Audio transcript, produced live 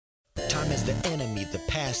as the enemy, the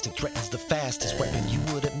past, and threatens the fastest weapon. You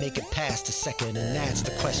wouldn't make it past a second, and that's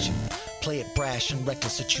the question. Play it brash and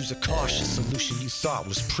reckless, or choose a cautious solution you thought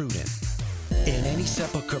was prudent. In any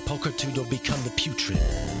sepulcher, pulchritude will become the putrid.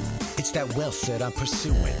 It's that wealth that I'm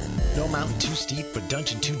pursuing. No mountain too steep or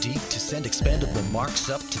dungeon too deep to send expendable marks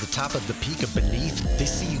up to the top of the peak or beneath. They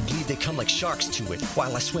see you bleed, they come like sharks to it,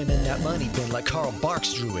 while I swim in that money bin like Carl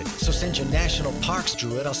Barks drew it. So send your national parks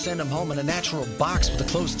druid, I'll send them home in a natural box with a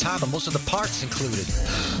closed top and most of the parts included.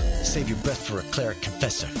 Save your breath for a cleric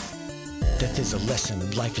confessor. Death is a lesson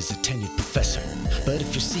and life is a tenured professor. But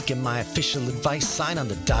if you're seeking my official advice, sign on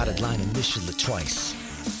the dotted line, initial it twice.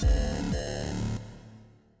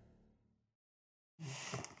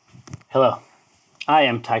 Hello, I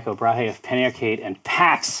am Tycho Brahe of Penny Arcade and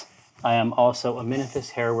PAX. I am also a Minithus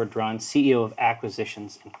Hereward Drawn, CEO of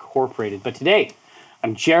Acquisitions Incorporated. But today,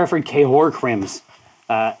 I'm Jerriford K. Horcrims,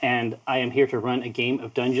 and I am here to run a game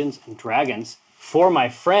of Dungeons and Dragons for my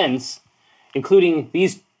friends, including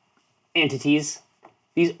these entities,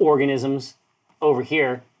 these organisms over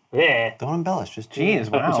here. Yeah. Don't embellish, just Jeez,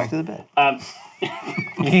 wow. Back to the bit.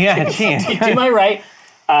 Yeah, geez. To my right,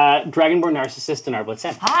 Dragonborn Narcissist and Arblet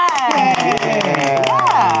Sen. Hi.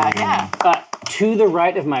 Yeah. To the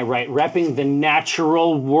right of my right, repping the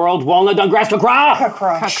natural world, Walnut on Grass, Kakra!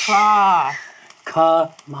 Kakra.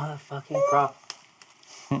 Ka motherfucking craw.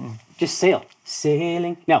 Just sail.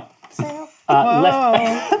 Sailing. No. Sail.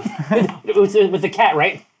 Left. with the cat,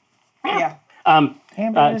 right? Yeah.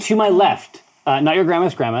 To my left, not your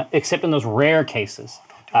grandma's grandma, except in those rare cases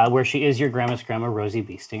where she is your grandma's grandma, Rosie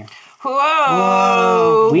Beestinger.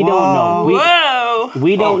 Whoa. We don't know.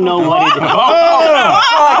 We don't know what it is.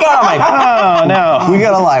 Oh no! We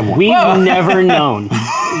got a live one. We've never known.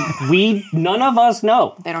 None of us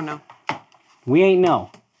know. They don't know. We ain't know.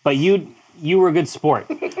 But you were a good sport.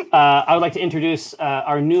 I would like to introduce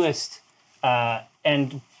our newest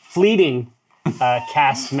and fleeting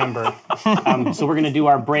cast member. So we're going to do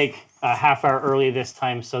our break a half hour early this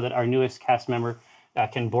time so that our newest cast member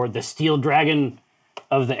can board the Steel Dragon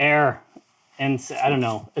of the air. And I don't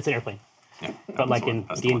know, it's an airplane. Yeah, But like in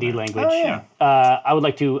D&D language. Oh, yeah. I would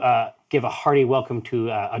like to give a hearty welcome to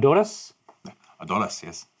Adoras. Adonis,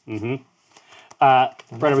 yes. Right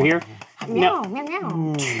over here. Meow, meow,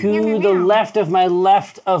 meow. To the left of my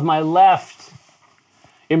left,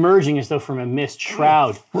 emerging as though from a mist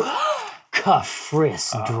shroud,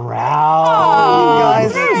 Kafris Drow.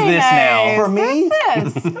 Guys, What is this now? for me,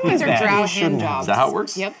 These are drow hand jobs. Is that how it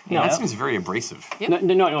works? Yep. No. That seems very abrasive. No.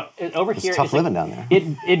 Over it's here, tough it's living down there.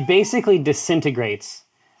 It basically disintegrates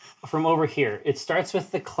from over here. It starts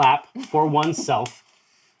with the clap for oneself,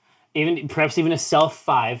 perhaps even a self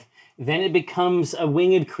 5. Then it becomes a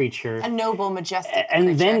winged creature. A noble, majestic And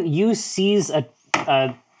creature. then you seize a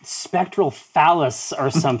spectral phallus or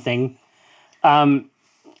something.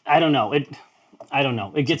 I don't know. It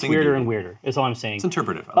gets Something weirder to do. and weirder. Is all I'm saying. It's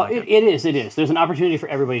interpretive. I like it. It is. There's an opportunity for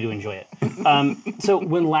everybody to enjoy it. So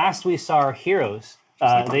when last we saw our heroes,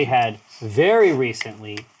 they had very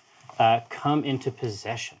recently come into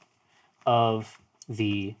possession of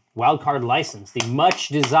the wildcard license, the much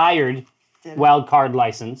desired wildcard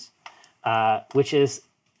license, which is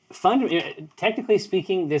technically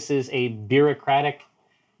speaking, this is a bureaucratic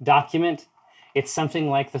document. It's something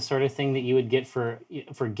like the sort of thing that you would get for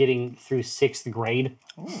getting through 6th grade.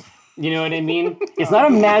 Ooh. You know what I mean? It's not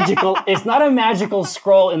a magical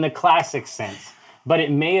scroll in the classic sense, but it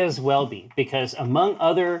may as well be, because among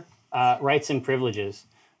other rights and privileges,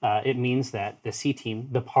 it means that the C team,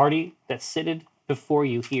 the party that's seated before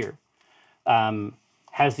you here,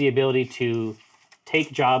 has the ability to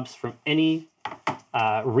take jobs from any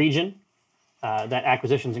region that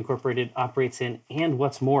Acquisitions Incorporated operates in, and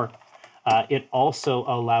what's more, it also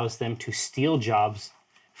allows them to steal jobs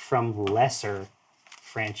from lesser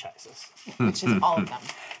franchises. Which is all of them.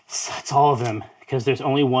 So it's all of them, because there's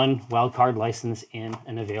only one wildcard license in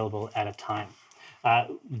and available at a time.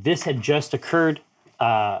 This had just occurred.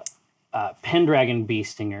 Pendragon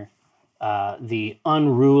Beestinger, the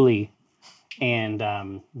unruly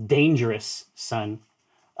and dangerous son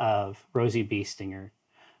of Rosie Beestinger,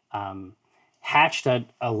 hatched an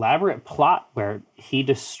elaborate plot where he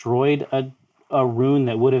destroyed a rune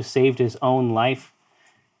that would have saved his own life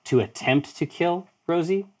to attempt to kill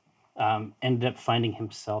Rosie. Ended up finding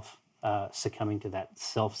himself succumbing to that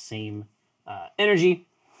self-same energy.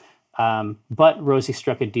 But Rosie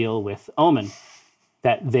struck a deal with Omen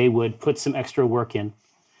that they would put some extra work in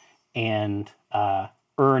and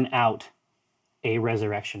earn out a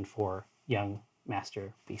resurrection for young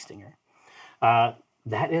Master Beestinger.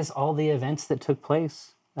 That is all the events that took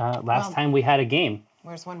place last time we had a game.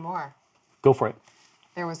 Where's one more? Go for it.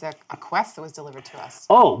 there was a quest that was delivered to us.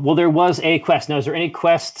 Oh, well, there was a quest. Now, is there any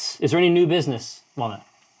quests? Is there any new business, Walnut?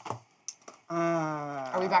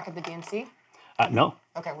 Are we back at the DNC? No.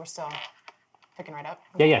 Okay, we're still picking right up.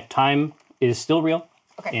 Yeah. Time is still real.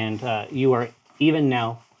 Okay. And you are even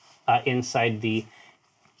now inside the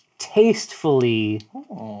tastefully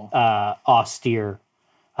austere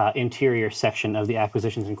interior section of the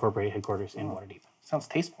Acquisitions Incorporated headquarters in Waterdeep. Sounds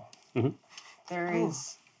tasteful. There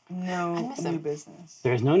is no new business.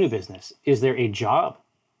 There is no new business. Is there a job,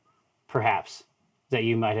 perhaps, that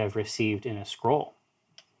you might have received in a scroll?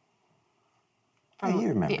 From you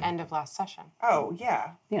remember. the end of last session. Oh,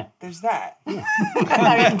 yeah. Yeah. There's that. I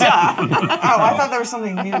mean, duh. Oh, I thought there was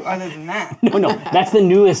something new other than that. No, that's the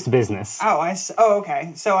newest business. Oh,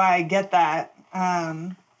 okay. So I get that,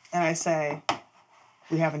 and I say,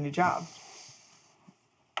 we have a new job.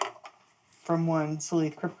 From one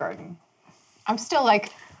Salith Cryptgarden. I'm still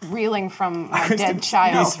like reeling from my dead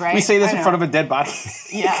child, right? We say this I in know. front of a dead body.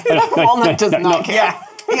 Yeah. Walnut does not care. Yeah.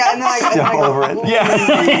 Yeah, and then I go, over it.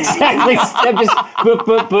 Yeah. Exactly. Step just boop,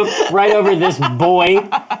 boop, boop, right over this boy.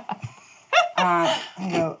 I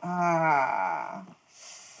go,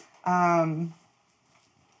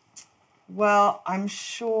 well, I'm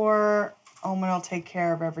sure Omen will take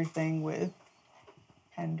care of everything with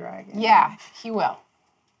Pendragon. Yeah, he will.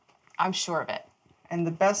 I'm sure of it. And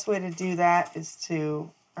the best way to do that is to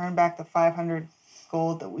earn back the 500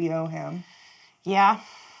 gold that we owe him. Yeah,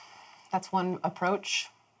 that's one approach.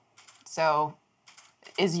 So,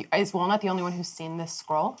 is Walnut the only one who's seen this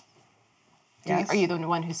scroll? Yes. Are you the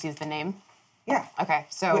one who sees the name? Yeah. Okay,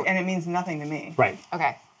 so And it means nothing to me. Right.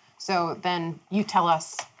 okay, so then you've told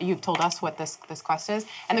us what this quest is,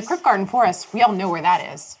 and the Crypt Garden Forest. We all know where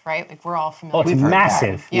that is, right? Like we're all familiar. Oh, it's with it.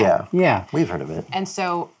 massive. Yeah. Yeah. We've heard of it. And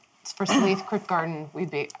so for Salith Crypt Garden,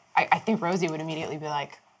 we'd be. I think Rosie would immediately be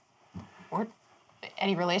like, "Or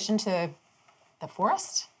any relation to the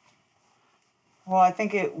forest?" Well, I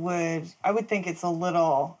would think it's a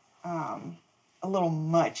little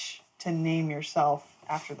much to name yourself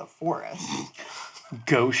after the forest.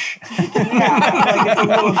 Gauche. Yeah, like it's a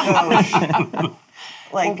little gauche.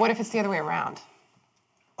 Like, Well, what if it's the other way around?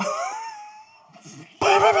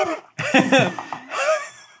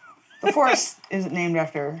 the forest isn't named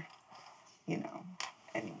after, anyone.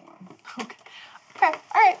 Okay, all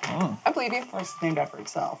right. I believe you. The forest is named after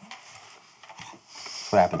itself.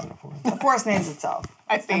 What happens in a forest? The forest names itself.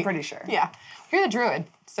 I see. I'm pretty sure. Yeah, you're the druid,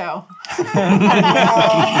 so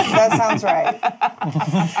That sounds right.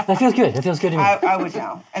 That feels good. That feels good to me. I would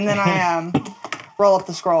know. And then I roll up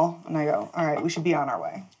the scroll and I go, all right, we should be on our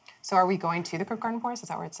way. So are we going to the Crypt Garden Forest? Is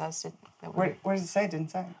that where it says? Where does it say? It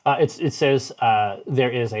didn't say. It says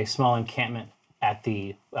there is a small encampment at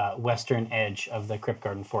the western edge of the Crypt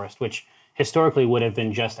Garden Forest, which historically would have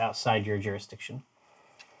been just outside your jurisdiction.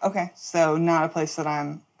 Okay, so not a place that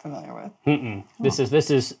I'm familiar with. This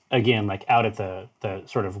is again like out at the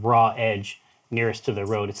sort of raw edge nearest to the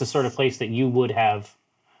road. It's the sort of place that you would have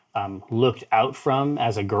looked out from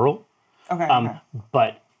as a girl, Okay.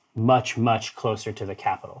 but much closer to the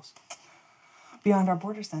capitals. Beyond our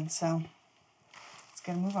borders then, so let's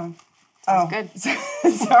get a move on. Sounds good.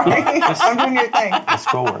 Sorry, I'm doing your thing. The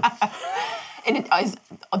scroll works. And it is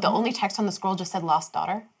the only text on the scroll just said "lost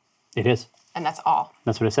daughter," It is. and that's all.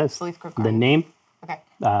 That's what it says. Salith Crypt The Garden. name, Okay.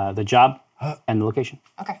 the job, and the location.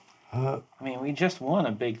 Okay. I mean, we just won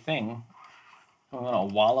a big thing. We want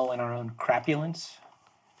to wallow in our own crapulence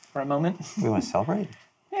for a moment. We want to celebrate.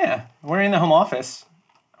 Yeah, we're in the home office.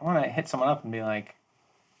 I want to hit someone up and be like,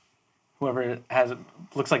 whoever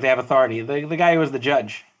looks like they have authority, the guy who was the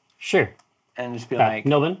judge, Sure. and just be like,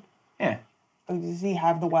 Nobin? yeah. Oh, does he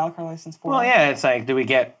have the wildcard license for Well, it? yeah, it's like, do we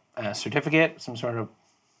get a certificate, some sort of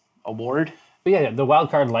award? But yeah, the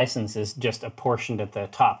wildcard license is just apportioned at the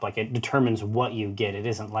top. Like it determines what you get. It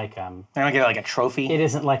isn't like I don't get like a trophy. It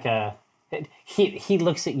isn't like a. He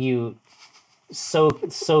looks at you so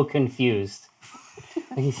confused.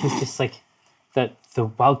 Like he's just like that. The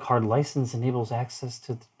wildcard license enables access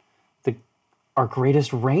to our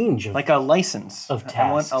greatest range of. Like a license. Of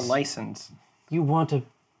I want a tasks. license. You want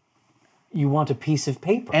a piece of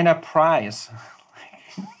paper. And a prize.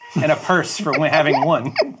 And a purse for having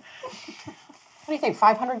won. What do you think?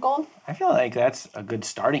 500 gold? I feel like that's a good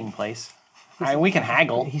starting place. We can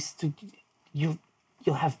haggle. You'll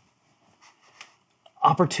have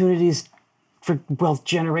opportunities for wealth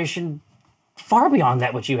generation far beyond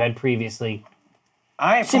that which you had previously.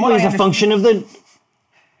 From Simply what I as a understand- function of the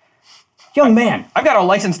young man. I've got a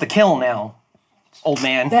license to kill now, old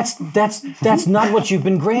man. That's not what you've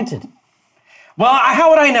been granted. Well, how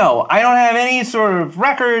would I know? I don't have any sort of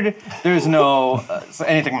record. There's no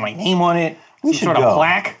anything with my name on it. We Some should sort go. of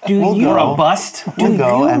plaque? We'll Or go. a bust? We'll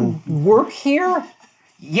go and Work here?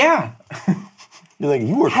 Yeah. you're like,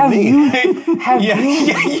 you work for Have me. you? Have Yeah, you?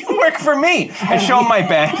 yeah, you work for me. I show him my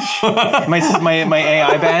badge, my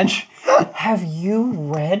AI badge. Have you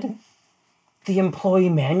read the employee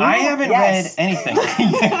manual? I haven't Yes. read anything.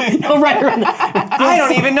 Oh, right. I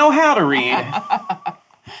don't even know how to read.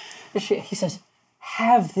 He says,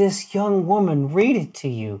 have this young woman read it to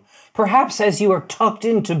you, perhaps as you are tucked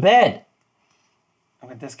into bed.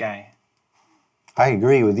 Look at this guy. I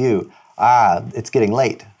agree with you. It's getting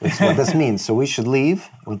late. That's what this means. So we should leave.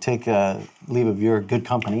 We'll take leave of your good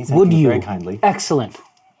company. Thank Would you? very kindly. Excellent.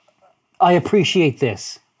 I appreciate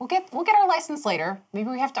this. We'll get our license later. Maybe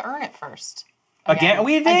we have to earn it first. Again?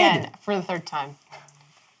 We did. Again, for the third time.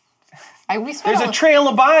 We spent There's a trail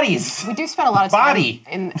of bodies. We do spend a lot of time Body.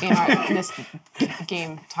 in this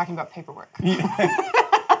game talking about paperwork.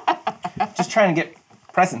 Just trying to get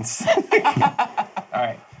presents. All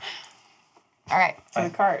right. All right, To the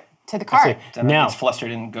cart. to the cart. Then Now- gets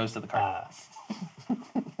flustered and goes to the car.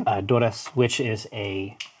 Doris, which is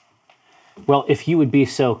well, if you would be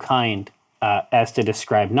so kind as to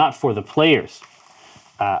describe, not for the players,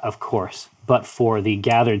 of course, but for the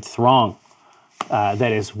gathered throng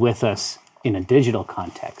that is with us in a digital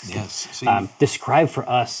context. Yes. See, Describe for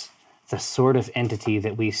us the sort of entity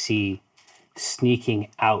that we see sneaking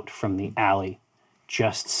out from the alley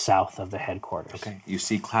just south of the headquarters. okay. You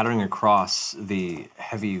see clattering across the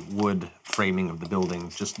heavy wood framing of the building,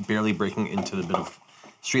 just barely breaking into the bit of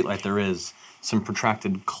streetlight there is, some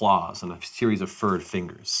protracted claws and a series of furred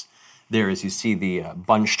fingers. There, as you see the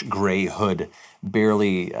bunched gray hood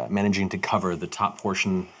barely managing to cover the top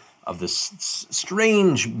portion of this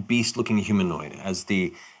strange beast-looking humanoid. As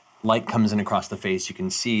the light comes in across the face, you can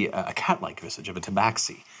see a cat-like visage of a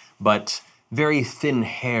tabaxi, but very thin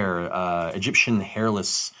hair, Egyptian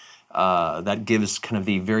hairless, that gives kind of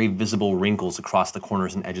the very visible wrinkles across the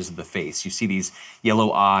corners and edges of the face. You see these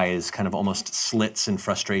yellow eyes, kind of almost slits in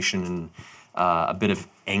frustration, and a bit of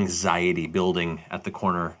anxiety building at the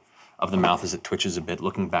corner of the mouth as it twitches a bit,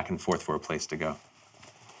 looking back and forth for a place to go.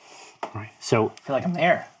 So, I feel like I'm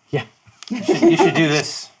there. yeah. You should do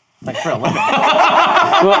this like for a living.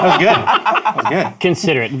 That was good. That was good.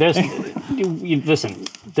 Consider it. Listen,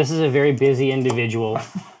 this is a very busy individual.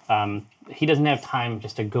 He doesn't have time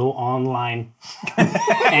just to go online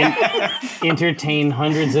and entertain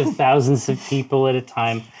hundreds of thousands of people at a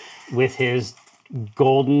time with his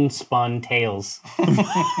golden spun tales.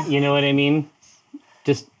 You know what I mean?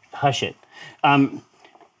 Just hush it.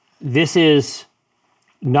 This is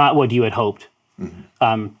not what you had hoped.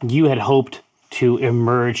 You had hoped to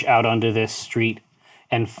emerge out onto this street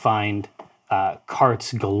and find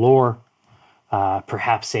carts galore,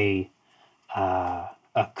 perhaps a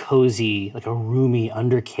cozy, like a roomy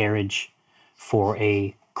undercarriage for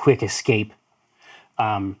a quick escape.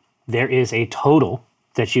 There is a total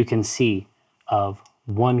that you can see of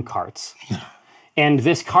 1 cart, and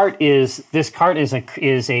this cart is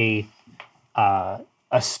a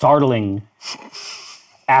startling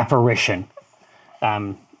apparition.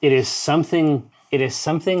 It is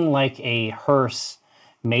something like a hearse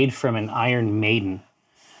made from an Iron Maiden,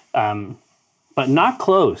 but not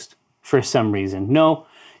closed for some reason. No,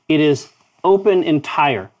 it is open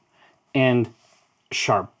entire, and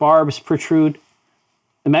sharp barbs protrude.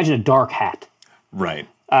 Imagine a dark hat. Right.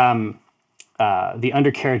 The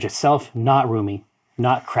undercarriage itself, not roomy,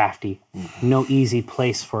 not crafty, no easy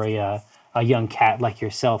place for a young cat like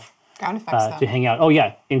yourself Ground effects, to though. hang out. Oh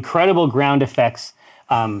yeah, incredible ground effects,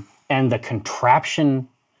 and the contraption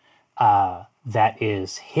that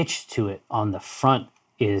is hitched to it on the front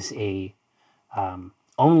is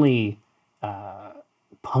only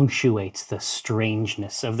punctuates the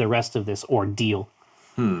strangeness of the rest of this ordeal.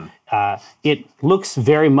 It looks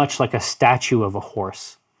very much like a statue of a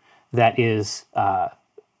horse that is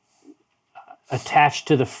attached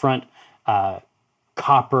to the front,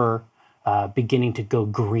 copper, beginning to go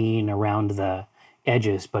green around the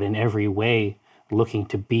edges, but in every way looking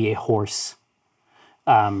to be a horse,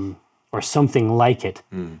 or something like it.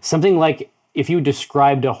 Something like if you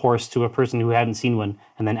described a horse to a person who hadn't seen one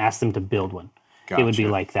and then asked them to build one, it would be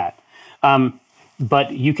Gotcha. like that.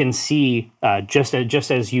 But you can see just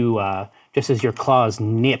as your claws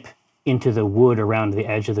nip into the wood around the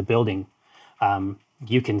edge of the building,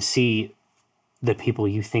 you can see the people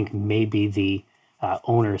you think may be the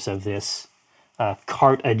owners of this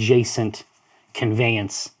cart-adjacent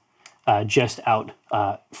conveyance just out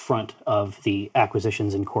front of the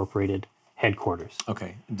Acquisitions Incorporated headquarters.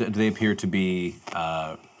 Okay. Do they appear to be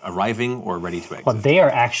arriving or ready to exit? But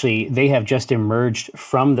they have just emerged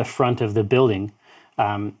from the front of the building.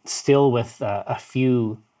 still with a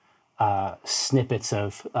few snippets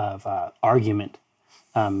of argument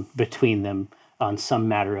between them on some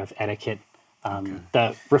matter of etiquette.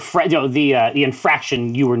 The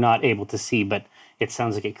infraction you were not able to see, but it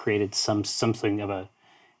sounds like it created something of a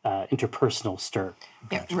interpersonal stir.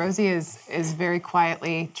 Yeah, Rosie is very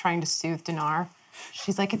quietly trying to soothe Dinar.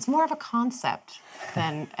 She's like, it's more of a concept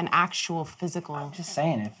than an actual physical. Just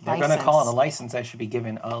saying, if they're going to call it a license, I should be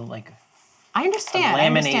given I understand,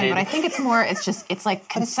 but I think it's like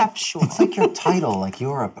conceptual. It's like your title, like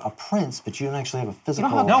you're a prince, but you don't actually have a You physical.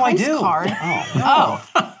 don't have a No, I prince do. card. Oh.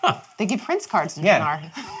 Oh. They give prince cards to Yeah. Dinar.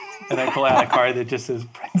 And I pull out a card that just says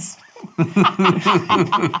Prince.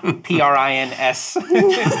 P-R-I-N-S.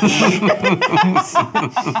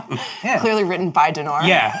 Yeah. Clearly written by Dinar.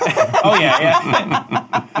 Yeah. Oh,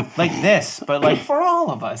 yeah. Like this, but like for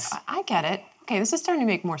all of us. I get it. Okay, this is starting to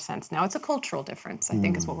make more sense now. It's a cultural difference, I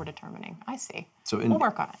think, is what we're determining. I see. So we'll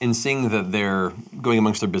work on it. in seeing that they're going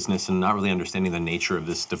amongst their business and not really understanding the nature of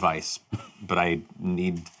this device, but I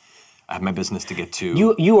have my business to get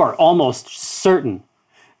to. You are almost certain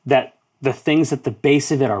that the things at the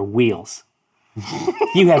base of it are wheels.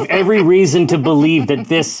 You have every reason to believe that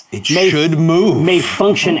this should move. may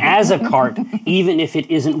function as a cart, even if it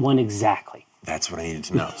isn't one exactly. That's what I needed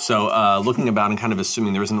to know. So looking about and kind of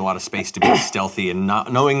assuming there isn't a lot of space to be stealthy and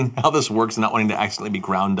not knowing how this works and not wanting to accidentally be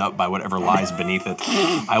ground up by whatever lies beneath it,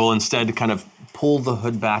 I will instead kind of pull the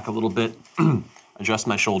hood back a little bit, adjust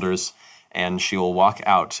my shoulders, and she will walk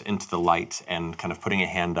out into the light and kind of putting a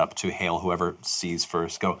hand up to hail whoever sees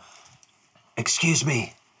first, go, "Excuse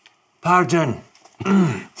me, pardon."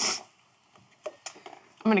 I'm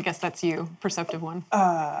going to guess that's you, perceptive one.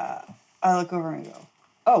 I look over and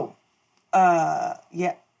go,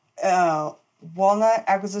 yeah. Walnut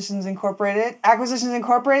Acquisitions Incorporated,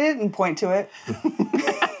 and point to it.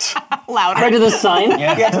 Louder. Right to the sign.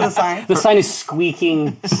 Yeah. Get to the sign. The sign is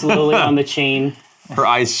squeaking slowly on the chain. Her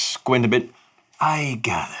eyes squint a bit. I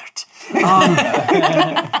gathered.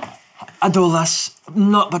 Adolas,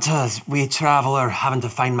 not but a wee traveller having to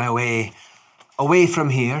find my way away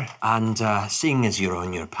from here, and seeing as you're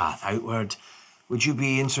on your path outward, would you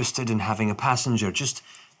be interested in having a passenger just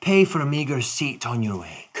pay for a meager seat on your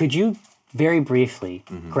way? Could you very briefly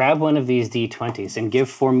grab one of these D20s and give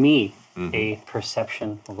for me a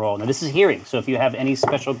perception roll? Now, this is hearing, so if you have any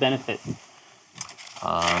special benefit.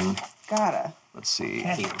 Gotta. Let's see.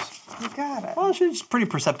 You gotta. Well, she's pretty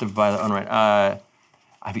perceptive by the own right. I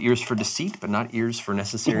have ears for deceit, but not ears for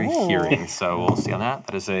necessary hearing. So we'll see on that.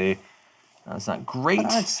 That's not great.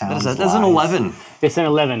 That's an 11. It's an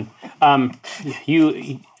 11.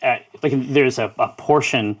 There's a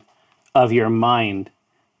portion of your mind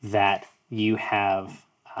that you have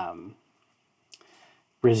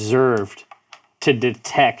reserved to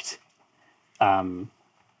detect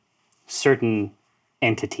certain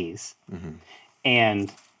entities,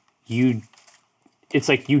 and it's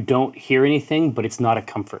like you don't hear anything, but it's not a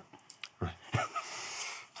comfort.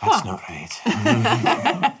 That's not right.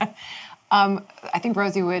 I think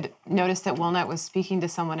Rosie would notice that Walnut was speaking to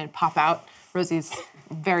someone and pop out. Rosie's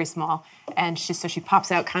very small, and she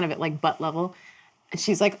pops out kind of at like butt level, and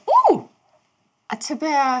she's like, "Ooh, a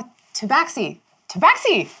tabaxi.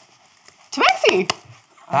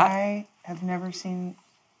 I have never seen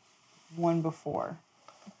one before.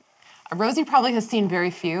 Rosie probably has seen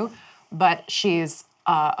very few, but she's,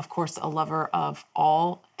 of course, a lover of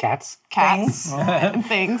all Cats? and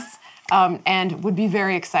things, and would be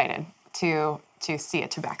very excited to see a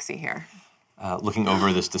tabaxi here. Looking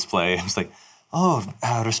over this display, I was like, "Oh,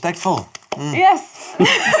 respectful." Yes,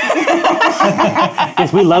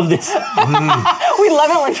 Yes, we love this. we love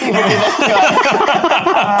it when people do this to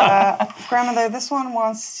us. Grandmother, this one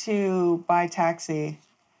wants to buy taxi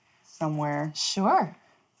somewhere. Sure.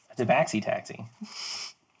 A tabaxi taxi.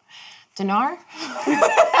 Dinar?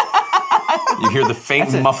 You hear the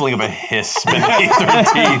faint muffling of a hiss beneath her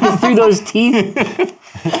teeth. Through those teeth.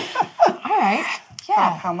 All right.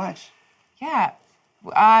 Yeah. How much? Yeah.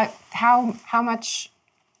 How much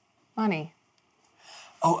money?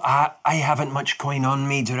 Oh, I haven't much coin on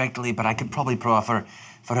me directly, but I could probably proffer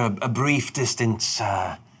for a brief distance,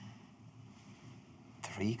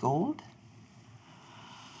 3 gold?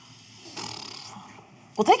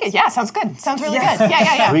 We'll take it. Yeah, sounds good. Sounds really good.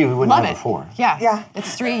 Yeah. 3 we wouldn't Love have it. before. Yeah.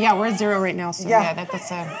 It's 3. Yeah, we're at 0 right now. So Yeah.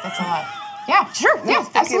 that's a lot. Yeah, sure. Yeah,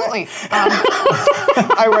 absolutely.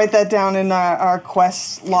 I write that down in our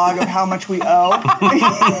quest log of how much we owe.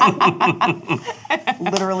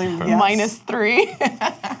 Literally, yes. -3.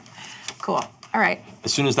 Cool. All right.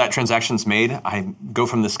 As soon as that transaction's made, I go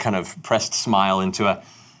from this kind of pressed smile into a,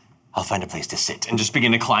 I'll find a place to sit and just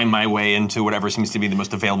begin to climb my way into whatever seems to be the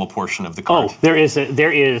most available portion of the Oh, cart. there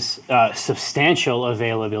is substantial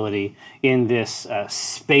availability in this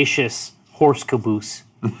spacious horse caboose.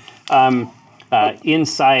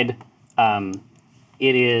 Inside,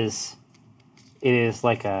 it is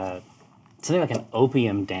like something like an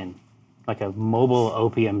opium den, like a mobile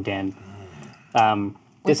opium den.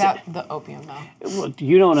 Without the opium, though. Well,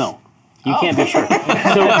 you don't know. You can't be sure.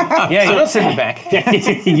 So Yeah, you don't sit in the back.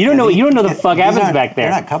 you don't know. You don't know the fuck happens back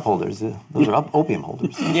They're there. not cup holders. Those are opium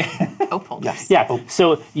holders. Opal. Yes. Yeah.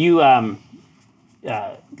 So you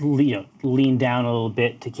lean down a little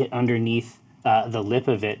bit to get underneath the lip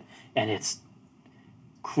of it, and it's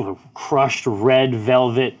crushed red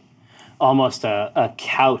velvet, almost a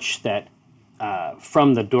couch that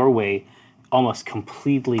from the doorway almost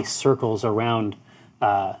completely circles around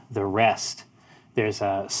the rest. There's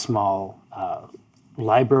a small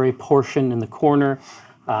library portion in the corner,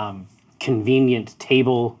 convenient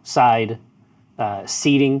table side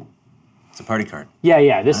seating. It's a party cart.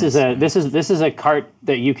 Yeah. This is a cart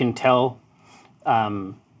that you can tell.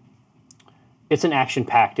 It's an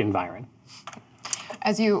action-packed environment.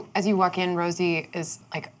 As you walk in, Rosie is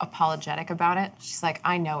like apologetic about it. She's like,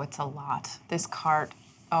 I know it's a lot. This cart,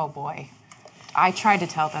 oh boy. I tried to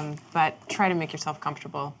tell them, but try to make yourself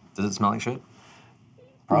comfortable. Does it smell like shit?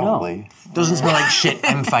 Probably. Doesn't smell like shit.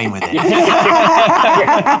 I'm fine with it.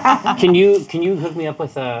 Can you hook me up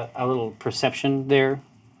with a little perception there,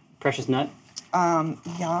 Precious Nut?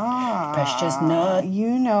 Yeah. Precious Nut.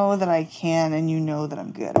 You know that I can, and you know that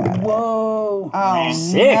I'm good at it. Whoa. Oh,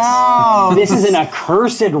 6. no. This is an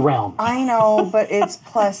accursed realm. I know, but it's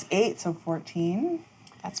 +8, so 14.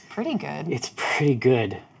 That's pretty good. It's pretty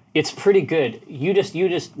good. It's pretty good. You just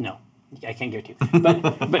no, I can't give it to you.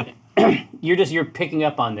 But you're picking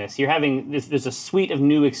up on this. You're having this. There's a suite of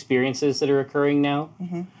new experiences that are occurring now,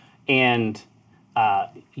 and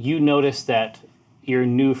you notice that your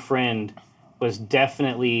new friend was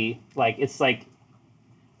definitely it's like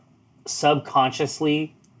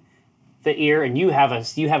subconsciously the ear, and you have a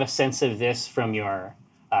sense of this from your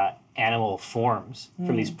animal forms,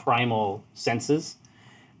 from these primal senses.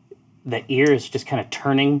 The ear is just kind of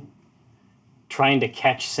turning, trying to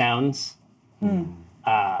catch sounds.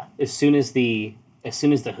 As soon as the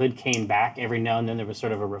hood came back, every now and then there was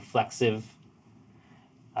sort of a reflexive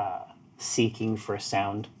seeking for a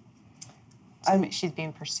sound. So she's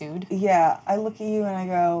being pursued. Yeah, I look at you and I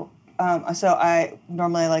go, so I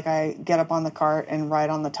normally I get up on the cart and ride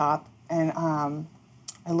on the top, and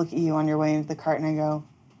I look at you on your way into the cart and I go,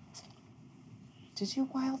 did you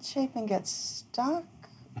wild shape and get stuck?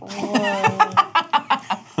 Or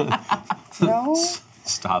no?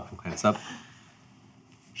 Stop and glance up.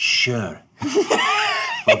 Sure.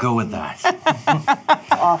 I'll go with that.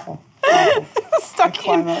 Awful. Stuck in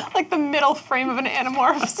climb up. like the middle frame of an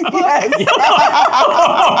Animorphs. Yes.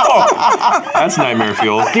 That's nightmare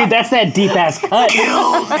fuel. Dude, that's that deep ass cut.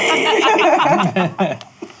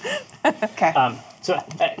 Okay. So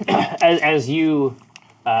as you,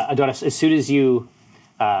 Adonis, as soon as you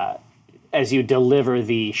deliver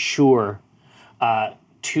the sure,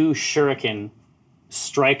 2 shuriken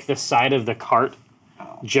strike the side of the cart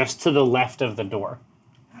just to the left of the door.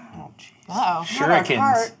 Uh-oh.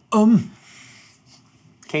 Shurikens.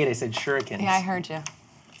 Kate, I said shurikens. Yeah, I heard you.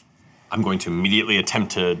 I'm going to immediately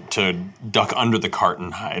attempt to duck under the cart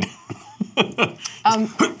and hide.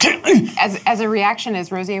 As a reaction,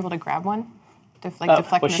 is Rosie able to grab one?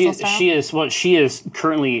 Deflect missile style? She is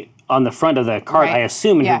currently on the front of the cart, Right. I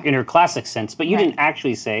assume, Yeah. in her classic sense, but you Right. didn't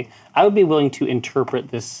actually say. I would be willing to interpret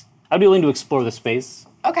this. I'd be willing to explore the space.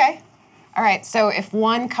 Okay. All right. So if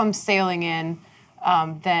one comes sailing in,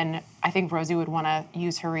 then I think Rosie would want to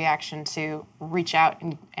use her reaction to reach out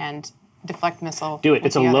and deflect missile. Do it. with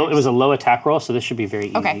It's a the low. others. It was a low attack roll, so this should be very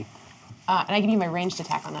easy. Okay. And I give you my ranged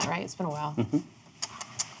attack on that, right? It's been a while.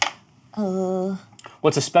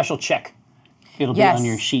 What's a special check? It'll Yes. be on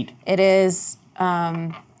your sheet. It is.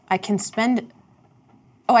 I can spend.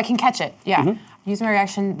 Oh, I can catch it. Yeah. Use my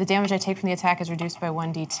reaction. The damage I take from the attack is reduced by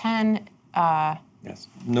 1d10. Yes.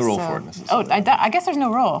 No roll so- for it necessarily. Oh, I guess there's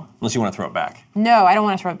no roll. Unless you want to throw it back. No, I don't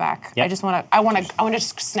want to throw it back. Yep. I just want to. I want to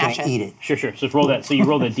just snatch it. Eat it. Sure. So just roll that. So you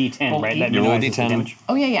roll the d10, right? That You roll a minimizes the D10. damage.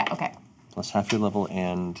 Oh yeah. Okay. Plus half your level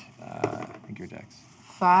and I think your dex.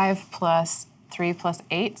 5 plus 3 plus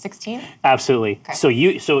 8, 16. Absolutely. Okay. So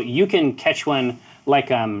you can catch one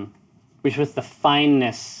which with the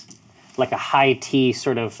fineness, like a high tea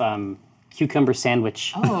sort of cucumber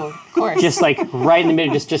sandwich, Oh, of course. just like right in the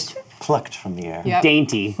middle, just Plucked from the air. Yep.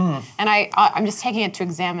 dainty. And I'm just taking it to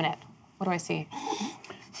examine it. What do I see?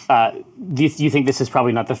 Do you think this is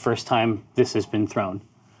probably not the first time this has been thrown?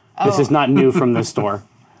 This is not new from the store.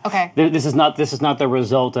 Okay. This is not the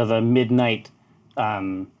result of a midnight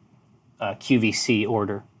QVC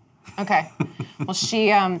order. Okay. Well,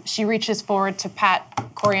 she reaches forward to pat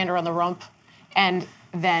Coriander on the rump, and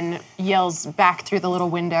then yells back through the little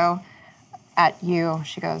window at you.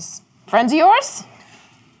 She goes, "Friends of yours?"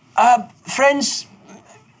 Friends,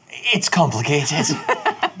 it's complicated.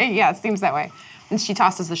 Yeah, it seems that way. And she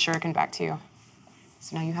tosses the shuriken back to you.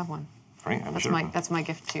 So now you have one. Right, I'm That's sure. that's my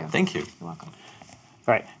gift to you. Thank you. You're welcome.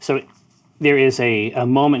 All right. So there is a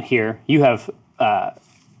moment here. You have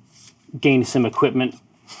gained some equipment.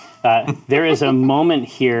 There is a moment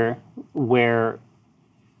here where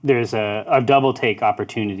there's a double take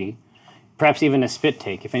opportunity, perhaps even a spit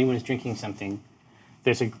take. If anyone is drinking something,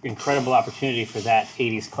 there's an incredible opportunity for that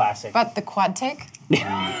 80s classic. But the quad take?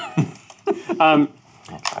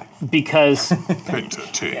 Because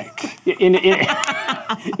Take. in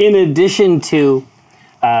addition to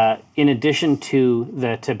the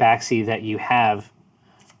tabaxi that you have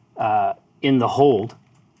in the hold,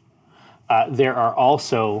 there are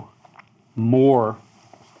also more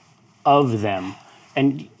of them,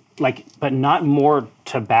 and but not more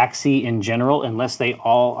tabaxi in general, unless they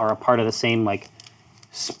all are a part of the same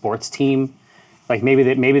sports team. Like maybe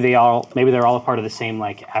they're all a part of the same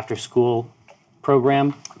after school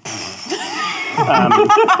program.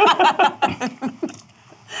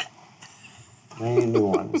 Any new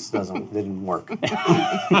ones didn't work.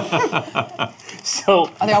 So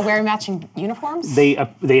Are they all wearing matching uniforms? they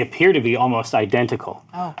appear to be almost identical.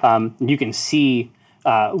 Oh. You can see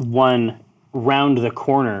one round the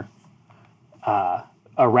corner,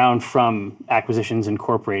 around from Acquisitions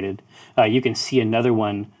Incorporated. You can see another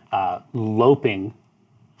one loping,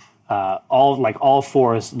 all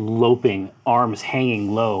fours loping, arms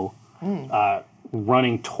hanging low,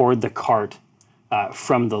 running toward the cart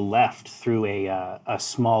from the left through a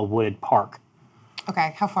small wooded park.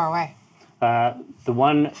 Okay, how far away? The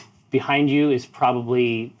one behind you is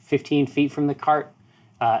probably 15 feet from the cart,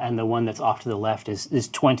 and the one that's off to the left is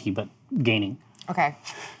 20, but gaining. Okay.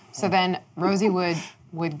 So then Rosie would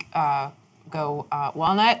go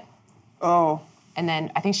Walnut, Oh, and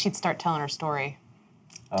then I think she'd start telling her story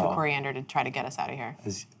to Coriander to try to get us out of here.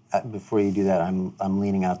 Before you do that, I'm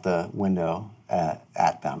leaning out the window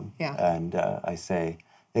at them, Yeah. and I say,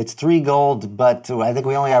 "It's 3 gold, but I think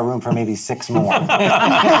we only got room for maybe 6 more."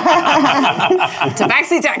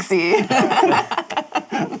 Tabaxi taxi.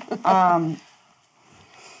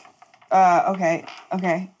 Okay.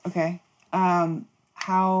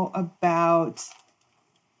 How about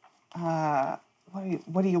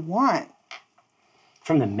what do you want?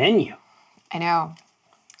 From the menu. I know.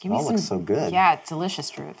 Give me That some. looks so good. Yeah, delicious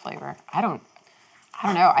druid flavor. I don't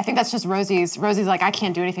know. I think that's just Rosie's. Rosie's like, I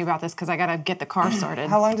can't do anything about this because I gotta get the car started.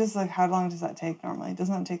 How long does that take normally?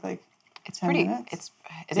 Doesn't it take It's 10 pretty. minutes?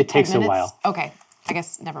 Is it 10 takes a minutes? while. Okay. I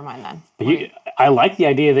guess never mind then. But I like the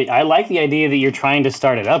idea that you're trying to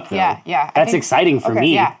start it up, though. Yeah. I That's think- exciting for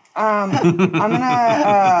me. Yeah. I'm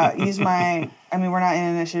gonna use my. I mean, we're not in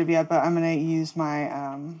initiative yet, but I'm gonna use my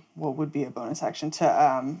what would be a bonus action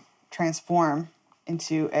to transform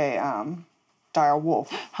into a dire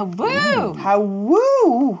wolf. Woo! How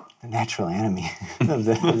woo! The natural enemy of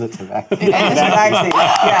the tobacco.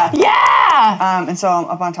 Yeah. And so I'm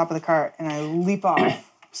up on top of the cart and I leap off.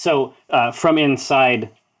 So from inside,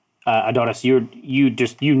 Adonis, you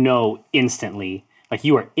know instantly,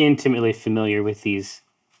 you are intimately familiar with these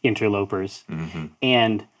interlopers,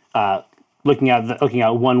 and looking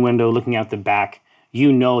out one window, looking out the back,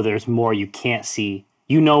 you know there's more you can't see.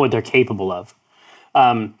 You know what they're capable of,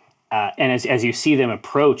 and as you see them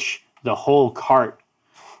approach, the whole cart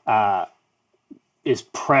is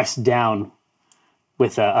pressed down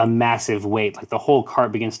with a massive weight. The whole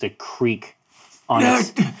cart begins to creak on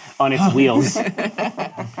its wheels.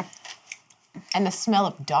 And the smell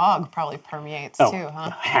of dog probably permeates too, huh?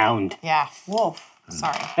 Hound. Yeah. Wolf.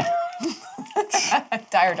 Sorry.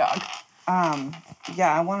 Dire dog.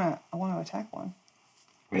 Yeah, I wanna attack one.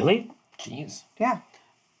 Really? Jeez. Yeah.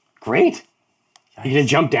 Great. You gonna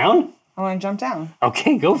jump down? I wanna jump down.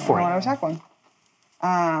 Okay, go for I it. wanna attack one.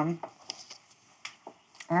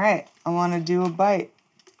 All right. I wanna do a bite.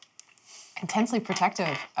 Intensely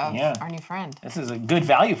protective of Yeah. our new friend. This is a good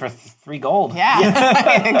value for 3 gold. Yeah.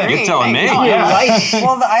 I agree. You're telling me. No,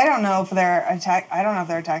 Well, I don't know if they're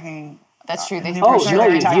attacking. That's true. They new Oh person no!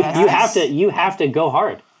 they're You attacking us. you have to go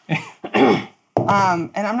hard. And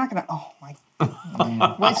I'm not gonna. Oh my.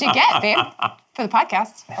 What'd you get, babe? For the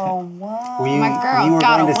podcast. Oh wow. You My girl were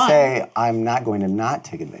got going a to one. say, "I'm not going to not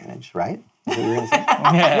take advantage," right? Is that what you were gonna say?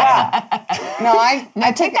 No, I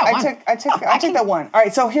take that one. I take that one. All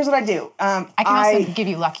right, so here's what I do. I can also give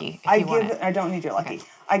you lucky if you want it. I don't need your lucky.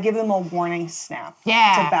 I give them a warning snap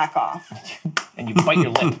Yeah. to back off. And you bite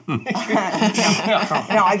your lip.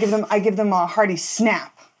 No, I give them a hearty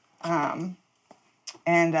snap. Just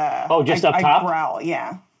up I top? growl,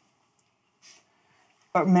 yeah.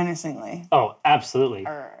 But menacingly. Oh, absolutely.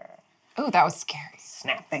 Ooh, that was scary.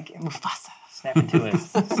 Snap. Thank you. Mufasa. Snap into a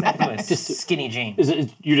skinny Jane.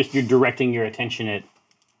 You're directing your attention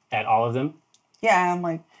at all of them. Yeah, I'm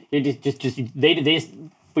like,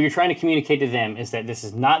 What you're trying to communicate to them is that this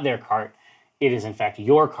is not their cart. It is in fact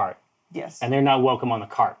your cart, yes. and they're not welcome on the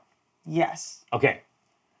cart. Yes. Okay,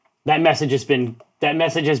 that message has been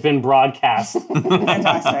broadcast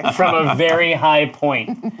Fantastic. from a very high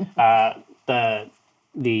point.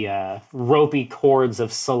 The ropey cords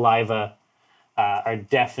of saliva are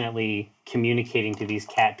definitely communicating to these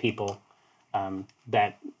cat people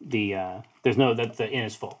that the inn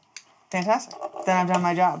is full. Fantastic. Then I've done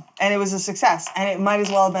my job. And it was a success. And it might as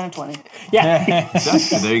well have been a 20. Yeah,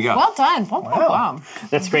 Exactly. There you go. Well done. Wow.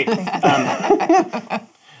 that's great.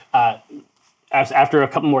 After a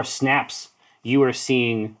couple more snaps, you are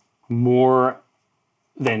seeing more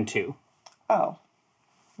than 2. Oh.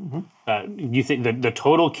 You think the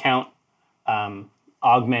total count,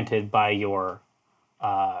 augmented by your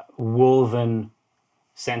wolven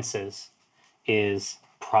senses, is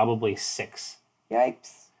probably 6,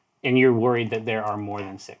 Yikes. and you're worried that there are more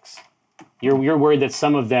than 6. You're worried that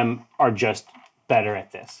some of them are just better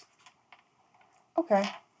at this. Okay.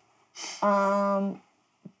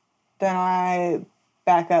 Then I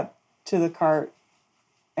back up to the cart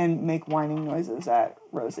and make whining noises at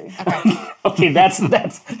Rosie. Okay, that's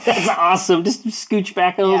awesome. Just scooch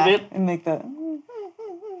back a little Yeah. bit. And make the,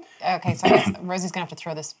 Okay, so I guess Rosie's gonna have to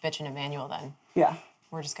throw this bitch in a manual then. yeah,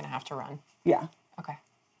 We're just gonna have to run. yeah. Okay.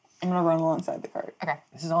 I'm going to run alongside the cart. Okay.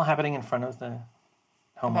 This is all happening in front of the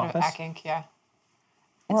home Better office. Ack Inc., yeah.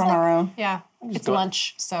 We're on our own. Yeah. It's go-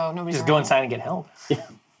 lunch, so nobody's Just go around. inside and get help.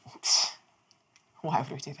 Why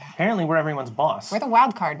would we do that? Apparently, we're everyone's boss. We're the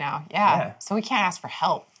wild card now. Yeah. Yeah. So we can't ask for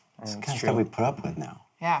help. That's Kind of true. stuff we put up with now.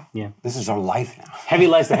 Yeah. Yeah. This is our life now. Heavy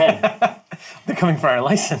lies the head. They're coming for our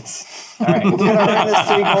license. All right.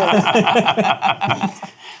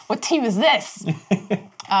 What team is this?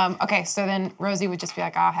 Okay, so then Rosie would just be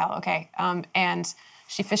like, oh, hell, okay. And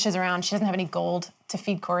she fishes around. She doesn't have any gold to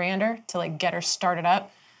feed Coriander to, like, get her started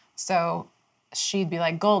up. So she'd be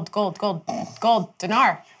like, gold,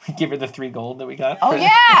 dinar. Give her the 3 gold that we got. Oh,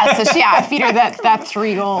 yeah. So I feed her that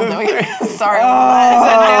 3 gold. That we, sorry.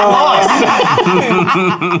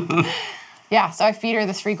 Yeah, so I feed her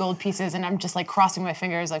the 3 gold pieces, and I'm just, like, crossing my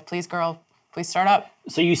fingers, like, please, girl, please start up.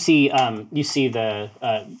 So you see the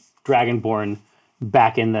Dragonborn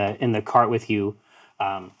back in the cart with you,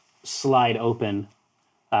 slide open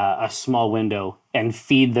a small window and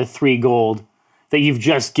feed the 3 gold that you've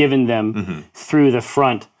just given them through the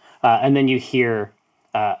front, and then you hear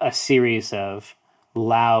a series of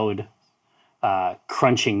loud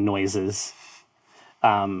crunching noises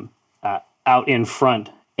out in front,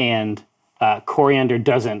 and Coriander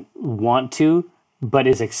doesn't want to, but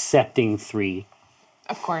is accepting 3.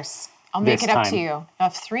 Of course. I'll make This it up time. to you. I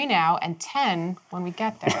have 3 now and 10 when we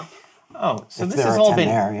get there. Oh, so If this there has are all 10 been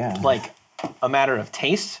there, yeah. like a matter of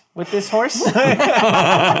taste with this horse?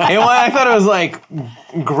 I thought it was like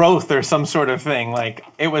growth or some sort of thing. Like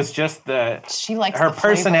it was just She likes her the flavor.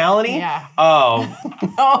 personality. Yeah. Oh,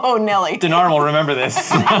 Oh, Nelly. Dinar will remember this.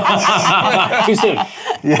 Too soon.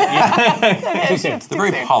 Too soon.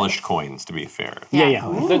 They're very polished coins, to be fair. Yeah.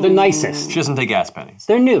 They're the nicest. She doesn't take gas pennies.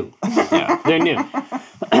 They're new. Yeah. They're new.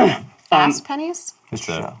 Ass pennies? It's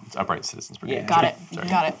Upright Citizens Brigade. Yeah. Got it. Sorry.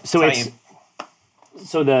 Got it.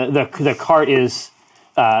 So Tell the cart is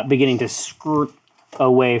beginning to skirt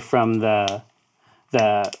away from the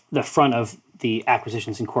front of the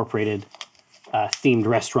Acquisitions Incorporated themed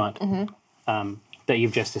restaurant that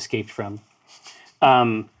you've just escaped from,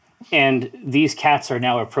 and these cats are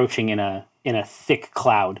now approaching in a thick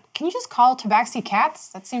cloud. Can you just call Tabaxi cats?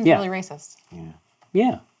 That seems Yeah. really racist.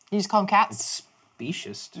 Yeah. You just call them cats?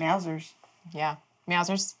 Specious. Meowsers. Yeah.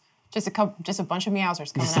 Meowsers. Just a bunch of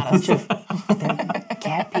meowsers coming at us.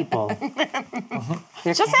 Cat people.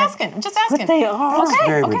 Just asking. Just asking. They are. It's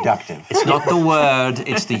very reductive. It's not the word,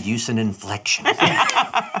 it's the use and inflection.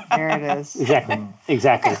 There it is.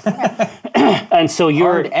 Exactly. And so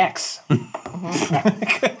you're Hard X.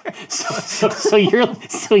 so you're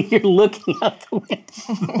looking out the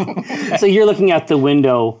window. So you're looking out the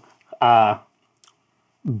window,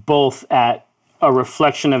 both at a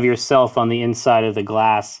reflection of yourself on the inside of the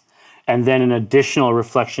glass, and then an additional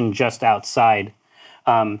reflection just outside.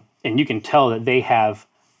 And you can tell that they have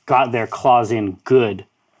got their claws in good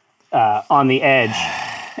on the edge.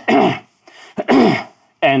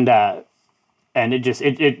 And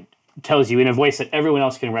it tells you in a voice that everyone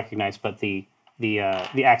else can recognize, but the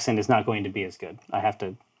accent is not going to be as good. I have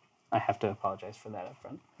to apologize for that up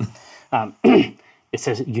front. It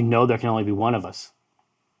says, "You know, there can only be one of us."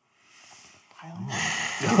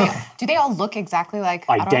 Do they all look exactly like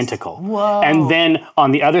Identical. Whoa. And then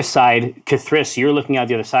on the other side, Kithris, you're looking out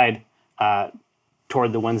the other side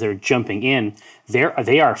toward the ones that are jumping in.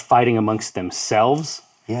 They are fighting amongst themselves.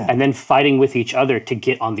 Yeah. And then fighting with each other to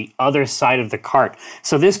get on the other side of the cart.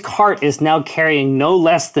 So this cart is now carrying no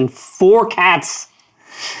less than 4 cats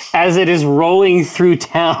as it is rolling through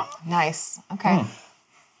town. Nice. Okay.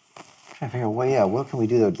 I figure, well, yeah, what can we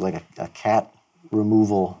do that, like a cat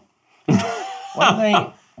removal? What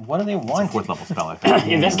do they want? 4th level spell, I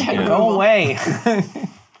think. Go away.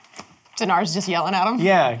 Dinar's just yelling at him.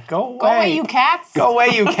 Yeah, go away. Go away, you cats. Go away,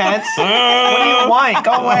 you cats. What do you want?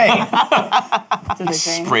 Go away. That's what they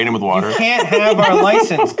say. Sprayed him with water. You can't have our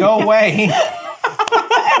license. Go away.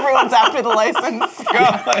 Everyone's after the license. Go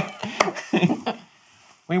away.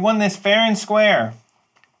 We won this fair and square.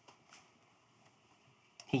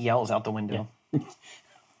 He yells out the window.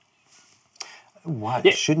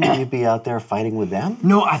 What? Shouldn't you be out there fighting with them?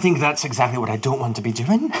 No, I think that's exactly what I don't want to be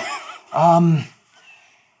doing.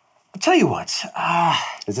 I'll tell you what.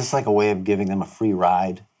 Is this like a way of giving them a free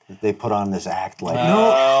ride? They put on this act like,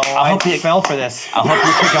 I fell for this. I'll help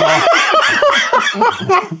you pick them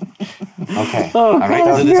off. okay. All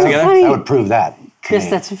right, do this together. That would prove that. Chris,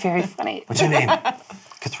 that's very funny. What's your name?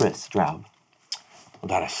 Kithris, Drow.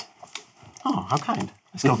 Odaris. Oh, how kind.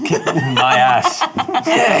 Let's go kick my ass.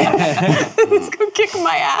 Let's go kick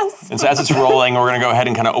my ass. And so as it's rolling, we're going to go ahead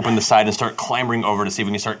and kind of open the side and start clambering over to see if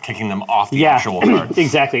we can start kicking them off the actual cart.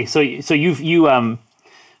 Exactly. So you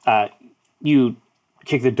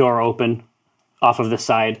kick the door open off of the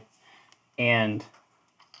side, and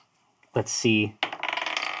let's see.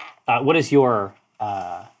 What is your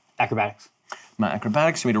acrobatics? My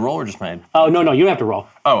acrobatics, you want me to roll or just my... Oh, no, you don't have to roll.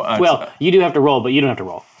 Oh, well, you do have to roll, but you don't have to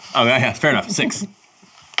roll. Oh, yeah, fair enough. 6.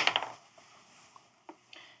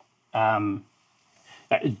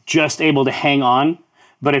 Just able to hang on,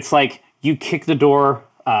 but it's like you kick the door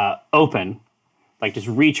open, like just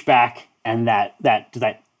reach back, and that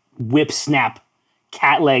whip snap,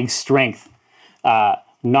 cat leg strength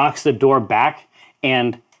knocks the door back,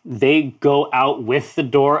 and they go out with the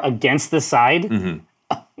door against the side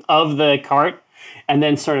of the cart, and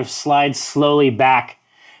then sort of slide slowly back,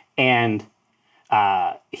 and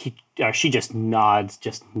she just nods,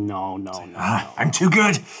 just no. I'm too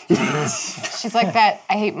good. She's like that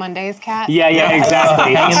I hate Mondays cat. Yeah,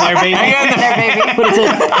 exactly. Hang in there, baby. Hang in there, baby.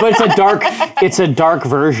 But it's a dark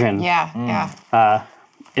version. Yeah.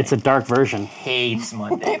 It's a dark version. Hates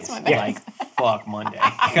Mondays. Hates Mondays. Like, fuck Monday.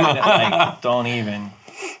 Like, don't even.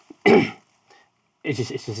 It's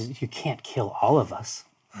just you can't kill all of us.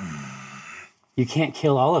 You can't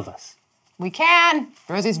kill all of us. We can.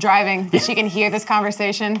 Rosie's driving, but she can hear this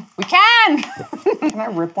conversation. We can. Can I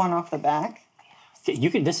rip one off the back? You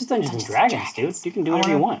can. This is Dungeons and Dragons, dude. You can do whatever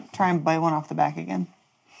you want. Try and bite one off the back again.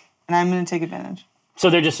 And I'm going to take advantage. So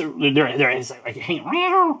they're just like hanging,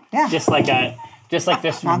 Yeah. just like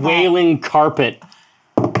this Not that. wailing carpet.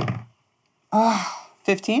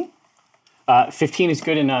 15? 15 is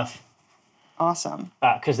good enough Awesome.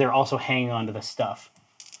 because they're also hanging on to the stuff.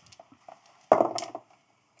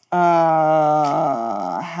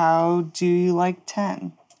 How do you like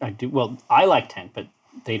 10? I do. Well, I like 10, but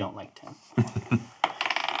they don't like 10.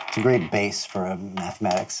 It's a great base for a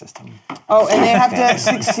mathematics system. Oh, and they have to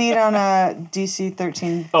succeed on a DC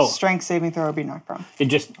 13 Oh. strength saving throw or be knocked prone. They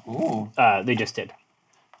just did.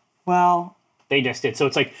 Well, They just did. So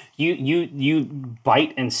it's like you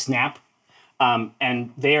bite and snap,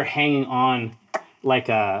 and they are hanging on like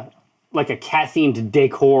a cat-themed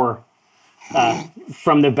decor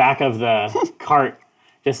from the back of the cart,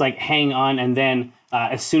 just like hang on, and then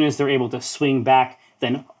as soon as they're able to swing back,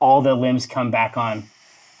 then all the limbs come back on.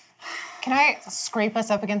 Can I scrape us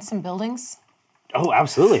up against some buildings? Oh,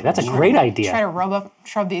 absolutely. That's a great idea. Try to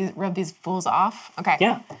rub these fools off. Okay.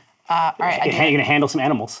 Yeah. All right. You're going to handle some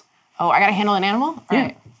animals. Oh, I gotta handle an animal? All Yeah.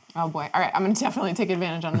 right. Oh boy. All right, I'm gonna definitely take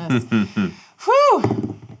advantage on this.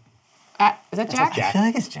 Whew. Is that Jack? I feel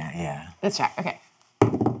like it's Jack, yeah. That's Jack. Okay.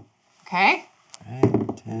 Okay.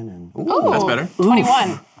 Right, 10 and... Ooh. Ooh, That's better.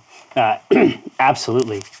 21.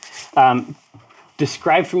 Absolutely.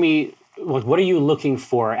 Describe for me, what are you looking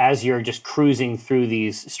for as you're just cruising through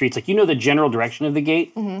these streets? Like, you know the general direction of the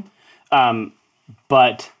gate,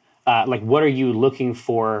 but what are you looking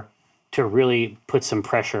for to really put some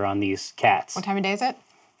pressure on these cats? What time of day is it?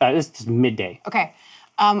 This is midday. Okay.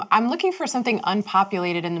 I'm looking for something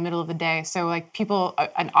unpopulated in the middle of the day. So like people,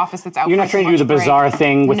 an office that's out. You're not trying to do the bizarre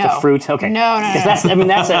thing with the No. fruit? Okay. No. 'Cause that's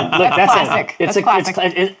classic. It's That's classic.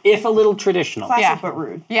 It's if a little traditional. Classic Yeah. but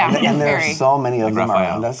rude. Yeah, And there very. are so many of them Raphael.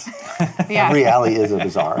 around us. Yeah. Every alley is a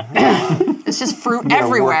bazaar. It's just fruit You gotta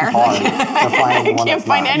work everywhere. hard to find the one Can't that's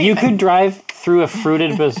find not. any. You could drive through a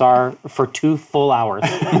fruited bazaar for 2 full hours.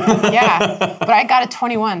 Yeah, but I got a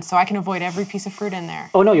 21, so I can avoid every piece of fruit in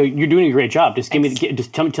there. Oh no, you're doing a great job. Just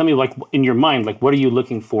tell me like in your mind, like what are you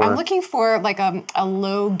looking for? I'm looking for like a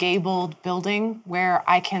low gabled building where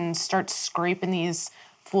I can start scraping these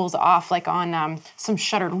fools off, like on some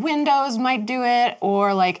shuttered windows might do it,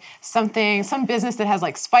 or like some business that has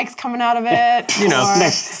like spikes coming out of it. You know, or,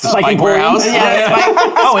 Spike warehouse. yeah,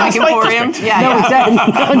 Spike Emporium. Yeah, No,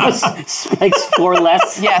 yeah. no, spikes for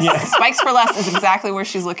less. Yes, Spikes for Less is exactly where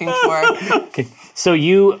she's looking for. Okay. So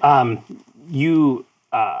you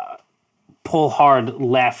pull hard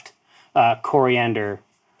left. Coriander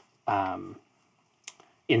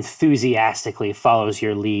enthusiastically follows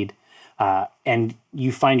your lead, and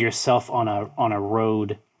you find yourself on a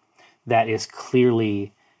road that is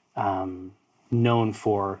clearly known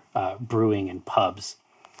for brewing and pubs,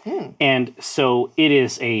 and so it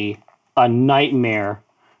is a nightmare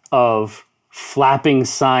of flapping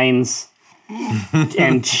signs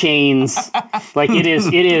and chains. Like it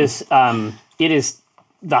is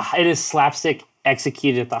slapstick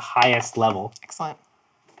executed at the highest level. Excellent.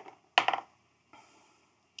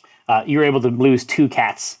 You're able to lose 2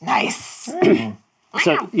 cats. Nice.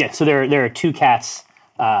 So there are 2 cats.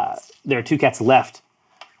 There are 2 cats left,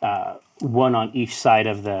 one on each side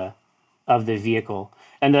of the vehicle,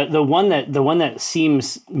 and the one that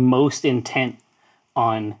seems most intent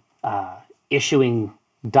on issuing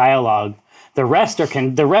dialogue. The rest are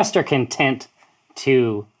content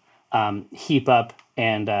to heap up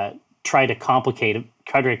and try to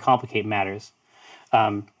complicate matters.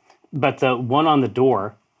 But the one on the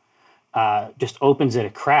door just opens it a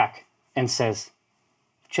crack and says,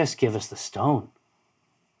 "Just give us the stone.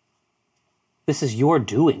 This is your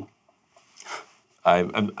doing."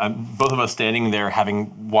 I'm both of us standing there,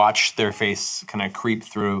 having watched their face kind of creep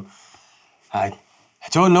through. I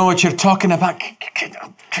don't know what you're talking about.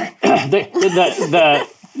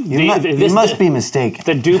 You must be mistaken.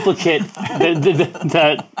 The duplicate,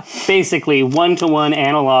 the basically one-to-one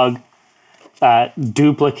analog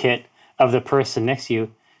duplicate of the person next to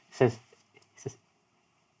you says,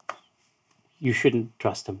 "You shouldn't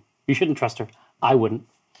trust him. You shouldn't trust her. I wouldn't."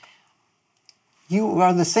 You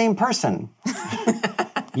are the same person.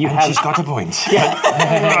 You have. She's got a point.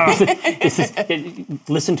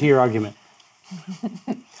 Listen to your argument.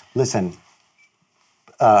 Listen,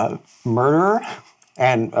 murderer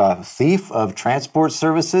and thief of transport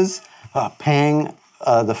services, paying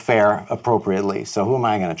the fare appropriately. So who am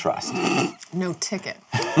I going to trust? No ticket.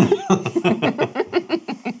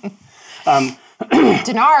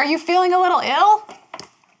 Dinar, are you feeling a little ill?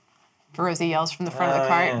 Rosie yells from the front of the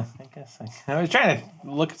cart. Yeah, I guess. I was trying to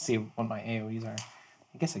look and see what my AoEs are.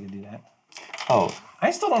 I guess I could do that. Oh,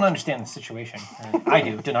 I still don't understand the situation. Or I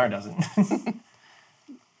do. Dinar doesn't.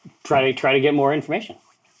 Try to get more information.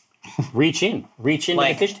 Reach into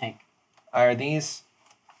Like- the fish tank. Are these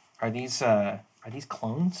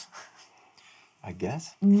clones? I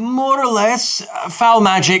guess. More or less, foul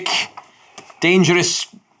magic, dangerous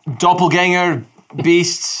doppelganger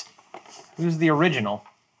beasts. Who's the original?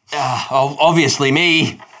 Obviously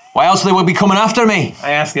me. Why else they would be coming after me?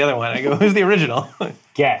 I asked the other one. I go, who's the original?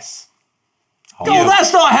 Guess. Oh,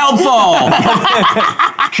 that's not helpful!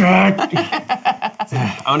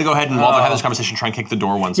 I'm going to go ahead and, while they're having this conversation, try and kick the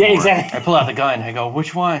door once more. Yeah, exactly. I pull out the gun. I go,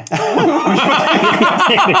 which one?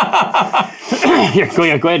 Here,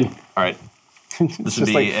 go ahead. All right. This would Just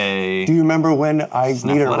be like, a... do you remember when I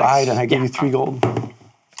needed a athletics. ride and I gave Yeah. you 3 gold?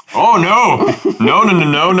 Oh, no.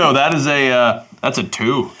 That is that's a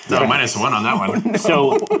 2. No, -1 on that one.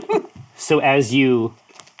 So as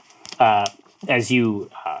you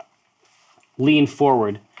lean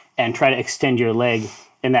forward and try to extend your leg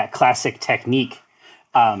in that classic technique,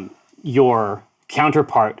 your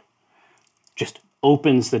counterpart just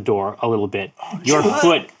opens the door a little bit. Your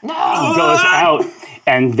foot goes out,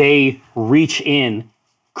 and they reach in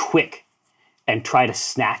quick and try to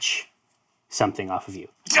snatch something off of you.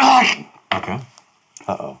 Okay.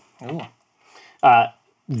 Uh-oh.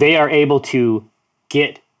 They are able to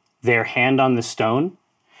get their hand on the stone,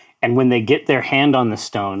 and when they get their hand on the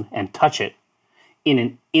stone and touch it, in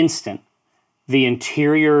an instant, the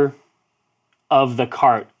interior of the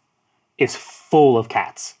cart is full of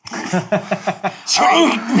cats.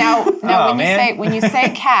 Now, Oh, man. when you say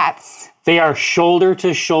cats, They are shoulder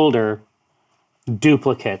to shoulder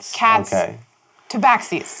duplicates. cats, Okay.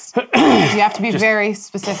 tabaxis. You have to be very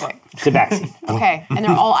specific. Tabaxi. Okay, and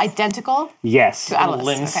they're all identical Yes. to Atlas.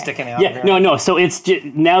 Limbs Okay. sticking out. Yeah. No. So it's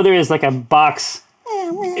now there is like a box.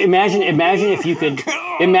 Imagine if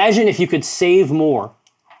you could save more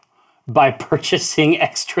by purchasing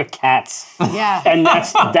extra cats. Yeah. And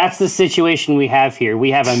that's the situation we have here.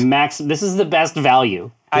 We have a max. This is the best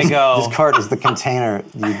value. I This go, cart is the container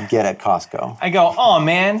you get at Costco. oh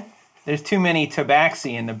man, there's too many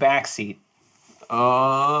tabaxi in the back seat.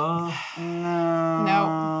 No.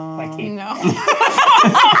 Like he, No.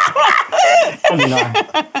 Dinar.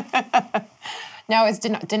 No, it's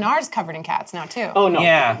Dinar's covered in cats now too. Oh no.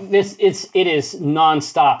 Yeah. It is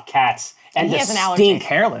nonstop cats and he the has an allergy. stink.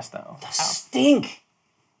 careless though. Stink.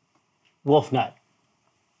 Wolf nut.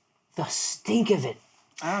 The stink of it.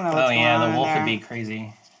 I don't know what's Oh going yeah, on the in wolf there. would be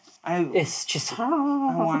crazy. I It's just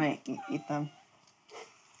want to eat them.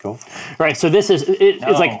 Go. right. So this is it's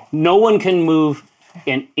No. like no one can move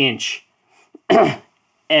an inch,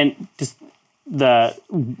 and just the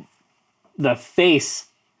face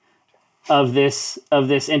of this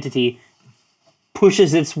entity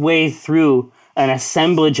pushes its way through an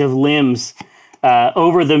assemblage of limbs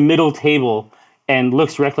over the middle table and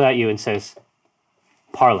looks directly at you and says,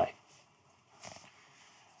 "Parlay."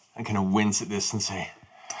 I kind of wince at this and say,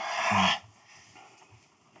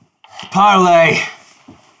 parlay.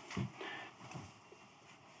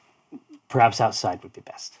 Perhaps outside would be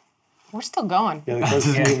best. We're still going. Yeah, the cart's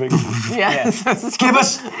moving. Yeah. Give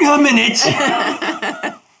us a minute.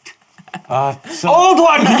 Old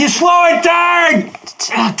one, can you slow it down?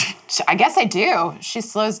 I guess I do. She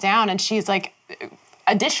slows down and she's like,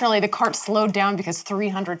 additionally, the cart slowed down because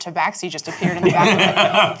 300 tabaxi just appeared in the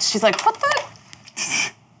back of it. She's like, what the?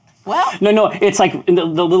 Well, No, it's like in the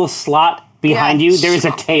little slot behind Yeah. you. There is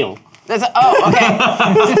a tail, there's a, oh, okay.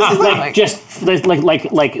 Like, just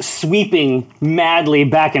like sweeping madly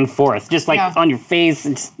back and forth, just like Yeah. on your face.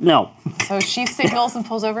 And no, so she signals and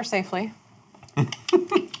pulls over safely. no,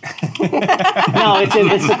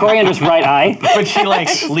 it's the coriander's right eye. But she like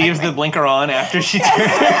leaves the blinker on after she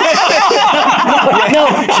turns.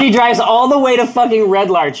 No, she drives all the way to fucking Red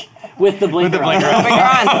Larch with the blinker, the blinker on. Bring her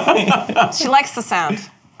on. She likes the sound.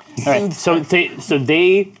 All right, so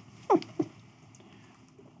they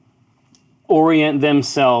orient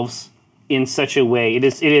themselves in such a way.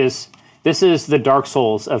 This is the Dark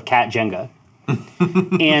Souls of Cat Jenga,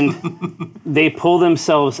 and they pull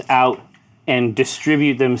themselves out and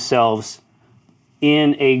distribute themselves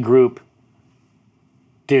in a group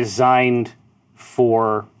designed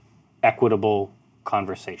for equitable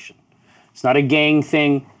conversation. It's not a gang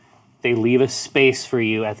thing. They leave a space for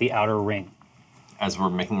you at the outer ring. As we're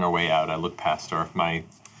making our way out, I look past my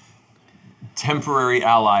temporary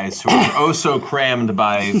allies who are oh so crammed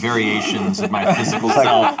by variations of my physical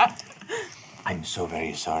self. I'm so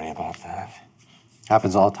very sorry about that.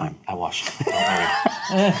 Happens all the time. I washed it.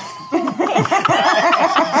 Don't worry.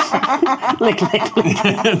 Lick, lick,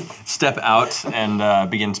 lick. Step out and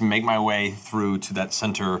begin to make my way through to that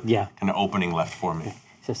center Yeah. kind of opening left for me. It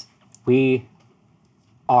says, we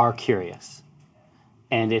are curious,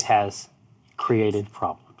 and it has created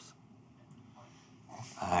problems.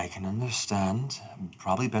 I can understand,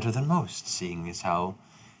 probably better than most, seeing as how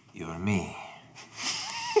you're me.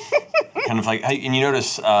 Kind of like, and you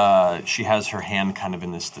notice she has her hand kind of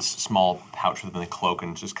in this small pouch within the cloak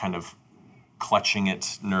and just kind of clutching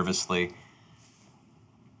it nervously.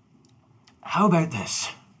 How about this?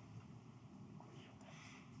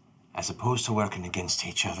 As opposed to working against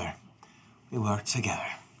each other, we work together.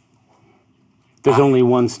 There's only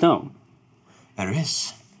one stone. There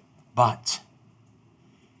is, but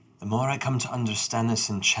the more I come to understand this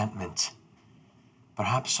enchantment,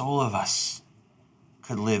 perhaps all of us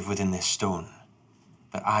could live within this stone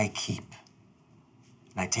that I keep.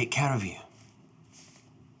 And I take care of you.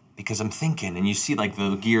 Because I'm thinking, and you see like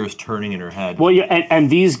the gears turning in her head. Well, and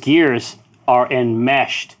these gears are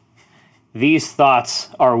enmeshed. These thoughts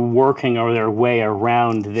are working their way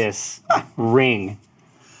around this ring.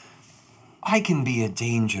 I can be a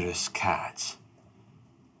dangerous cat,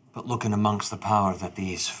 but looking amongst the power that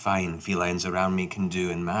these fine felines around me can do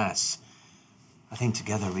in mass, I think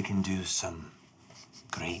together we can do some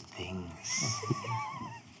great things.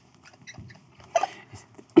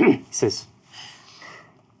 He says,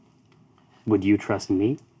 would you trust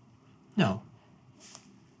me? No,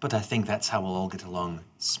 but I think that's how we'll all get along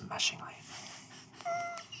smashingly.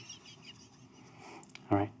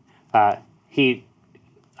 All right. She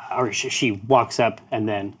walks up and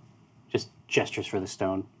then just gestures for the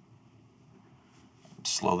stone.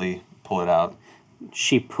 Slowly pull it out.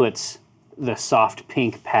 She puts the soft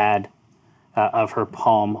pink pad of her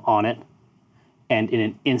palm on it, and in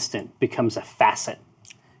an instant becomes a facet,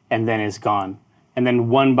 and then is gone. And then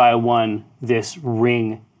one by one, this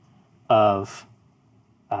ring of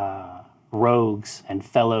rogues and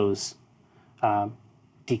fellows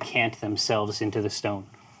decant themselves into the stone.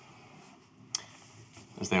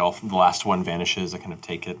 As the last one vanishes, I kind of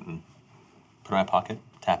take it and put it in my pocket,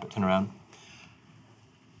 tap it, turn around.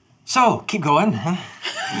 So, keep going, huh?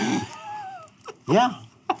 Yeah.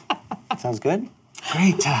 Sounds good.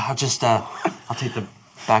 Great. I'll take the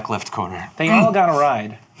back left corner. They all got a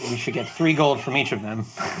ride. We should get 3 gold from each of them.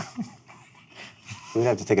 We'd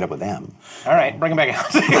have to take it up with them. All right, bring them back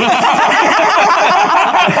out.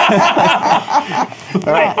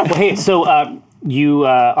 All right. Well, hey, so you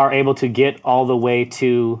are able to get all the way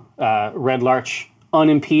to Red Larch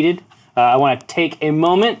unimpeded. I want to take a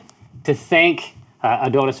moment to thank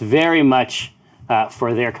Adonis very much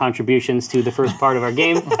for their contributions to the first part of our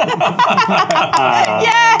game. Yay!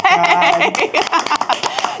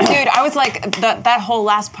 Dude, I was like, that whole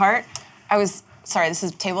last part, sorry, this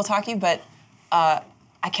is table talky, but I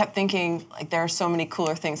kept thinking, like, there are so many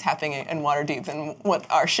cooler things happening in Waterdeep than what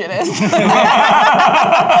our shit is. Like,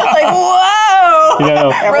 whoa! You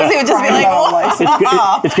know, Rosie would just be like,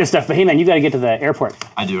 whoa! it's good stuff. But hey, man, you got to get to the airport.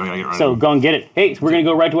 I do. I gotta get ready. So go and get it. Hey, we're going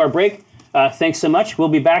to go right to our break. Thanks so much. We'll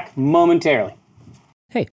be back momentarily.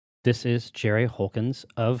 Hey, this is Jerry Holkins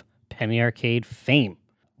of Penny Arcade fame.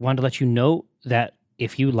 Wanted to let you know that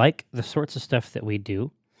if you like the sorts of stuff that we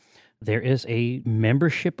do, there is a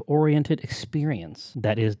membership-oriented experience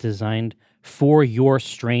that is designed for your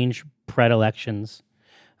strange predilections.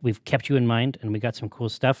 We've kept you in mind, and we got some cool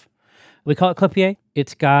stuff. We call it Club PA.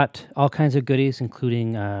 It's got all kinds of goodies,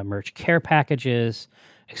 including merch care packages,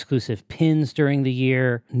 exclusive pins during the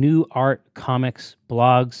year, new art, comics,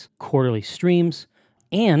 blogs, quarterly streams,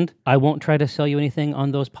 and I won't try to sell you anything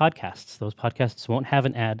on those podcasts. Those podcasts won't have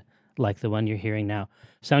an ad like the one you're hearing now.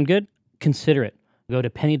 Sound good? Consider it. Go to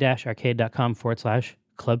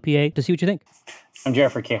penny-arcade.com/clubpa to see what you think. I'm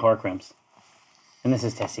Jeffrey K. Horcrims, and this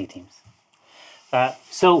is Test C Teams.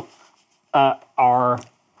 Our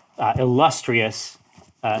illustrious,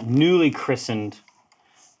 newly christened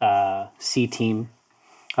C Team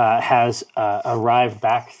has arrived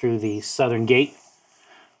back through the southern gate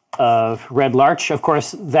of Red Larch. Of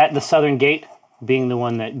course, the southern gate being the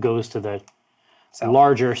one that goes to the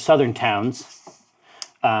larger southern towns,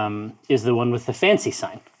 is the one with the fancy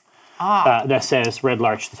sign that says Red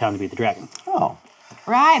Larch, the town to beat the dragon. Oh.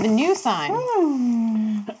 Right, the new sign.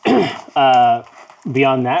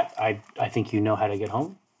 Beyond that, I think you know how to get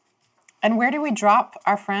home. And where do we drop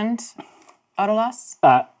our friend Odolas?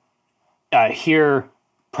 Here,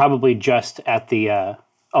 probably just at the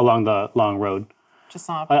along the long road. Just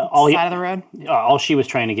on the side of the road? All she was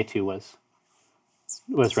trying to get to was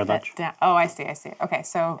Red Larch. Oh, I see. Okay,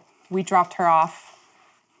 so we dropped her off,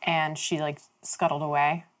 and she, like, scuttled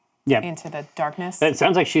away into the darkness. It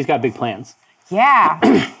sounds like she's got big plans. Yeah.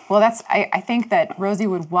 Well, I think that Rosie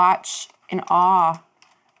would watch in awe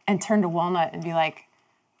and turn to Walnut and be like,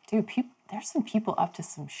 dude, there's some people up to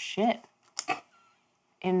some shit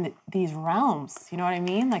in these realms. You know what I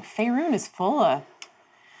mean? Like, Faerun is full of...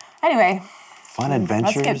 Anyway... Fun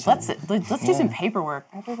adventures. Let's do some paperwork.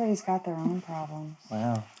 Everybody's got their own problems.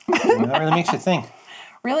 Wow. That really makes you think.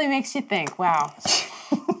 Really makes you think, wow.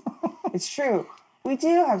 It's true. We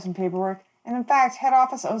do have some paperwork. And in fact, head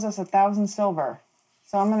office owes us 1,000 silver.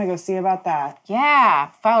 So I'm going to go see about that.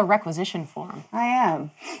 Yeah, file a requisition form. I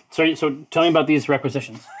am. So tell me about these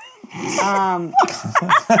requisitions.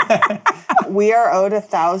 We are owed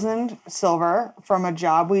 1,000 silver from a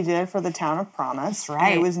job we did for the town of Promise. That's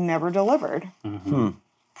right. And it was never delivered.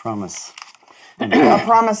 Promise. A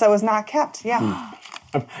promise that was not kept, yeah.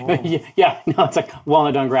 Yeah, no, it's like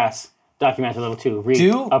Walnut on Grass, documented level 2.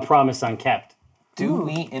 Read a promise unkept. Do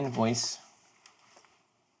we invoice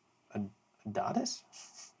Adonis?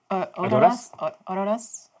 Odolas?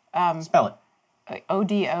 Spell it.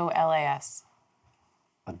 Odolas.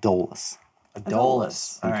 Adolis.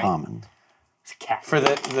 Adolis. All right. Common. It's a cat. For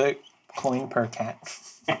the coin per cat.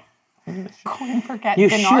 Coin per cat. You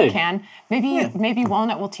the should. Narcan. Maybe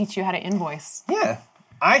Walnut will teach you how to invoice. Yeah.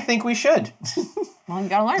 I think we should. Well, you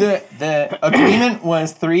gotta learn. The agreement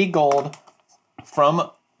was 3 gold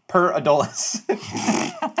per Adolis.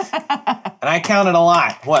 And I counted a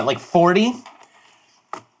lot. What, like 40?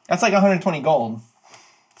 That's like 120 gold.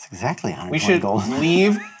 That's exactly 120 We should gold.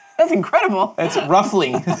 leave. That's incredible. It's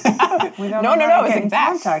roughly. We don't No, know how to it's get in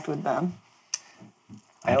exact. contact with them.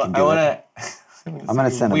 I can do want to. I'm going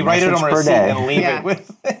to send a We write it message on a per receipt and day. leave Yeah. it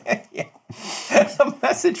with a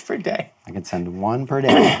message per day. I can send one per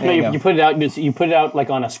day. No, you go. you put it out. You put it out like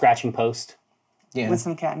on a scraching post. Yeah. with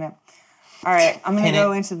some catnip. All right, I'm gonna Pin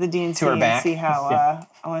go it into the D&C to her and back. see how.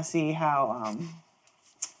 I want to see how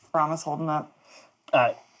Brahma's holding up.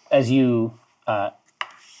 As you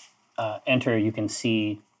enter, you can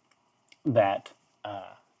see that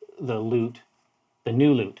the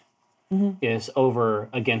new loot, is over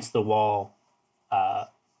against the wall,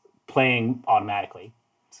 playing automatically.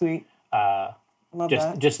 Sweet. Love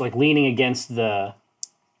that. Just like leaning against the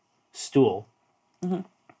stool,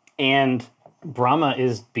 and Brahma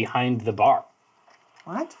is behind the bar.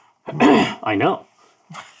 What? I know.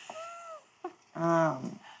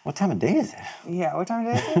 What time of day is it? Yeah. What time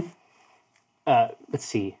of day is it? Let's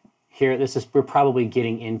see. Here, we're probably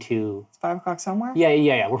getting into. It's 5 o'clock somewhere.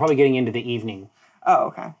 Yeah. We're probably getting into the evening. Oh,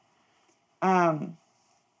 okay.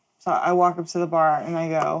 So I walk up to the bar and I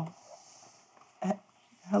go,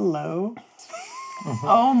 "Hello."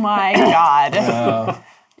 Oh my God.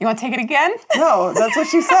 You want to take it again? No, that's what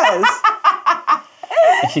she says.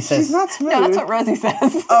 She says, She's not smooth. No, that's what Rosie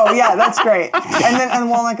says. Oh yeah, that's great. And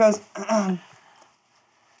Walnut goes,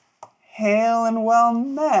 "Hail and well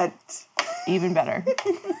met." Even better.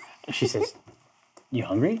 she says, "You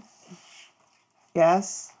hungry?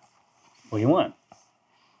 Yes. What do you want?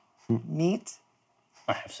 Meat.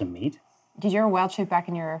 I have some meat." Did your wild shape back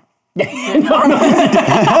in your...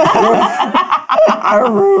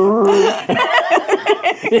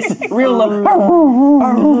 It's real love.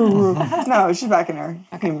 No, she's back in her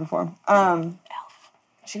human form.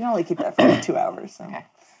 She can only keep that for like 2 hours. So. Okay.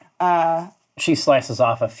 She slices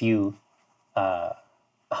off a few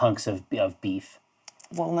hunks of beef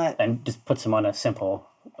Walnut. and just puts them on a simple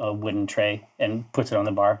wooden tray and puts it on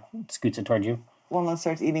the bar, scoots it towards you. Walnut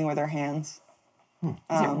starts eating with her hands. Is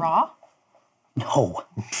it raw? No.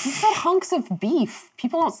 You said hunks of beef.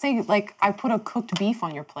 People don't say, like, I put a cooked beef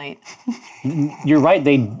on your plate. You're right.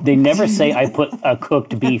 They never say I put a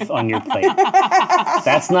cooked beef on your plate.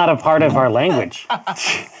 That's not a part of our language. But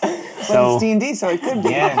So it's D&D, so it could be.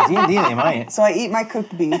 Yeah, D&D they might. So I eat my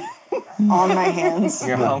cooked beef on my hands.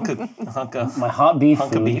 Your hunk of my hot beef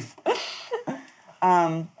hunk food. of beef.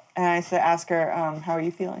 And I ask her, "How are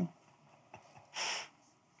you feeling?"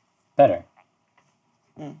 Better.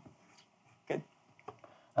 Good.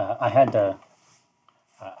 I had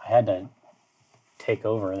to take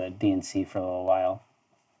over the DNC for a little while.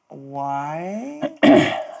 Why?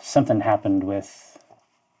 Something happened with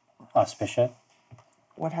Auspicia,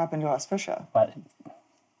 What happened to Auspicia? but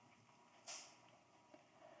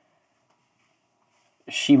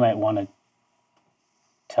she might want to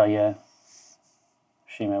tell you.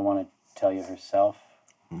 She might want to tell you herself.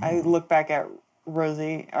 I look back at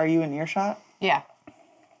Rosie. Are you in earshot? Yeah.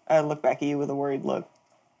 I look back at you with a worried look.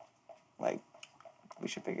 Like, we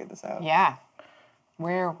should figure this out. Yeah.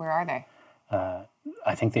 Where are they?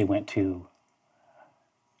 I think they went to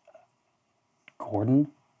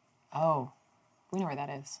Gordon. Oh, we know where that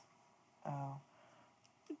is.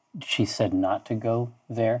 She said not to go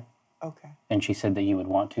there, Okay. and she said that you would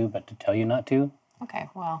want to, but to tell you not to. Okay,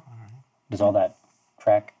 well, Does all that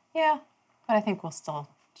track? yeah, but I think we'll still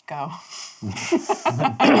go.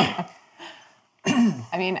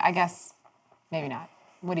 I mean, I guess maybe not.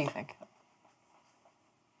 What do you think?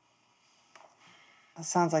 That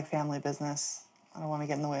sounds like family business. I don't want to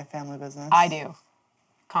get in the way of family business. I do.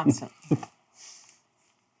 Constantly.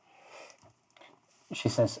 She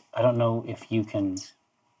says, I don't know if you can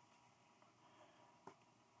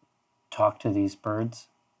talk to these birds.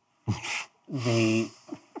 They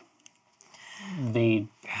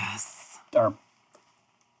are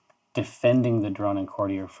defending the drone and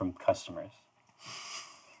courtier from customers.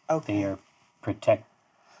 Okay. They are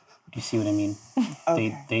do you see what I mean?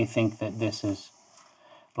 Okay. They think that this is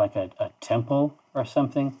like a temple or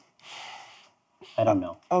something. I don't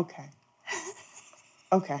know. Okay.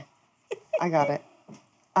 Okay. I got it.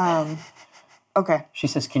 Okay. She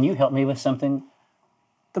says, can you help me with something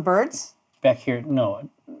The birds? back here? No,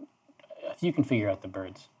 you can figure out the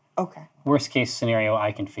birds. Okay. Worst case scenario,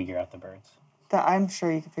 I can figure out the birds. I'm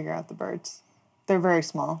sure you can figure out the birds. They're very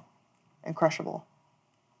small and crushable.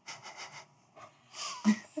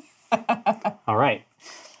 All right.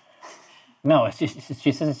 No, it's just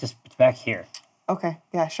she says it's back here. Okay.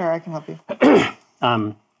 Yeah, sure. I can help you.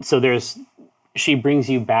 So she brings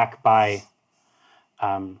you back by.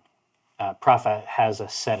 Prophet has a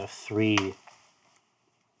set of 3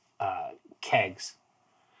 kegs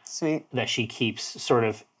Sweet. that she keeps sort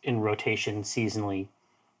of in rotation seasonally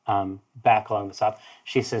back along the top.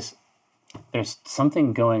 She says, "There's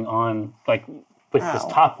something going on, like with this Ow.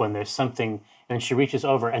 top one. There's something. and she reaches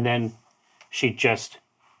over, and then she just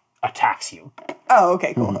attacks you. Oh,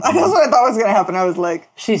 okay, cool. That's what I thought was gonna happen. I was like,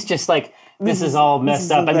 She's just like, this is all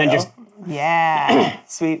messed up, and then just Yeah.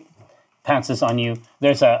 sweet. pounces on you.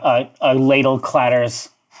 There's a ladle clatters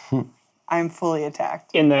I'm fully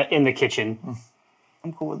attacked. in the kitchen.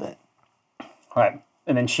 I'm cool with it. All right,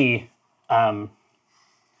 and then she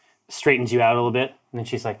straightens you out a little bit, and then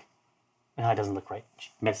she's like, "No, it doesn't look right." She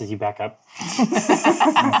messes you back up,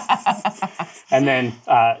 and then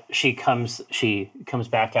she comes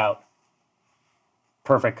back out.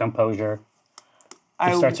 Perfect composure.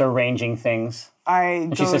 She starts arranging things. I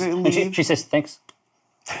And she go says, to and leave. she says, "Thanks."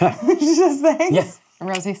 She says thanks. Yeah.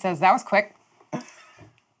 Rosie says, that was quick.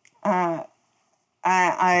 I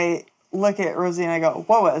look at Rosie and I go,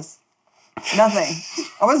 what was? Nothing.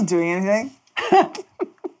 I wasn't doing anything.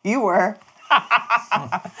 You were.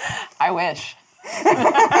 I wish.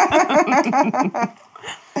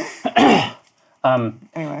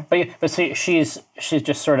 Anyway. But see, she's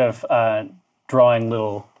just sort of drawing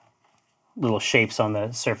little shapes on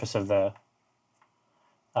the surface of the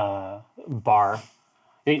bar.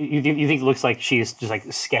 You think it looks like she's just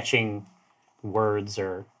like sketching words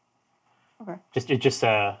or Okay. just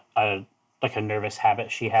a like a nervous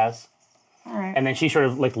habit she has. All right. And then she sort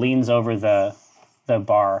of like leans over the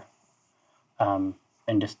bar, and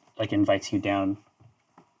just like invites you down,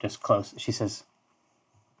 just close. She says,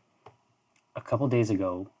 "A couple days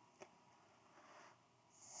ago,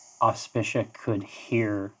 Auspicia could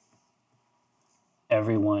hear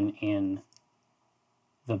everyone in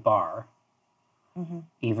the bar,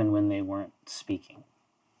 even when they weren't speaking.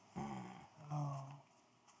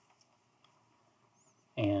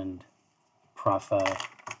 And Propha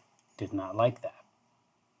did not like that.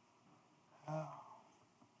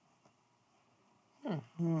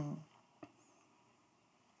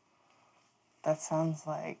 That sounds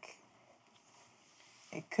like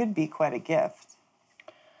it could be quite a gift.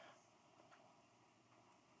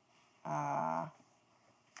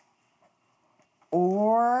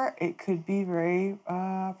 Or it could be very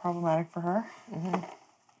problematic for her.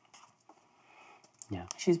 Yeah.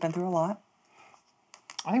 She's been through a lot.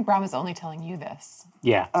 I think Brahma's only telling you this.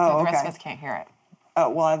 Yeah. So Oh, the rest okay. of us can't hear it. Oh,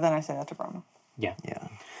 well, then I say that to Brahma. Yeah.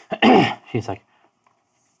 Yeah. She's like,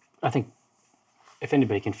 I think if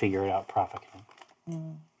anybody can figure it out, Propha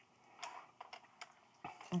can.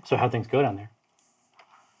 So how'd things go down there?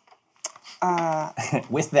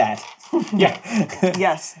 With that, Yeah.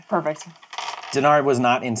 Yes, perfect. Dinar was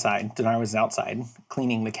not inside. Dinar was outside,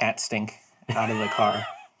 cleaning the cat stink out of the car.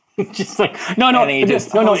 Just like, no, And he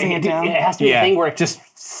just hosing it down. it has to be the thing where just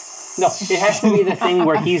no, it has to be the thing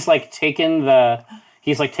where he's like taken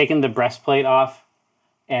the breastplate off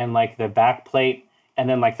and like the back plate, and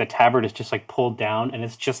then like the tabard is just like pulled down, and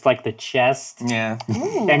it's just like the chest, yeah.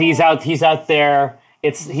 and he's out there.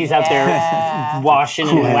 He's out there washing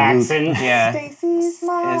and waxing. Yeah. Stacy's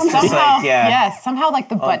mom. It's just Somehow, like yeah. yes, somehow like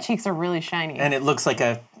the butt cheeks are really shiny. And it looks like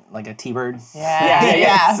a T-bird.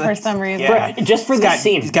 yeah, for some reason. Yeah. Just for the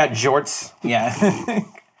scene. He's got jorts. Yeah.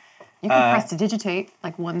 You can prestidigitate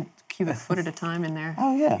like 1 cubic foot at a time in there.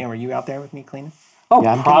 Oh yeah. Yeah, were you out there with me cleaning? Oh,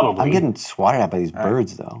 Yeah, probably. I'm getting swatted at by these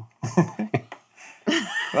birds though. All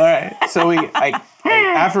right. So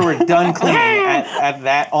after we're done cleaning,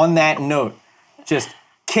 on that note, just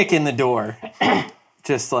kick in the door,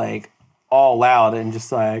 just like all loud and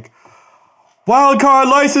just like, wild card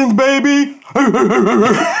license, baby.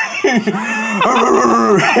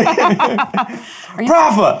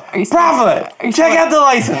 Propha, check out the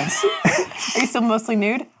license. Are you still mostly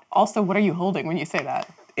nude? Also, what are you holding when you say that?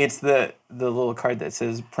 It's the little card that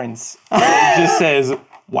says Prince. It just says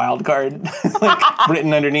wild card, like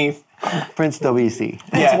written underneath. Prince WC.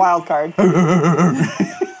 It's wild card.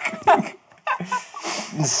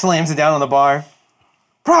 And slams it down on the bar.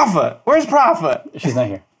 Propha, where's Propha? She's not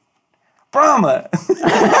here. Brahma. It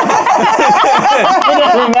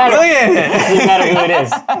doesn't matter. Look at it. It doesn't matter who it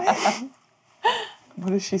is. What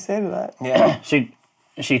does she say to that? Yeah.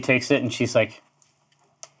 She takes it and she's like,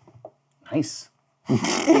 nice.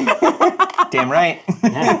 Damn right.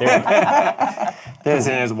 Yeah, there. Puts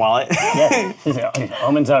it in his wallet. Yeah. She's like,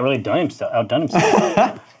 Omen's outdone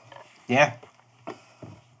himself. Yeah.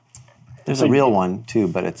 There's a real one too,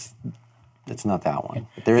 but it's not that one.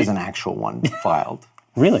 But there is an actual one filed.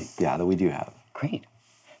 Really? Yeah, that we do have. Great.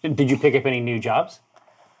 Did you pick up any new jobs?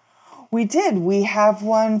 We did. We have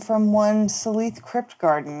one from one Salith Crypt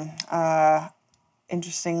Garden.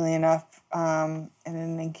 Interestingly enough, in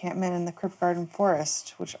an encampment in the Crypt Garden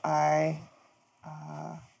Forest, which I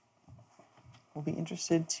will be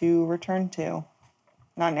interested to return to.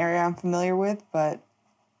 Not an area I'm familiar with, but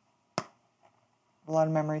a lot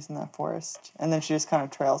of memories in that forest. And then she just kind of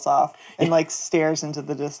trails off and like stares into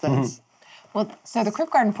the distance. Well, so the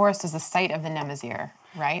Crypt Garden Forest is the site of the Nemazir,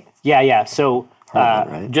 right? Yeah. So that,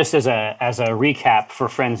 right? just as a recap for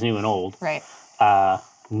friends new and old, Right.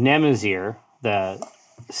 Nemazir, the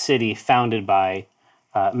city founded by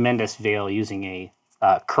Mendes Vale using a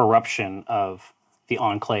corruption of the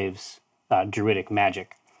Enclave's druidic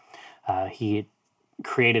magic. He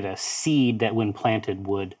created a seed that, when planted,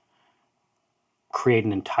 would create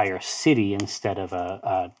an entire city instead of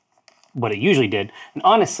what it usually did. And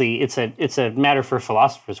honestly, it's a matter for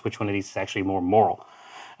philosophers which one of these is actually more moral.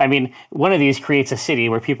 I mean, one of these creates a city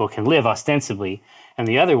where people can live ostensibly, and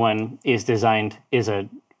the other one is a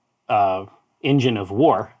engine of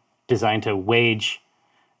war designed to wage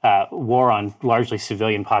war on largely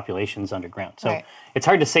civilian populations underground. So Right. it's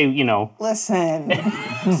hard to say, Listen,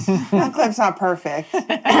 that clip's not perfect.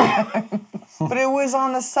 But it was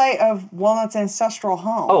on the site of Walnut's ancestral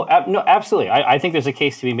home. Oh, no, absolutely. I think there's a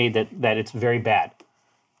case to be made that it's very bad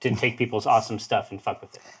to take people's awesome stuff and fuck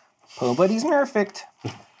with it. Nobody's perfect.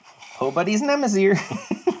 Nobody's Nemazir.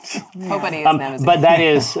 Nobody is Nemazir.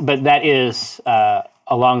 But that is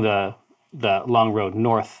along the long road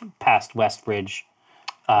north past West Bridge.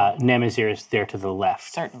 Nemazir is there to the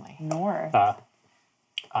left Certainly. North.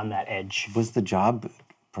 on that edge. Was the job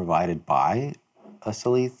provided by a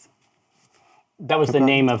Salith? That was the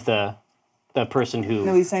name of the person who.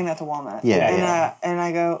 No, he's saying that to Walnut. Yeah, and, yeah. And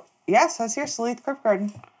I go, yes, that's your Salith Crypt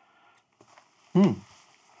Garden. And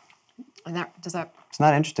does that? It's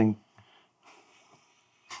not interesting.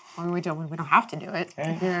 I mean, we don't have to do it.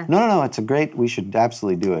 Yeah. No. It's a great. We should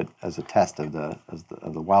absolutely do it as a test of the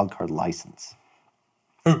wildcard license.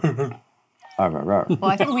 Rawr, rawr, rawr.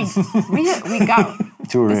 Well, I think we got.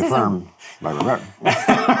 To this is reaffirm. Rawr, rawr,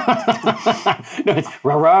 rawr. No, it's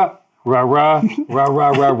rah rah rah rah rah rah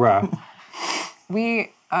rah rah.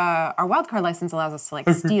 Our wildcard license allows us to like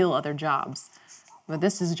steal other jobs, but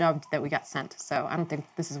this is a job that we got sent, so I don't think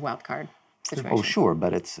this is a wildcard situation. Oh, sure,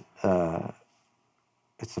 but it's the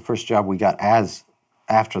first job we got as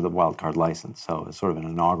after the wildcard license, so it's sort of an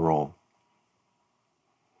inaugural.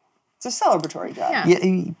 It's a celebratory job. Yeah.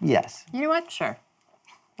 Yes. You know what? Sure.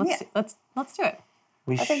 Let's do it.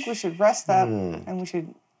 I think we should rest up and we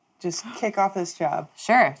should just kick off this job.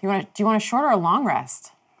 Sure. Do you want a short or a long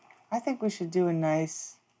rest? I think we should do a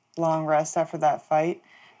nice long rest after that fight.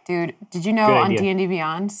 Dude, did you know Good on idea. D&D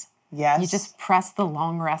Beyond, Yes. you just press the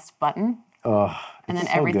long rest button Oh, and then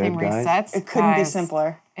it's so everything good, guys. resets? It couldn't be Guys,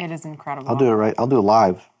 simpler. It is incredible. I'll do it right. I'll do it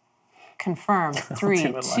live. Confirm. 3, do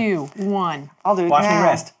it live. 2, 1. I'll do it Watch now. me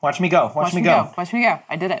rest. Watch me go. Watch me go. Watch me go.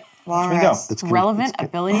 I did it. Long me go. rest. It's good. Relevant It's good.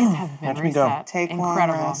 abilities have been Watch me go. reset. Take long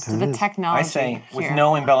Incredible. rest. To the It is. technology I say, with here.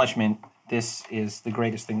 no embellishment, this is the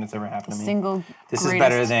greatest thing that's ever happened to me. Single This is greatest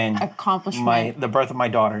better than accomplishment. the birth of my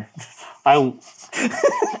daughter. I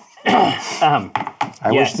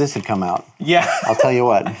I Yes. wish this had come out. Yeah. I'll tell you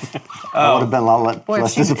what. I would have been a lot Boy, if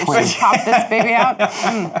less she disappointed. popped this baby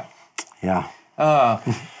out. Yeah.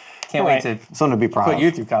 Can't wait to Something to be proud put of.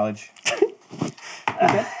 you through college.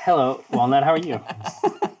 hello, Walnut. How are you?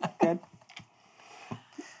 Good.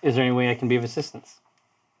 Is there any way I can be of assistance?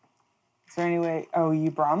 Is there any way? Oh, you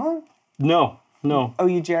Brahma? No. Oh,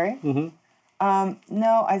 you Jerry? Mm-hmm.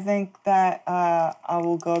 No, I think that I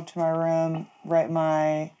will go up to my room, write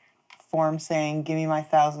my form saying, give me my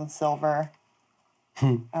 1,000 silver,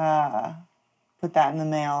 put that in the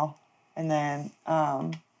mail, and then,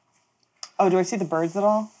 oh, do I see the birds at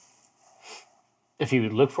all? If you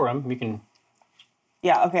would look for them, you can.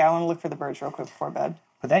 Yeah, okay, I want to look for the birds real quick before bed.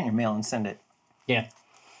 Put that in your mail and send it. Yeah.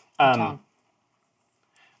 Tom.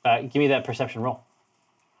 Give me that perception roll.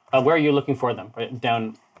 Where are you looking for them? Right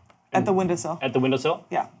down At the windowsill. at the windowsill?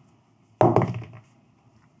 Yeah.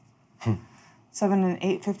 7 and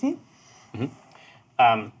 8, 15?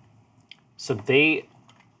 So they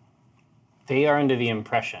are under the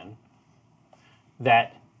impression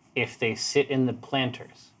that if they sit in the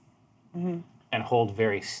planters and hold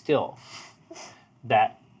very still,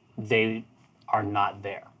 that they are not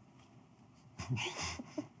there.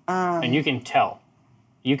 And you can tell.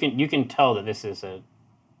 You can tell that this is a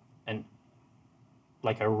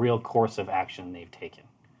real course of action they've taken.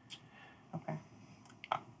 Okay.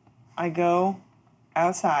 I go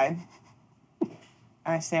outside, and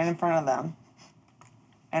I stand in front of them,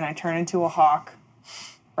 and I turn into a hawk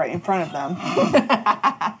right in front of them,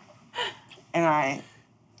 and I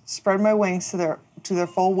spread my wings to their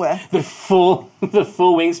full width. The full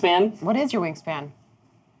wingspan. What is your wingspan?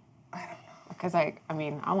 I don't know. Because I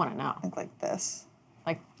want to know. Think like this.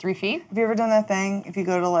 Like 3 feet? Have you ever done that thing? If you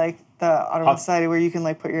go to like the Ottawa Society where you can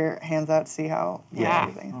like put your hands out to see how Yeah.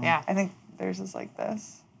 everything. Yeah. I think Theirs is like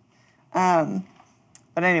this.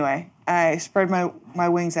 But anyway, I spread my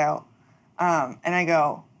wings out, and I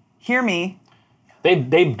go, "Hear me."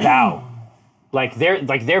 They bow, like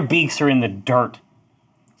their beaks are in the dirt.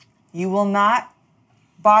 You will not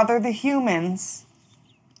bother the humans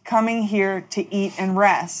coming here to eat and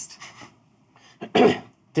rest.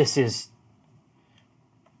 This is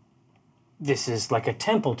like a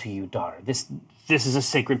temple to you, daughter. This is a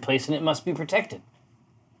sacred place, and it must be protected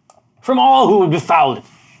from all who would befoul it.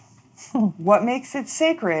 What makes it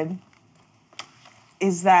sacred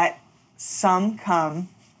is that some come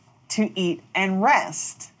to eat and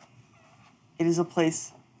rest. It is a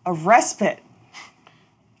place of respite.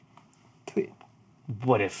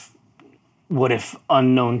 What if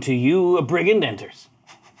unknown to you, a brigand enters?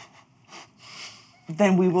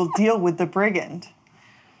 Then we will deal with the brigand.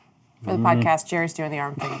 For the podcast, Jerry's doing the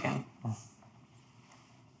arm thing again.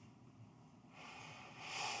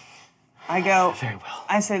 I go, Very well.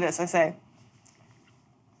 I say this, I say,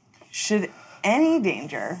 should any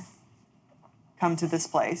danger come to this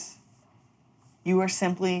place, you are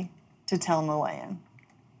simply to tell Malayan.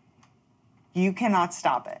 You cannot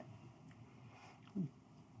stop it.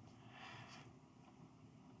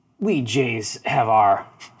 We Jays have our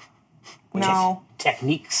No.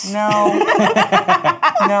 techniques. No.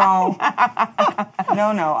 No.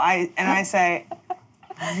 No. I say,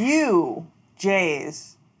 you,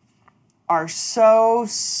 Jays, are so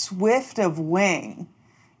swift of wing.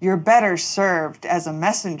 You're better served as a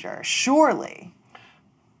messenger, surely.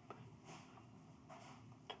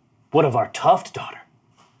 What of our tuft, daughter?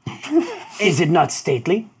 Is it not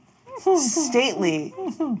stately? Stately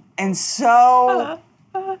and so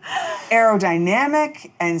aerodynamic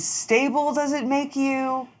and stable does it make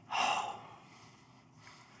you?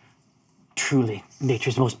 Truly,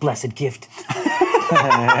 nature's most blessed gift.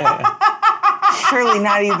 Surely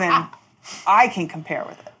not even I can compare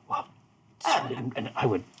with it. Well, certainly, and I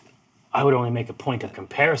would only make a point of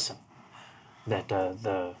comparison that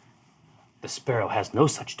the sparrow has no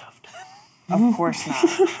such tuft. Of course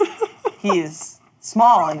not. He is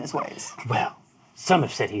small in his ways. Well, some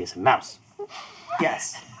have said he is a mouse.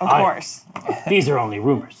 Yes, of I- course. These are only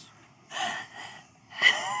rumors.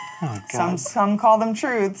 Some call them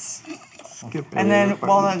truths. And then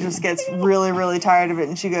Walnut just gets really, really tired of it,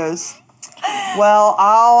 and she goes, "Well,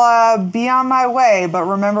 I'll be on my way, but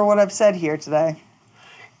remember what I've said here today."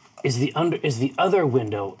 Is the other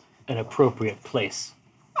window an appropriate place?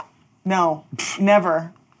 No,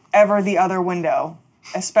 never, ever the other window,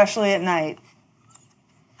 especially at night.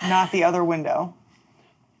 Not the other window.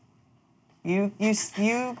 You can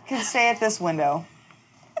stay at this window,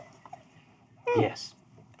 Yes.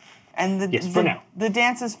 and Yes, for now. the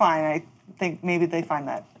dance is fine. I think maybe they find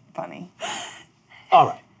that funny. All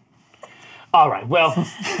right. All right. Well, it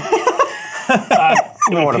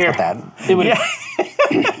would want to appear put that.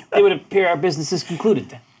 it would appear our business is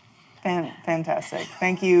concluded then. Fantastic.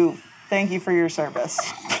 Thank you for your service.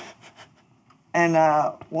 And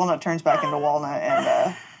Walnut turns back into Walnut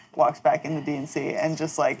and walks back into D&C and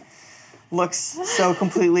just like looks so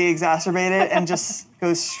completely exacerbated and just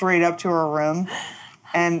goes straight up to her room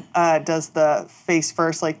and does the face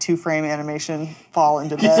first like 2-frame animation fall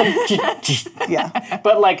into bed. Yeah.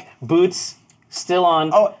 But like boots still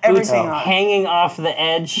on. Oh, boots everything on. hanging off the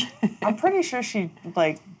edge. I'm pretty sure she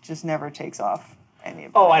like just never takes off any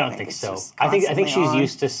of it. Oh, I don't think it's so. just I think constantly she's on.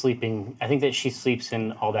 used to sleeping. I think that she sleeps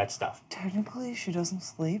in all that stuff. Technically, she doesn't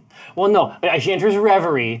sleep. Well, no, she enters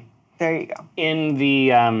reverie There you go. in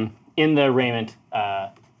the raiment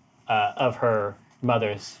of her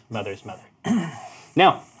mother's mother.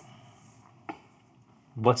 Now,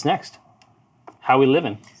 what's next? How we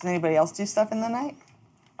living? Does anybody else do stuff in the night?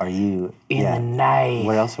 Are you? In the night.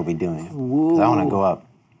 What else are we doing? 'Cause I want to go up,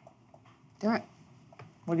 Do it.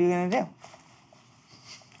 What are you gonna do?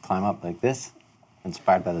 climb up like this,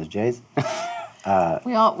 inspired by those Jays.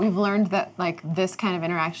 We've learned that like this kind of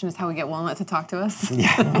interaction is how we get Walnut to talk to us.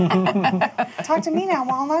 Talk to me now,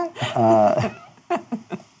 Walnut.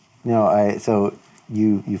 No, so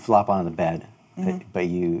you flop onto the bed, but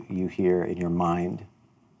you hear in your mind,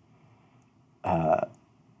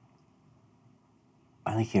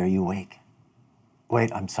 Aniki, are you awake?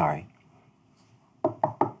 Wait, I'm sorry.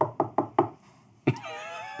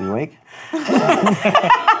 You awake?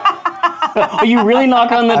 Oh, you really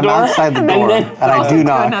knock on the I'm door? outside the door, and I do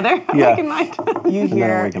not. Another Yeah. waking mind. You And then I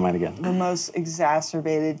hear wake in mind again. the most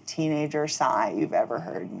exacerbated teenager sigh you've ever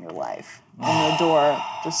heard in your life. And the door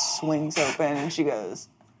just swings open and she goes,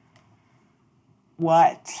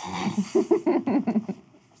 "What?"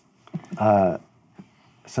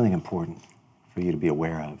 Something important for you to be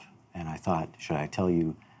aware of. And I thought, should I tell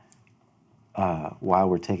you while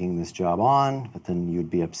we're taking this job on, but then you'd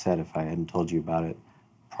be upset if I hadn't told you about it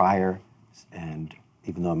prior. And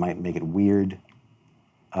even though it might make it weird,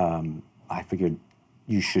 I figured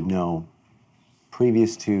you should know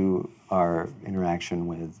previous to our interaction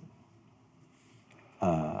with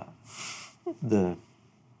the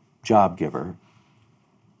job giver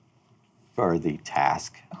for the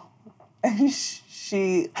task. And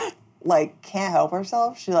she like can't help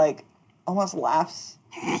herself. She like almost laughs,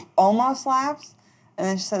 and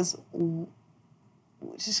then she says,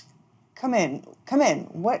 "Just come in.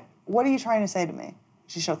 What are you trying to say to me?"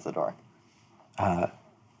 She shuts the door.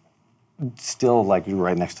 Still, like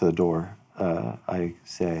right next to the door, I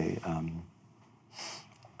say,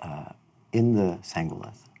 in the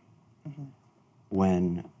Sangolith,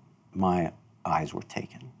 when my eyes were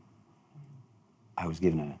taken, I was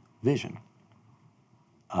given a vision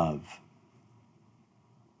of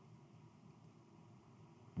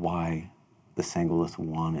why the Sangolith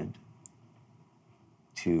wanted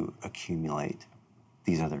to accumulate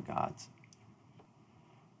these other gods.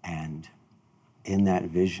 And in that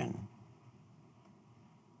vision,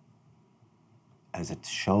 as a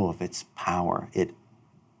show of its power, it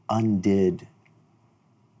undid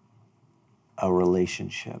a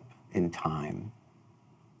relationship in time.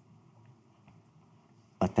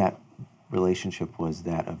 But that relationship was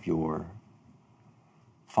that of your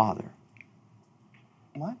father.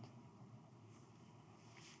 What?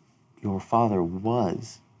 Your father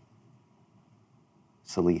was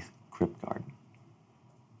Salith Cryptguard,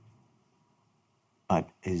 but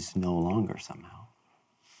is no longer somehow.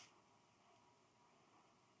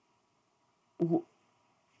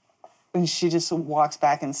 And she just walks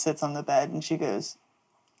back and sits on the bed, and she goes,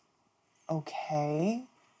 "Okay,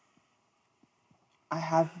 I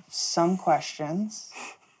have some questions.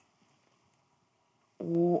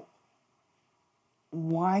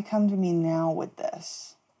 Why come to me now with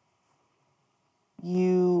this?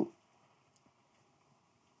 You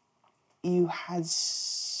had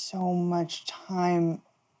so much time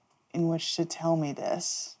in which to tell me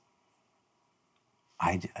this."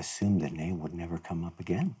 I'd assumed that name would never come up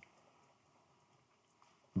again.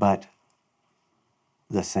 But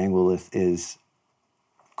the Sangolith is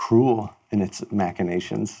cruel in its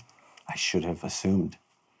machinations. I should have assumed.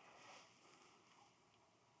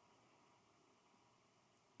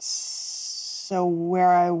 So where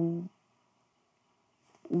I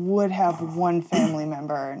would have one family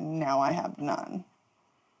member, now I have none.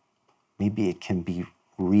 Maybe it can be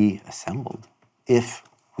reassembled if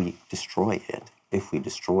we destroy it, if we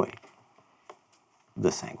destroy the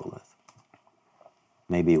Sangolith.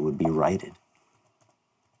 Maybe it would be righted.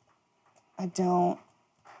 I don't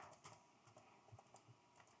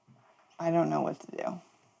know what to do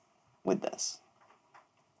with this.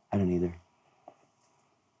 I don't either.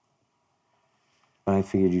 But I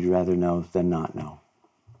figured you'd rather know than not know.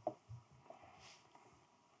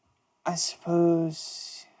 I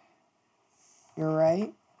suppose you're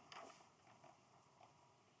right.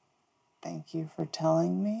 Thank you for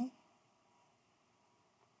telling me.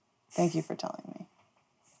 Thank you for telling me.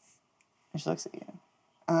 And she looks at you.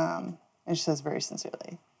 And she says very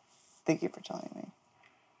sincerely, "Thank you for telling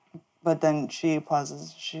me." But then she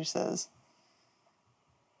pauses. She says,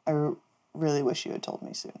 "I really wish you had told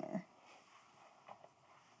me sooner."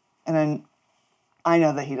 And then I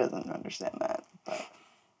know that he doesn't understand that, but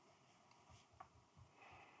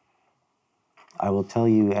I will tell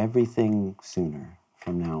you everything sooner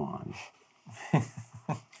from now on.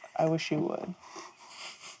 I wish you would.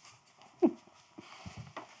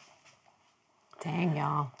 Dang,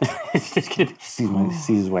 y'all. It's just gonna be Sees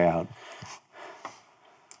his way out.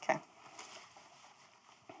 Okay.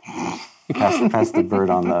 Pass the bird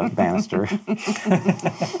on the banister.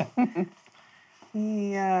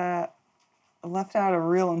 He left out a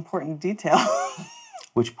real important detail.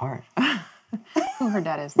 Which part? Who her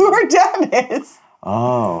dad is. Who her dad is.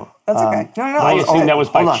 Oh. That's okay. No. I assume that was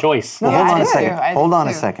by hold on. choice. Well, Yeah, hold I on a did too. second. I did Hold on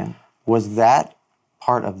a too. second. Was that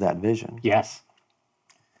part of that vision? Yes.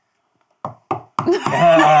 You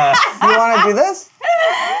want to do this?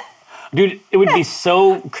 Dude, it would be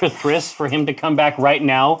so Cathris for him to come back right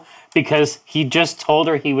now because he just told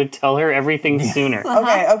her he would tell her everything sooner.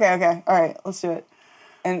 Okay. All right, let's do it.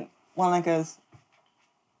 And Walnut goes,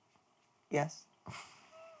 "Yes."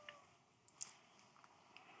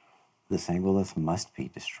 The Sangolith must be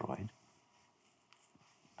destroyed.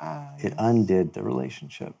 It undid the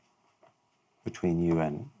relationship between you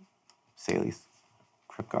and Salith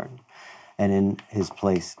Cryptguard. And in his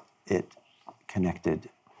place, it connected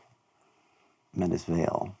Menace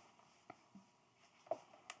Vale.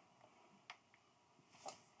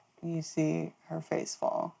 You see her face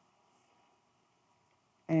fall.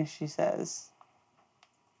 And she says,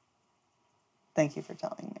 "Thank you for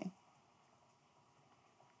telling me."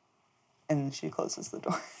 And then she closes the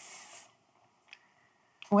door.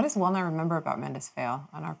 What does Walnut remember about Mendes Vale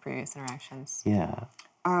on our previous interactions? Yeah.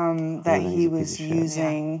 That think he he's a piece was of shit.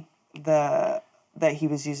 using that he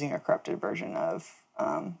was using a corrupted version of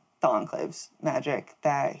the Enclave's magic,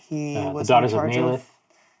 that he was the Daughters in of charge Maleth. of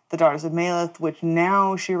the Daughters of Maleth, which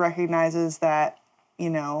now she recognizes that,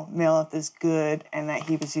 Maleth is good, and that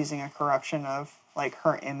he was using a corruption of like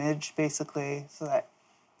her image, basically, so that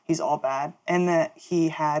he's all bad. And that he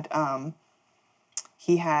had a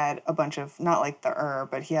bunch of, not like the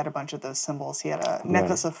but he had a bunch of those symbols. He had a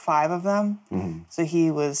necklace of 5 of them. So he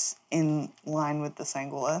was in line with the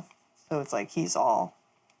Sangolith. So it's like he's all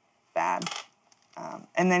bad.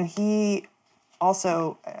 And then he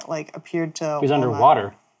also appeared to He was Walnut.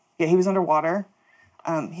 underwater. Yeah, he was underwater.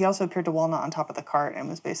 He also appeared to Walnut on top of the cart and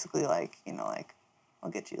was basically like, I'll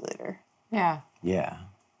get you later. Yeah. Yeah.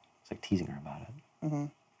 It's like teasing her about it.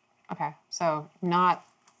 Okay. So not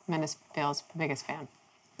Mendes Vale's biggest fan.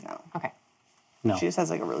 No. Okay. No. She just has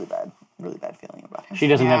like a really bad feeling about him. She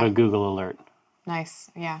doesn't have Yeah. a Google alert. Nice.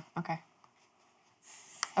 Yeah. Okay.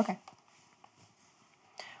 Okay.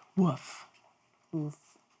 Woof.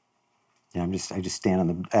 Yeah, I just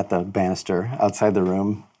stand at the banister outside the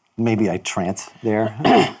room. Maybe I trance there.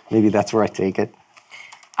 Maybe that's where I take it.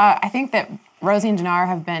 I think that Rosie and Dinar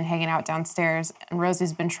have been hanging out downstairs, and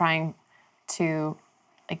Rosie's been trying to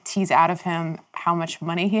tease out of him how much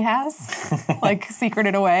money he has,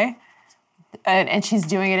 secreted away, and she's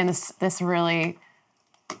doing it in this really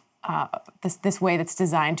this way that's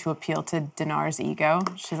designed to appeal to Dinar's ego.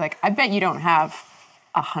 She's like, "I bet you don't have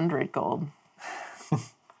 100 gold."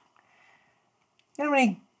 You know how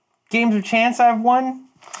many games of chance I've won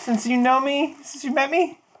since you know me, since you met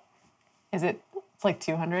me? It's like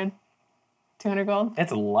 200? 200 gold?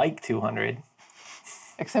 It's like 200.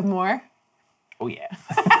 Except more? Oh, yeah.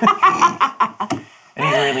 And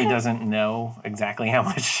he really doesn't know exactly how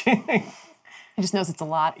much. He just knows it's a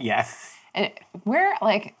lot. Yeah. And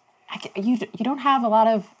you don't have a lot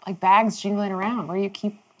of bags jingling around. Where are you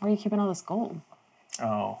keeping all this gold?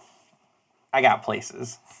 Oh, I got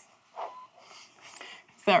places.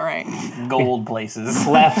 Is that right? Gold places.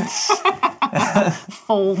 Lefts.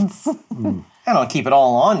 Folds. I don't keep it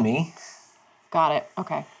all on me. Got it.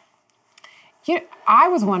 Okay. I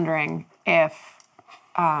was wondering if.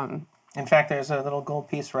 In fact, there's a little gold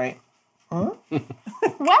piece right.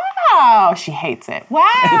 Wow, she hates it.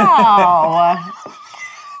 Wow.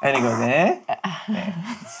 And he goes, eh?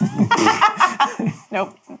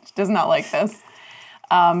 Nope, she does not like this.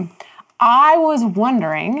 I was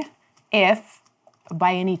wondering if,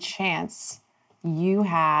 by any chance, you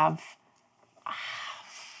have.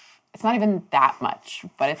 It's not even that much,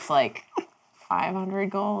 but it's like 500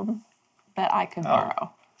 gold that I could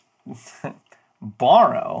borrow.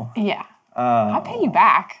 Borrow? Yeah. I'll pay you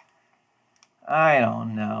back. I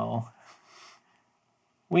don't know.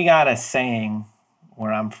 We got a saying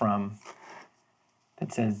where I'm from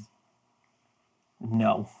that says,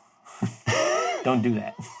 no. Don't do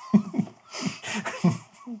that.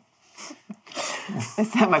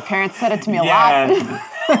 My parents said it to me a lot.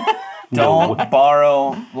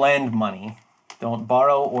 Don't lend money. Don't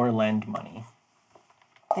borrow or lend money.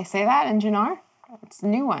 They say that in Jannar? It's a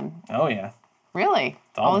new one. Oh, yeah. Really?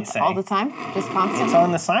 all they say. All the time? Just constantly? It's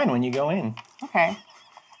on the sign when you go in. Okay.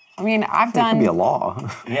 I mean, I've It could done. be a law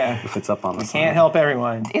Yeah. if it's up on the sign. Can't help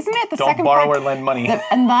everyone. Isn't it the Don't second borrow part? or lend money.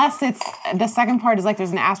 Unless it's the second part is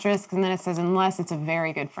there's an asterisk and then it says unless it's a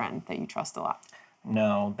very good friend that you trust a lot.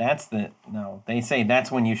 No, they say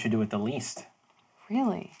that's when you should do it the least.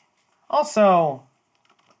 Really? Also,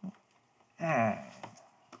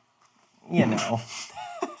 you know,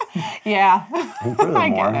 Yeah.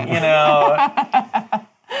 Furthermore, get it. you know,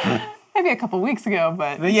 Maybe a couple weeks ago,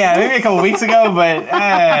 but yeah, maybe a couple weeks ago, but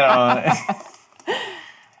I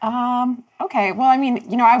don't know. okay. Well, I mean,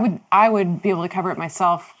 I would be able to cover it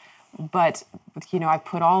myself, but I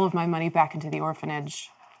put all of my money back into the orphanage.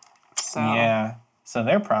 So Yeah, so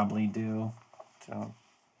they're probably due to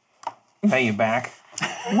pay you back.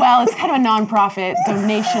 Well, it's kind of a nonprofit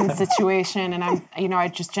donation situation, and I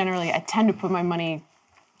tend to put my money,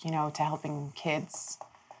 to helping kids.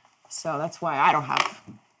 So that's why I don't have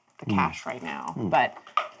the cash right now. But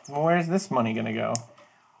Well, where's this money gonna go?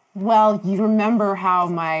 well, you remember how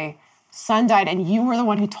my son died, and you were the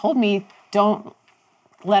one who told me don't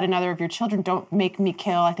let another of your children, don't make me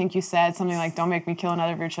kill. I think you said something like, "Don't make me kill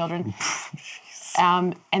another of your children."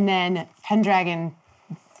 And then Pendragon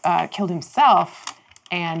killed himself,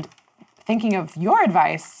 and thinking of your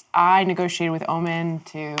advice, I negotiated with Omen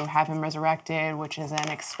to have him resurrected, which is an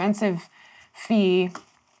expensive fee.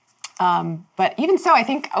 But even so, I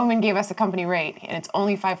think Omen gave us a company rate, and it's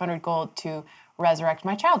only 500 gold to resurrect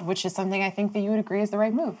my child, which is something I think that you would agree is the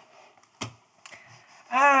right move.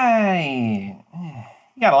 You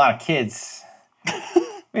got a lot of kids.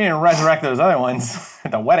 We didn't resurrect those other ones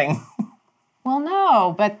at the wedding. Well,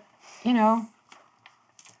 no, but, you know.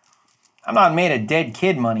 I'm not made of dead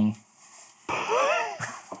kid money.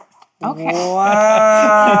 Okay.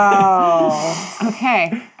 Wow.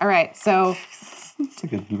 Okay. All right. So It's a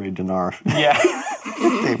good very dinar Yeah.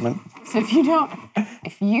 statement.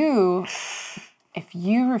 if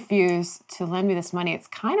you refuse to lend me this money, it's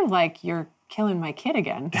kind of like you're killing my kid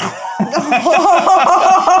again. Which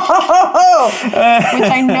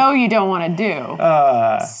I know you don't want to do.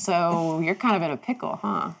 So you're kind of in a pickle,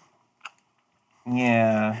 huh?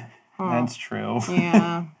 Yeah. That's true.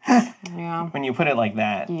 Yeah. Yeah. When you put it like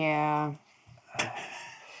that, Yeah.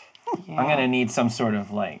 I'm gonna need some sort of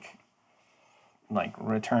like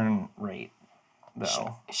return rate,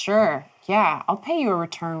 though. Sure. Yeah, I'll pay you a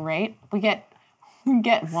return rate. We get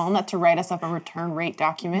Walnut to write us up a return rate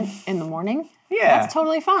document in the morning. Yeah. That's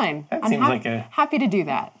totally fine. That I'm seems like happy to do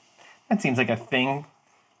that. That seems like a thing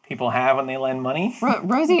people have when they lend money.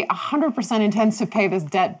 Rosie 100% intends to pay this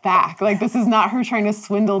debt back. Like, this is not her trying to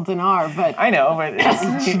swindle Dinar, but I know, but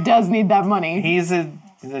she does need that money. he's a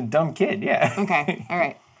dumb kid, yeah. Okay, all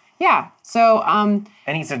right. Yeah, so, And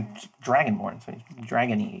he's a dragonborn, so he's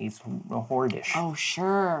dragony. He's hoardish. oh,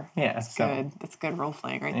 sure. Yeah, That's so good. That's good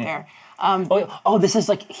role-playing right there. This is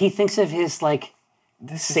like he thinks of his like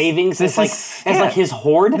this is- savings this as is- like yeah. his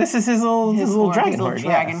hoard. This is his little dragon hoard.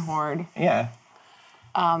 Dragon hoard. Yeah.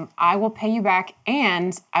 I will pay you back,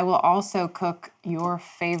 and I will also cook your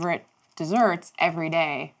favorite desserts every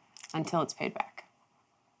day until it's paid back.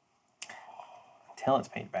 Till it's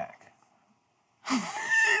paid back.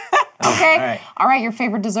 Okay. All right. All right, your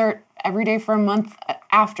favorite dessert every day for a month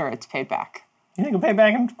after it's paid back. You think it'll pay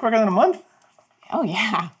back in quicker than a month? Oh,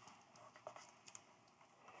 yeah.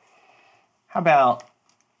 How about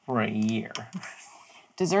for a year?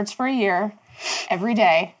 Desserts for a year, every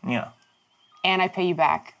day, Yeah. and I pay you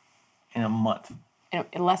back In a month. in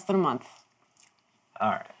less than a month.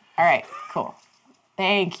 All right. All right, cool.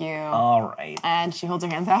 Thank you. All right. And she holds her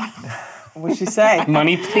hands out. What'd she say?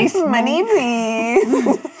 Money, please. Money,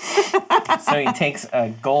 please. So he takes a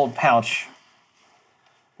gold pouch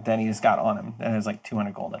that he's got on him that has like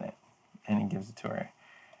 200 gold in it, and he gives it to her.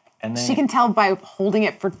 And then She can tell by holding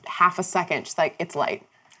it for half a second. She's like, it's light.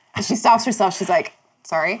 And she stops herself. She's like,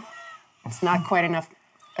 sorry, it's not quite enough.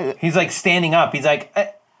 he's like standing up. He's like, I'm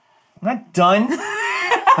not done.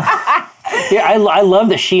 Yeah, I love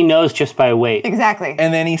that she knows just by weight. Exactly.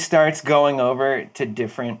 And then he starts going over to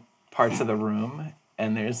different parts of the room,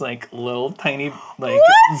 and there's like little tiny like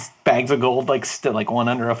bags of gold, like still like one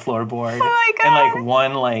under a floorboard, my and like God.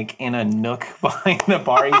 one like in a nook behind the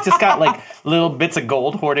bar. He's just got like little bits of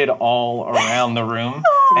gold hoarded all around the room,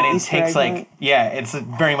 and it Easter takes egg like hunt. it's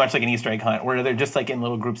very much like an Easter egg hunt where they're just like in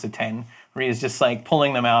little groups of 10. Where he's just like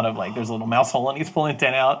pulling them out of like there's a little mouse hole and he's pulling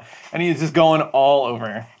 10 out and he's just going all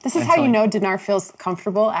over. This is how you know Dinar feels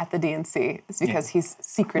comfortable at the DNC. It's because he's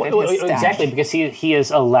secreted his stash. Exactly, because he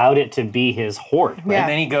has allowed it to be his hoard. Right? Yeah. And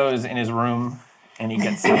then he goes in his room and he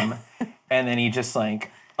gets some, and then he just like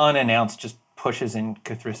unannounced just pushes in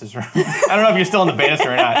Cathris's room. I don't know if you're still in the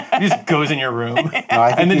banister or not. He just goes in your room No, I think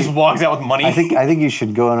and then you- just walks out with money. I think you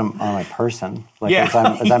should go on my person. Like Yeah.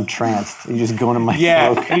 as I'm tranced, you just go into my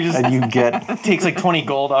Yeah, cloak you just- and you get. takes like 20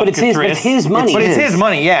 gold off But it's his- Cathris. it's his money. But it's his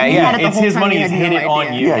money, yeah, had yeah. it the It's whole his time, money. you He's had hit no it on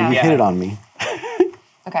idea. you. Yeah, you hit it on me.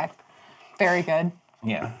 Okay. Very good.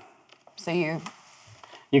 Yeah. So you,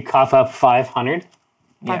 You cough up 500.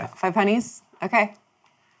 Yeah. five pennies? Okay.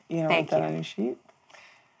 You know, Thank write that you. on your sheet.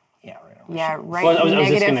 Yeah, right over. Yeah, right. Well, I was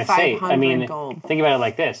just negative gonna say. 500 I mean, gold. think about it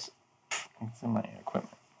like this. It's in my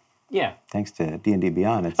equipment. Yeah. Thanks to D&D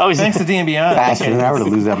Beyond, it's Oh, Thanks to D&B Beyond. faster than ever to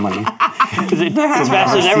lose that money. it's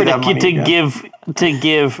faster than See ever that to, money to again.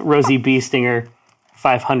 give Rosie B. Stinger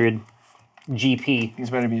 500 GP. He's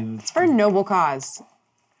better be. For a noble cause.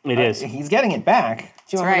 It is. He's getting it back. Do you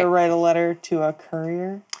That's want me to right. write a letter to a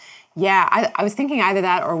courier? Yeah, I was thinking either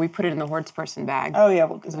that or we put it in the hordes person bag. Oh yeah,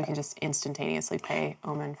 we'll do Because we that. can just instantaneously pay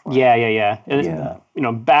Omen for it. Yeah. And Yeah. you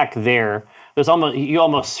know, back there, you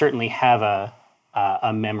almost certainly have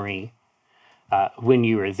a memory when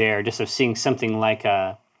you were there, just of seeing something like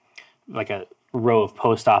a row of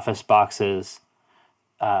post office boxes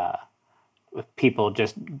with people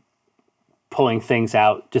just pulling things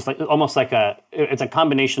out, just like almost like it's a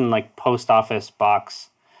combination like post office box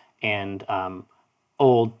and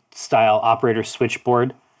old style operator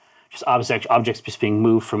switchboard, just objects just being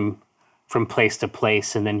moved from place to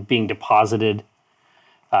place and then being deposited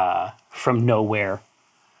from nowhere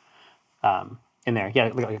in there.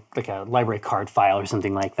 Yeah, like a library card file or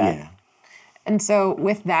something like that. Yeah. And so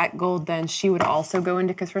with that gold, then she would also go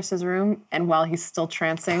into Cathrissa's room, and while he's still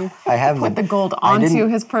trancing, put the gold onto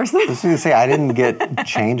his person. I was going to say, I didn't get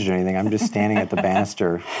changed or anything. I'm just standing at the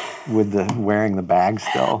banister with wearing the bag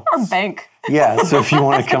still. Or bank. Yeah, so if you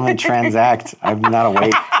want to come and transact, I'm not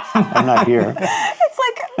awake. I'm not here.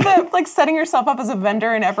 It's like setting yourself up as a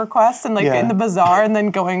vendor in EverQuest and in the bazaar and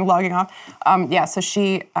then logging off. So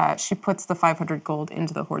she puts the 500 gold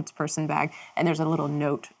into the Horde's person bag, and there's a little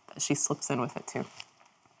note that she slips in with it too.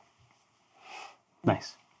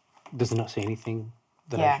 Nice. Does the note say anything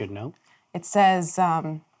that I should know? It says,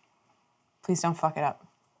 please don't fuck it up.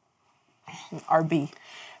 RB.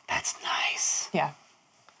 That's nice. Yeah.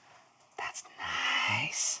 That's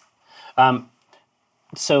nice.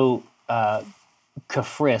 So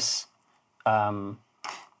Cathriss.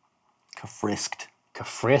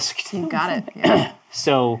 Frisked. You got it. Yeah.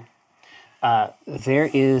 So there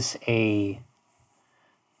is a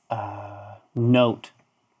note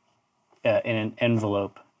in an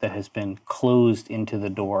envelope that has been closed into the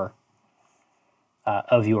door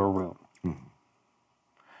of your room.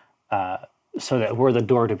 So that were the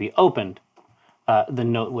door to be opened, the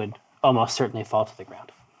note would almost certainly fall to the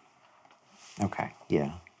ground. Okay,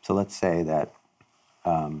 yeah. So let's say that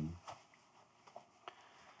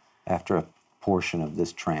after a portion of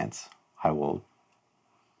this trance, I will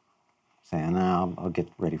say, no, I'll get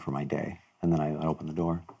ready for my day. And then I open the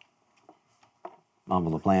door.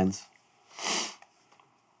 Envelope lands.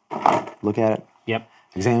 Look at it. Yep.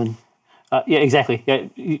 Examine. Yeah, exactly. Yeah,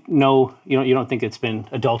 you don't think it's been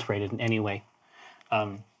adulterated in any way,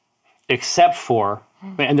 except for,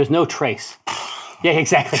 and there's no trace. Yeah,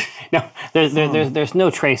 exactly. No, there's no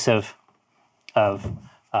trace of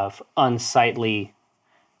unsightly,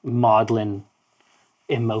 maudlin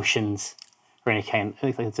emotions or any kind.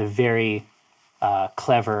 I think it's a very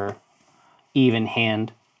clever, even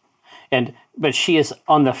hand, but she is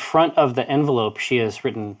on the front of the envelope. She has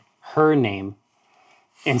written her name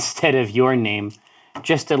instead of your name,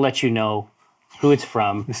 just to let you know who it's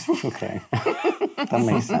from. Okay. That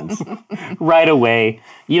makes sense. Right away.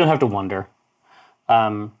 You don't have to wonder.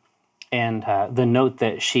 And the note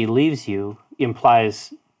that she leaves you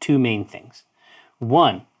implies two main things.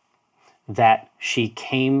 One, that she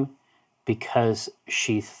came because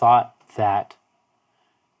she thought that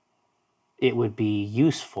it would be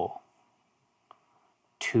useful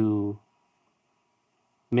to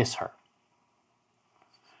miss her.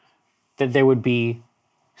 That there would be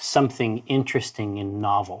something interesting and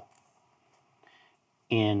novel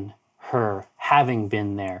in her having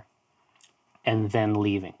been there and then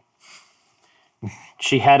leaving.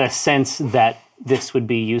 She had a sense that this would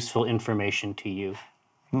be useful information to you.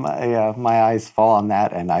 My eyes fall on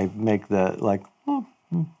that, and I make the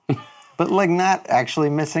but not actually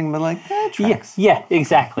missing, but tracks. Yeah,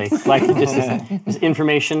 exactly. Like just this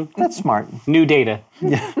information. That's smart. New data.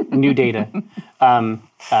 Yeah. New data.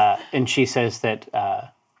 And she says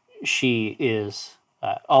that she is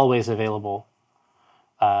always available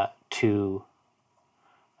to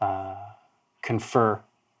confer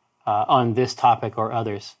on this topic or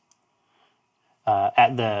others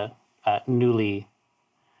at the newly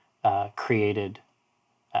created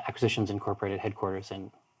Acquisitions Incorporated headquarters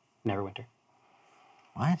in Neverwinter.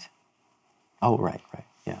 What? Oh, right.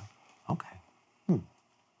 Yeah. Okay.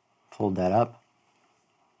 Fold that up.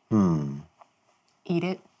 Eat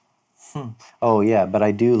it. Oh, yeah, but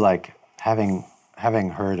I do like having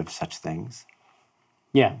heard of such things.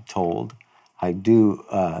 Yeah. Told. I do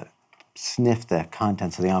sniff the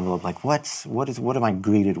contents of the envelope. Like, what am I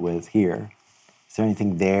greeted with here? Is there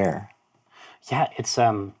anything there? Yeah, it's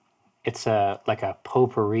like a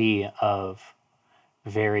potpourri of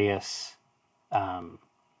various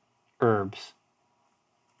herbs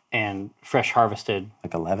and fresh harvested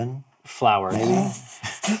Like 11? flowers.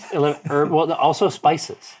 Well, also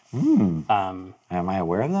spices. Am I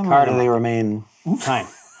aware of them? Or do Cardamom. they remain? Time.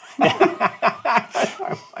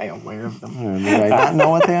 Am I aware of them? Or did I not know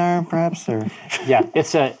what they are, perhaps? Or Yeah,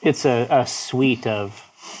 it's a suite of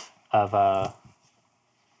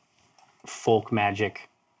folk magic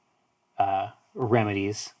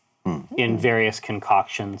remedies in various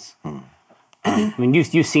concoctions. I mean,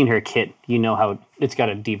 you've seen her kit. You know how it's got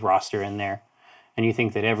a deep roster in there, and you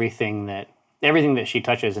think that everything that she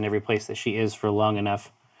touches and every place that she is for long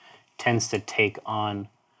enough tends to take on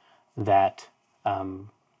that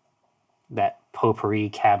that potpourri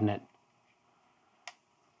cabinet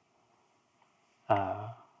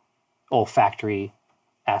olfactory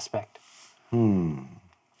aspect.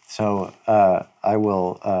 So I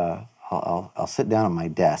will. I'll sit down at my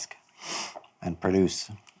desk and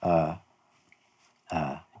produce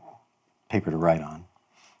paper to write on,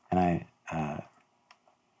 and I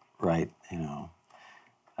write.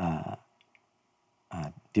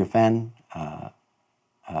 Dear Fen,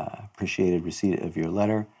 appreciated receipt of your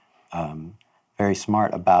letter. Very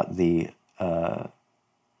smart about the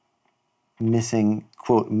missing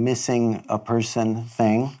a person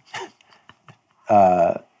thing.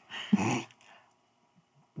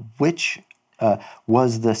 Which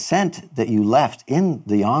was the scent that you left in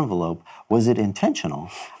the envelope, was it intentional?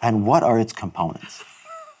 And what are its components?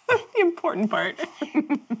 The important part.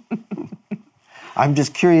 I'm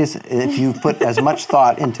just curious if you put as much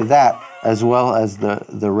thought into that as well as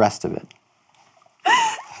the rest of it.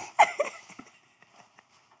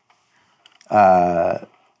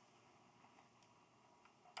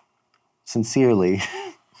 Sincerely,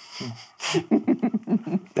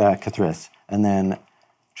 Cathris. And then I'm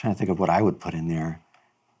trying to think of what I would put in there.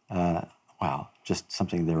 Wow, just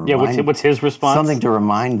something to remind. Yeah, what's his response? Something to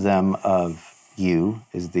remind them of you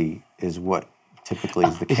is what typically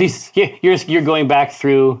is the case. You're going back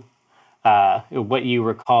through what you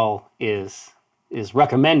recall is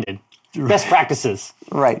recommended best practices.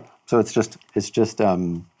 Right. So it's just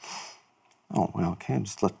okay,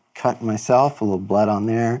 just cut myself, a little blood on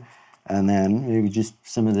there, and then maybe just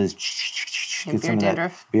some of this get some of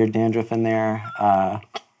that beard dandruff in there.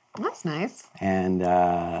 That's nice. And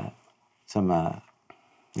some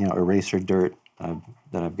eraser dirt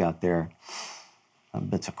that I've got there.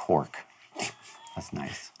 Bits of cork. That's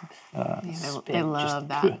nice. They love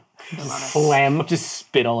that. They love it. Phlegm. Just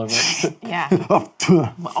spit all over it. Yeah.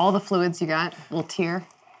 All the fluids you got, little tear.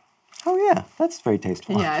 Oh yeah, that's very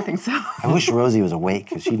tasteful. Yeah, I think so. I wish Rosie was awake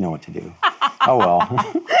because she'd know what to do. Oh well.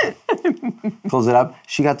 Close it up.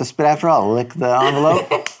 She got the spit after all. Lick the envelope.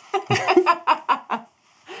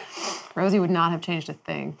 Rosie would not have changed a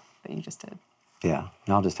thing that you just did. Yeah,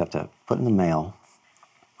 and I'll just have to put in the mail.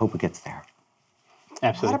 Hope it gets there. A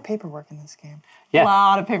lot Absolutely. of paperwork in this game. Yeah. A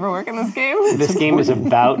lot of paperwork in this game. This game is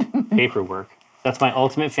about paperwork. That's my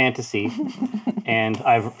ultimate fantasy, and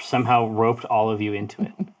I've somehow roped all of you into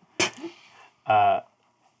it.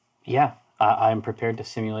 I'm prepared to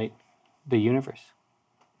simulate the universe,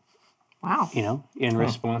 Wow. in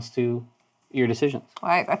response to your decisions.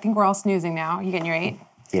 Well, I think we're all snoozing now. You getting your 8?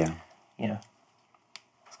 Yeah, Yeah.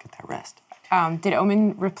 let's get that rest. Did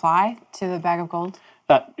Omen reply to the bag of gold?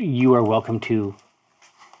 You are welcome to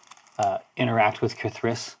interact with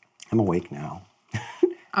Cathris. I'm awake now.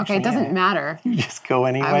 Okay, it doesn't matter. Just go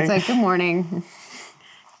anyway. I was like, good morning.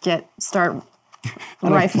 Start And I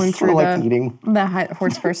rifling just through feel like eating. the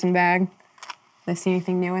horse person bag. Did I see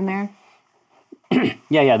anything new in there?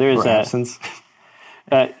 Yeah. There's For absence.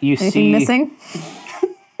 you Anything see missing?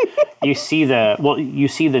 you see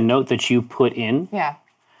the note that you put in, Yeah.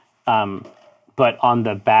 but on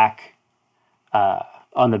the back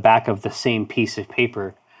of the same piece of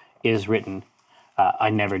paper is written, "I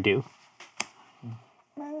never do."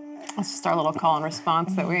 That's just our little call and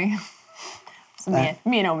response that we. It's a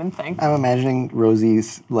me and Omen thing. I'm imagining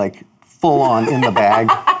Rosie's like full on in the bag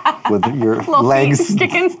with your Little legs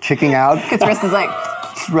feet kicking out. Cathris is like,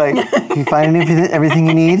 Right. You find everything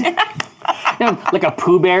you need? Like a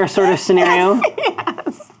Pooh Bear sort of scenario.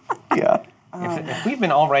 Yeah. If we've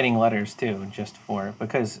been all writing letters too,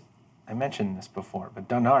 because I mentioned this before, but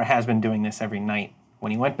Donar has been doing this every night.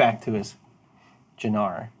 When he went back to his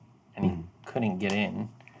Jannar and he couldn't get in,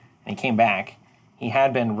 and he came back, he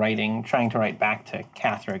had been trying to write back to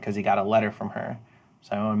Cathra because he got a letter from her.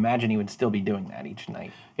 So I imagine he would still be doing that each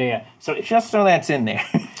night. Yeah. So Just so that's in there.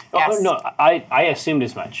 Oh, no, I assumed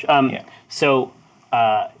as much. Yeah. So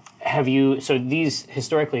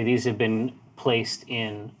these have been placed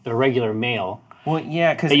in the regular mail. Well,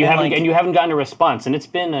 yeah, because You haven't gotten a response, and it's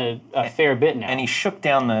been a fair bit now. And he shook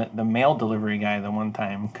down the mail delivery guy the one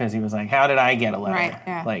time because he was like, "How did I get a letter? Right,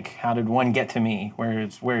 yeah. Like, how did one get to me? Where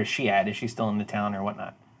is she at? Is she still in the town or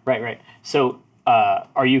whatnot?" Right. So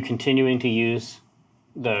are you continuing to use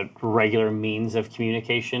the regular means of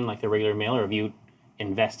communication, like the regular mail, or have you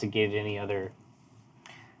investigated any other?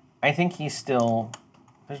 I think he's still.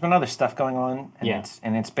 There's been other stuff going on,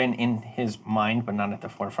 and it's been in his mind, but not at the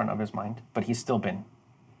forefront of his mind. But he's still been,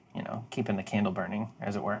 keeping the candle burning,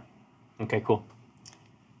 as it were. Okay, cool.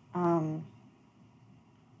 When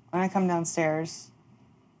I come downstairs,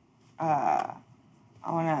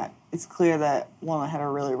 it's clear that Walnut had a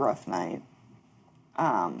really rough night.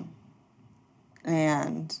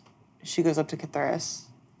 And she goes up to Cathris,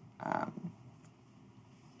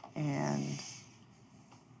 and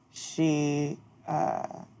she,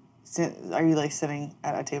 are you like sitting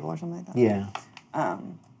at a table or something like that? Yeah.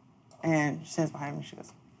 And she stands behind me. She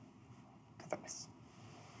goes, "Catharsis."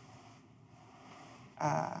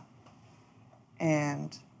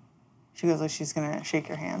 And she goes like she's gonna shake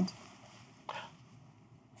your hand.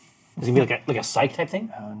 Is it gonna be like a psych type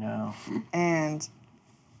thing? Oh no. And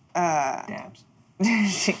Dabs.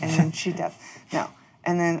 and then she does. No.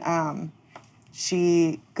 And then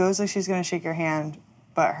she goes like she's gonna shake your hand,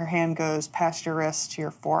 but her hand goes past your wrist to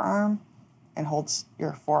your forearm and holds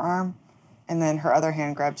your forearm. And then her other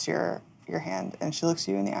hand grabs your hand and she looks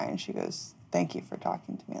you in the eye and she goes, "Thank you for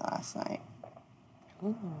talking to me last night."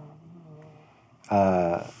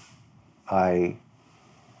 I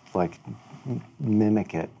like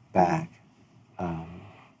mimic it back,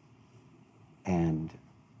 and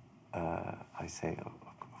I say, of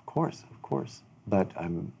course," but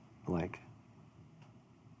I'm like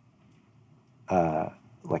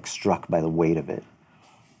struck by the weight of it.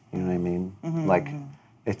 You know what I mean? Like,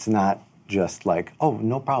 it's not just like, "Oh,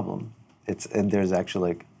 no problem." And there's actually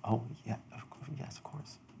like, "Oh yeah, yes, of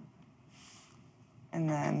course." And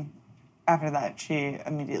then after that, she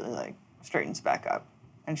immediately like straightens back up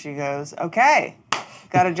and she goes, "Okay,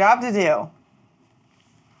 got a job to do."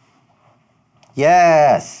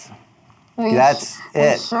 Yes, that's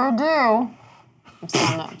it. Sure do.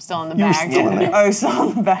 I'm still in the bag. Oh, you saw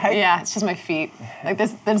the bag? Yeah, it's just my feet. Like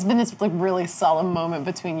there's been this like really solemn moment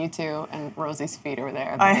between you two, and Rosie's feet are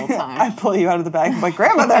there the whole time. I pull you out of the bag. I'm like,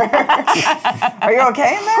 "Grandmother, are you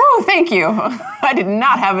okay in there?" Oh, thank you. I did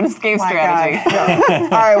not have an escape My strategy. God. No. All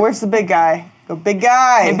right, where's the big guy? Go, big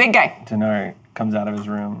guy. Hey, big guy. Denard comes out of his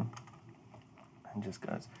room and just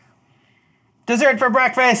goes, "Dessert for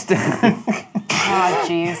breakfast." Oh,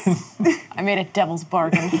 jeez. I made a devil's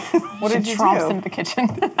bargain. What did you tromps do? into the kitchen.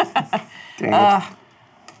 Dang I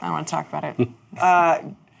don't want to talk about it.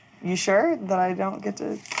 You sure that I don't get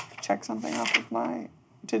to check something off of my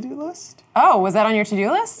to-do list? Oh, was that on your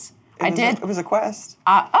to-do list? I was did. It was a quest.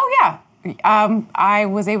 Oh, yeah. I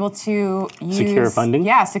was able to use... Secure funding?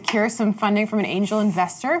 Yeah, secure some funding from an angel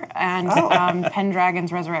investor, and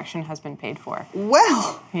Pendragon's resurrection has been paid for.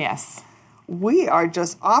 Well, Yes. we are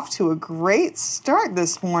just off to a great start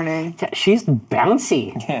this morning. Yeah, she's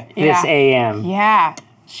bouncy this Yeah. AM. Yeah.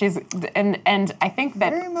 She's... And I think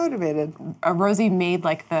that Very motivated. Rosie made,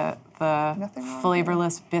 like, the Nothing wrong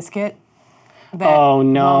flavorless biscuit that Oh,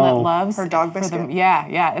 no. Walnut loves. Her dog for biscuit?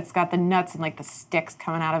 Yeah. It's got the nuts and, like, the sticks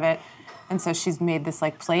coming out of it. And so she's made this,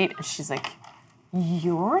 like, plate, and she's like,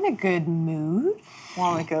 "You're in a good mood?"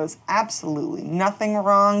 Walnut goes, "Absolutely nothing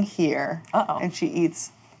wrong here." Uh-oh. And she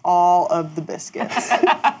eats all of the biscuits.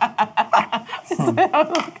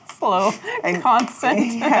 Slow, And-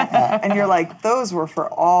 constant. Yeah. And you're like, "Those were for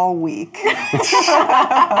all week."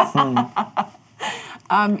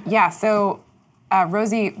 Yeah, so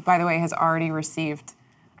Rosie, by the way, has already received,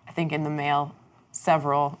 I think in the mail,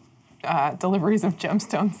 several deliveries of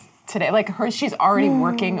gemstones today. Like she's already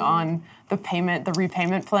working on the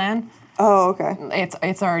repayment plan. Oh, okay.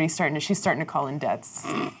 It's already she's starting to call in debts.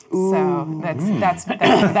 So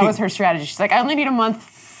that was her strategy. She's like, "I only need a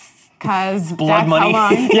month because Blood that's money. how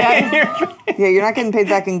long." Yeah. Yeah, you're not getting paid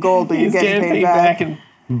back in gold, but you're He's getting getting paid back. in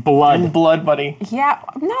Blood. blood money. Yeah,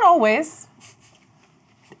 not always.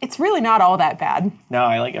 It's really not all that bad. No,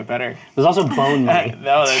 I like it better. There's also bone money.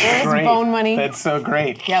 No, that's There's great. bone money. That's so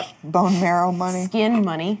great. Yep. Bone marrow money. Skin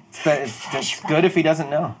money, That's good if he doesn't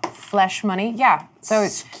know. flesh money. Yeah. So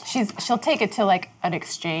she'll take it to like an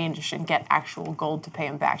exchange and get actual gold to pay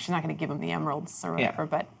him back. She's not going to give him the emeralds or whatever,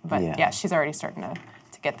 Yeah. but Yeah. yeah, she's already starting to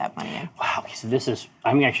get that money in. Wow, so this is,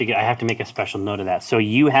 I have to make a special note of that. So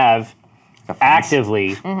you have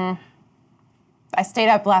actively, I stayed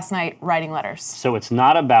up last night writing letters. so it's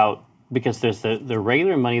not about, because there's the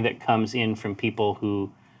regular money that comes in from people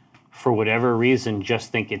who, for whatever reason,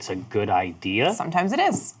 just think it's a good idea. Sometimes it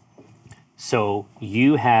is. So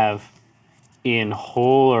you have, in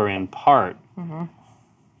whole or in part,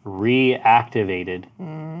 reactivated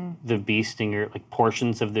the bee stinger, like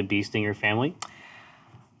portions of the bee stinger family.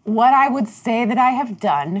 What I would say that I have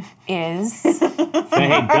done is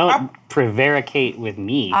Hey, don't prevaricate with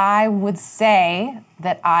me. I would say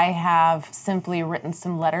that I have simply written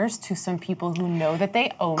some letters to some people who know that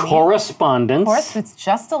they owe me. Correspondence. Of course, it's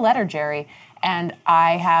just a letter, Jerry. And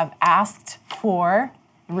I have asked for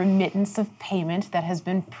remittance of payment that has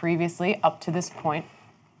been previously, up to this point,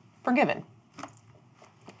 forgiven.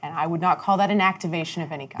 And I would not call that an activation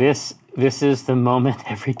of any kind. This is the moment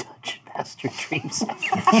every dungeon master dreams of.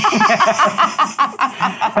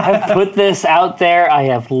 I've put this out there. I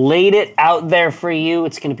have laid it out there for you.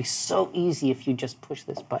 It's going to be so easy if you just push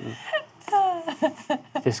this button.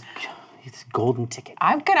 this golden ticket.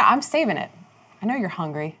 I'm saving it. I know you're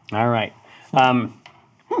hungry. All right.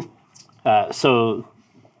 So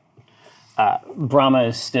Brahma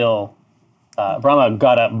is still. Brahma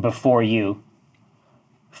got up before you.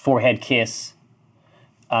 Forehead kiss.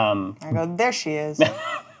 I go, there she is.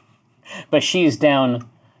 But she's down.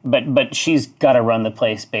 But she's got to run the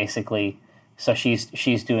place basically. So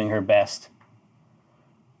she's doing her best.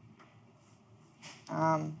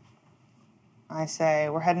 I say,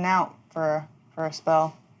 we're heading out for a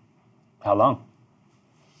spell. How long?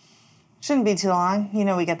 Shouldn't be too long. You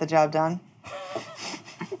know we get the job done.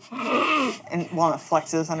 And Walnut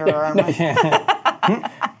flexes under her armor.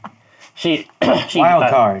 She Wild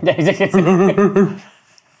card.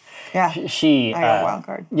 Yeah. She I got a wild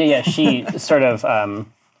card. Yeah. She sort of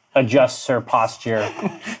adjusts her posture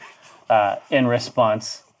in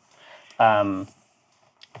response, and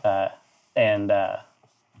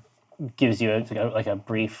gives you a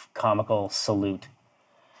brief comical salute,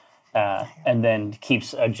 and then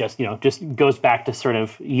keeps just goes back to sort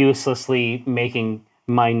of uselessly making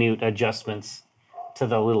minute adjustments to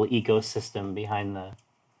the little ecosystem behind the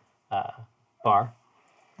bar.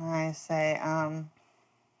 I say,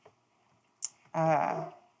 I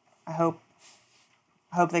hope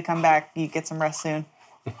they come back. You get some rest soon.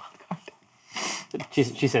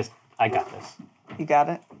 She says, "I got this. You got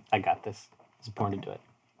it? I got this. I was born to do it."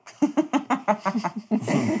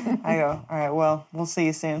 I go, all right, well, we'll see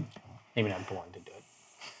you soon. Maybe not born to do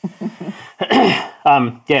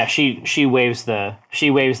it. Yeah, she waves the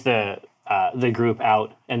group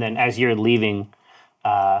out, and then as you're leaving,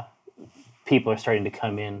 people are starting to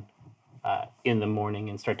come in the morning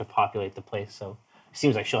and start to populate the place. So it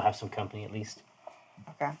seems like she'll have some company at least.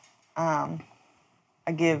 Okay. I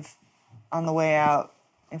give, on the way out,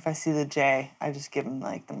 if I see the J, I just give him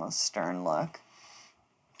like the most stern look.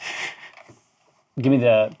 Give me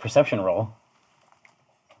the perception roll.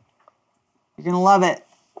 You're gonna love it.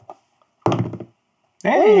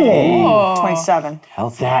 Hey. 27.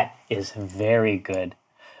 Healthy. That is very good.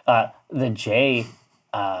 The J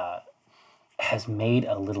has made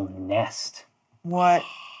a little nest. What?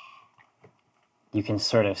 You can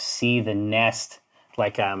sort of see the nest,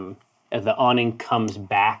 like the awning comes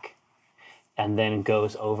back and then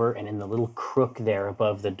goes over, and in the little crook there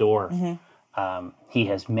above the door, he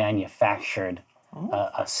has manufactured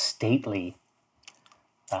a stately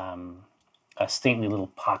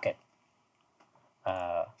little pocket.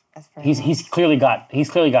 That's very He's clearly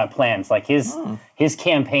got plans. Like his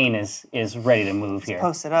campaign is ready to move here.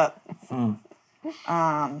 Post it up.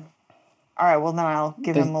 All right, well then I'll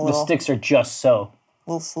give him a The little sticks are just so.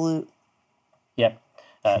 salute. Yep.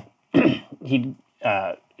 He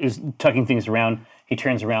is tucking things around. He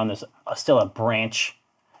turns around. There's still a branch,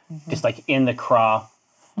 just like in the craw,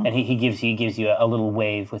 and he gives you a little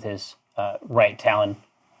wave with his right talon.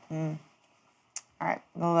 All right,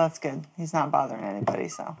 well that's good. He's not bothering anybody,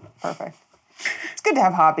 so perfect. It's good to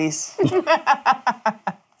have hobbies.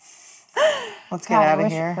 Let's get out I of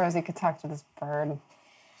wish here. Rosie could talk to this bird.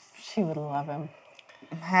 She would love him.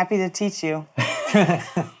 I'm happy to teach you.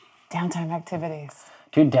 Downtime activities.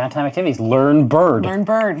 Dude, downtime activities. Learn bird. Learn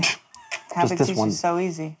bird. Happy to this teach one. you so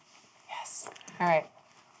easy. Yes. All right.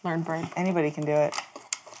 Learn bird. Anybody can do it.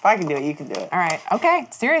 If I can do it, you can do it. All right. Okay.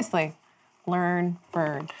 Seriously. Learn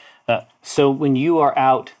bird. So when you are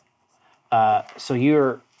out, so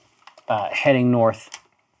you're heading north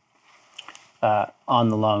on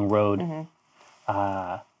the long road.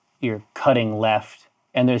 You're cutting left,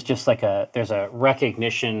 and there's just there's a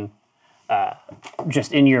recognition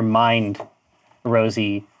just in your mind,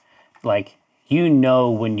 Rosie, like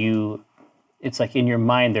when it's like in your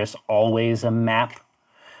mind there's always a map.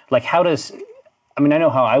 Like I know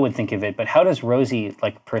how I would think of it, but how does Rosie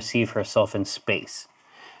like perceive herself in space?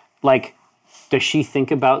 Like, does she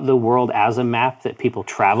think about the world as a map that people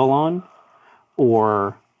travel on?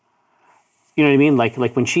 Or, you know what I mean? Like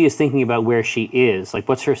when she is thinking about where she is, like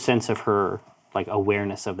what's her sense of her like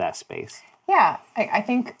awareness of that space? Yeah. I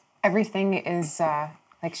think everything is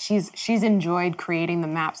like she's enjoyed creating the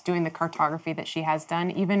maps, doing the cartography that she has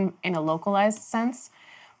done, even in a localized sense.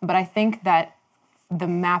 But I think that the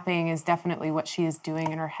mapping is definitely what she is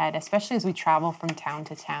doing in her head, especially as we travel from town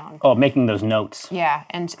to town. Oh, making those notes. Yeah,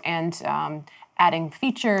 and adding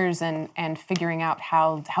features and figuring out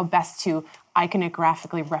how best to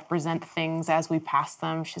iconographically represent things as we pass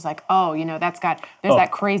them. She's like, there's that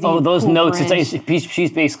crazy. Oh, those cool notes. bridge.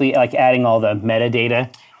 She's basically like adding all the metadata.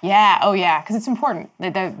 Yeah. Oh, yeah. Because it's important.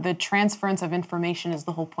 The transference of information is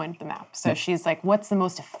the whole point of the map. So she's like, what's the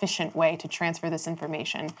most efficient way to transfer this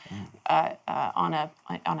information on a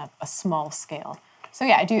small scale? So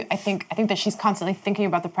yeah, I think that she's constantly thinking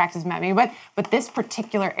about the practice mapping, but this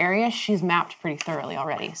particular area she's mapped pretty thoroughly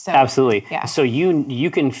already. So Absolutely. Yeah. So you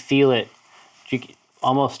can feel it,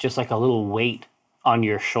 almost just like a little weight on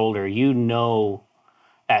your shoulder. You know,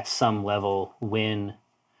 at some level when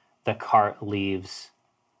the cart leaves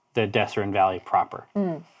the Desserin Valley proper.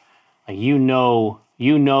 Like you know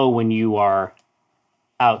when you are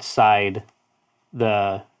outside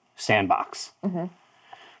the sandbox.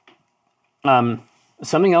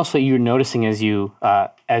 Something else that you're noticing as you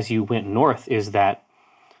went north is that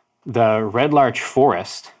the red larch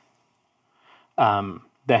forest that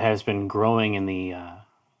has been growing in the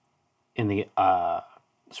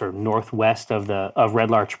sort of northwest of Red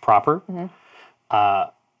Larch proper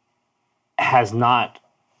has not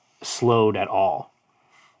slowed at all.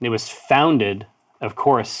 It was founded, of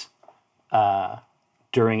course,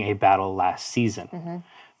 during a battle last season,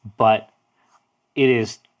 but it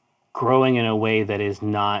is growing in a way that is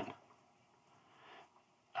not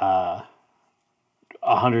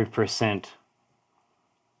 100%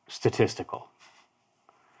 statistical.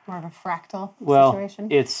 more of a fractal Well,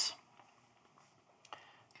 situation. it's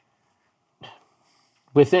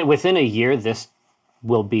within a year. This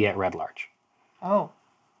will be at Red Larch. Oh.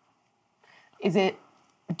 Is it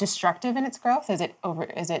destructive in its growth? Is it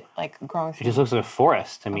like growing It through? just looks like a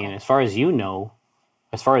forest. I mean, as far as you know,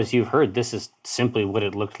 as far as you've heard, this is simply what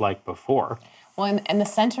it looked like before. Well, and the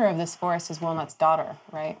center of this forest is Walnut's daughter,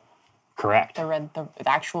 right? Correct. The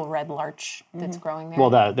actual red larch that's growing there. Well,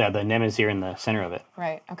 the Nemazir in the center of it.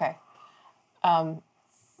 Right. Okay.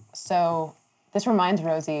 So this reminds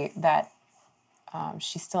Rosie that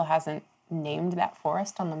she still hasn't named that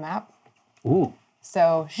forest on the map. Ooh.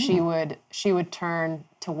 So she would turn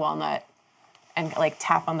to Walnut and like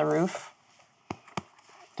tap on the roof.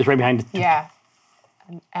 Just right behind. Yeah.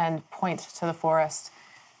 And point to the forest,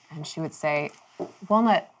 and she would say,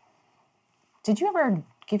 "Walnut, did you ever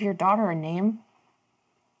give your daughter a name?"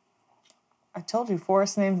 I told you,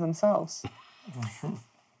 forest names themselves.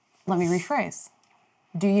 Let me rephrase.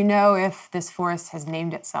 Do you know if this forest has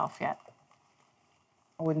named itself yet?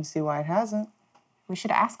 I wouldn't see why it hasn't. We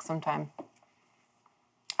should ask sometime.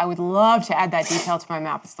 I would love to add that detail to my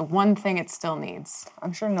map. It's the one thing it still needs.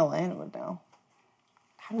 I'm sure Nilane would know.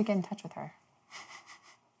 How do we get in touch with her?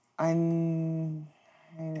 I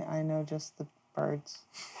know just the birds.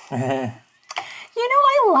 You know,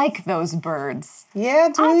 I like those birds. Yeah,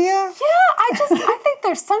 do ya? Yeah, I think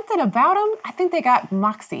there's something about them. I think they got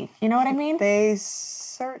moxie. You know what I mean? They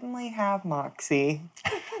certainly have moxie.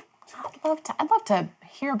 I'd love to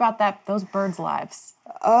hear about those birds' lives.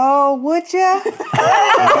 Oh, would ya?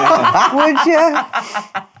 Would ya?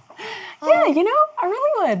 Yeah, you know, I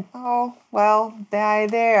really would. Oh, well,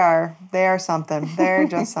 they are something. They're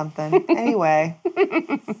just something. Anyway,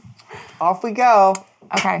 off we go.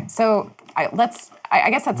 Okay, so I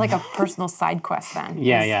guess that's like a personal side quest then.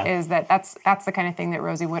 Yeah. Is that's the kind of thing that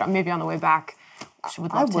Rosie would, maybe on the way back, she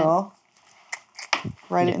would I love to. will.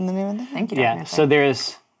 Write it in the name of the thing. Thank you, Yeah. Dr. So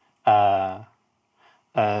there's a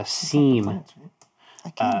seam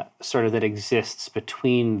sort of that exists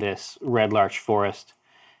between this red larch forest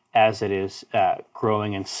as it is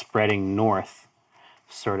growing and spreading north,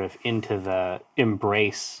 sort of into the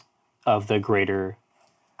embrace of the greater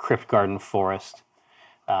Crypt Garden forest,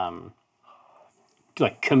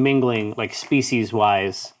 like commingling, like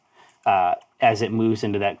species-wise, as it moves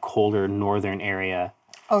into that colder northern area.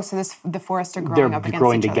 Oh, so the forests are growing up They're against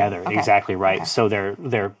growing each other. together, Okay. exactly right. Okay. So they're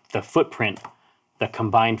the footprint, the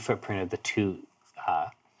combined footprint of the two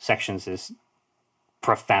sections is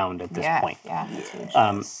profound at this point. Yeah, that's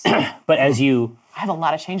huge. But as you, I have a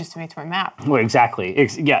lot of changes to make to my map. well, exactly,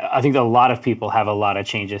 yeah, I think a lot of people have a lot of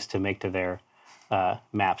changes to make to their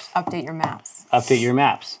maps. Update your maps. Update your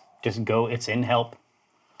maps. Just go. It's in help.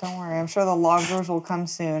 Don't worry. I'm sure the loggers will come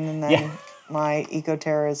soon, and then Yeah. my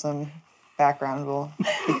eco-terrorism background will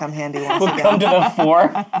become handy once again. Come to the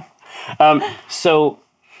fore. So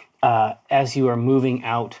as you are moving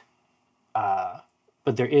out,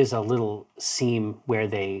 but there is a little seam where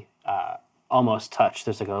they almost touch.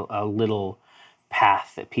 There's like a little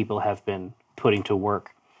path that people have been putting to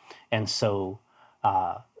work. And so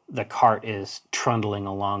the cart is trundling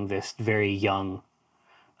along this very young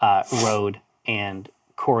road, and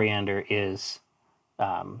Coriander is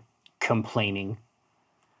complaining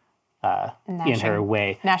in her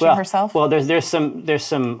way. Gnashing herself? Well, there's some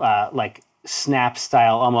like snap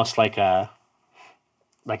style, almost like a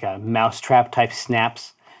mousetrap type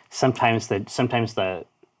snaps. Sometimes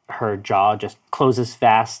her jaw just closes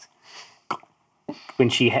fast when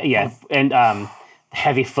she and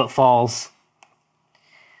heavy footfalls.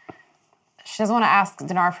 She doesn't want to ask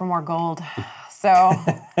Dinar for more gold, So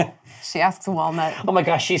she asks Walnut, Oh my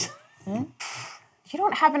gosh, she's. you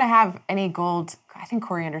don't happen to have any gold? I think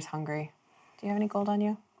Coriander's hungry. Do you have any gold on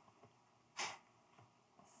you?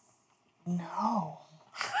 No.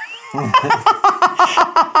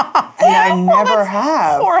 I never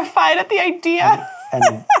have. Horrified at the idea.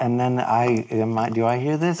 And then do I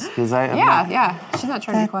hear this? Because Yeah. She's not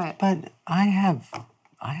trying to be quiet. But I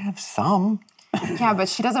have some. Yeah, but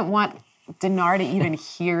she doesn't want Dinar to even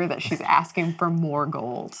hear that she's asking for more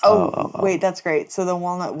gold. Oh, wait, that's great. So the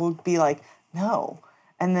Walnut will be like, no.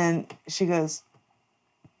 And then she goes,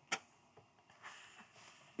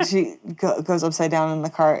 goes upside down in the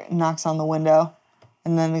cart, knocks on the window,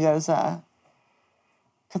 and then he goes,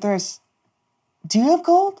 Cathris, do you have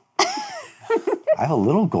gold? I have a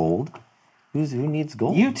little gold. Who needs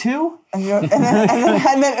gold? You too? And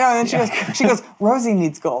then she goes, Rosie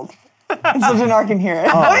needs gold. And so Dinar can hear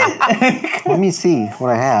it. Let me see what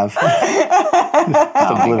I have.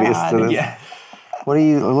 Oblivious to this. Yeah. What are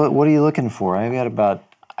you looking for? I've got about.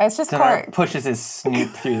 It's just Dinar pushes his snoot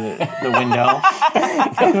through the window.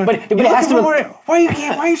 But it has to. Why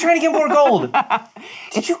are you trying to get more gold?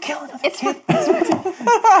 Did you kill another kid? Is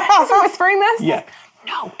he whispering this? Yeah.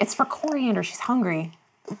 No, it's for Coriander. She's hungry.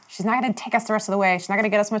 She's not going to take us the rest of the way. She's not going to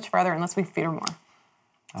get us much further unless we feed her more.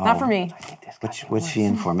 It's not for me. What's she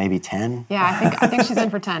in for? Maybe 10? Yeah, I think she's in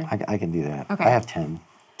for 10. I can do that. Okay. I have 10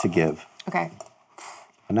 to give. Okay.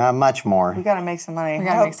 But not much more. We gotta make some money. We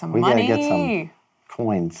gotta make some We money. gotta get some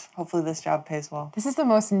coins. Hopefully this job pays well. This is the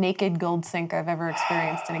most naked gold sink I've ever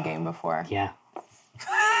experienced in a game before. Yeah.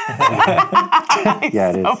 Yeah,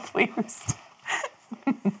 it is. So pleased.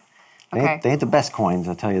 Okay. They ain't the best coins,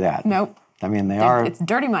 I'll tell you that. Nope. I mean, they are. It's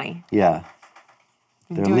dirty money. Yeah.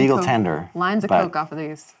 They're Doing legal coke. tender. Lines of but coke off of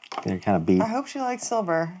these. They're kind of beat. I hope she likes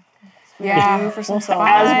silver. Yeah. For some silver.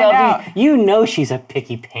 As Find well, out. you know she's a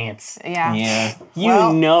picky pants. Yeah. Yeah. You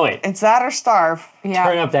Well, know it. It's that or starve. Yeah.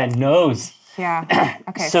 Turn up that nose. Yeah.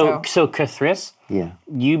 Okay. So Cathris, Yeah.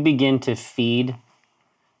 you begin to feed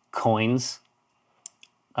coins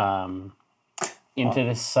into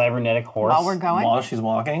this cybernetic horse. while we're going, While she's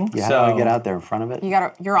walking. Yeah, so how do I get out there in front of it?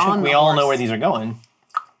 you're on. we the all horse. know where these are going.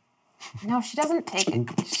 No, she doesn't take it.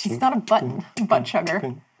 She's not a butt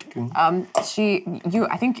chugger.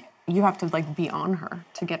 I think you have to like be on her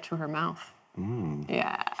to get to her mouth.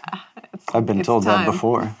 Yeah. I've been it's told that time.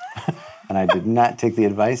 before. And I did not take the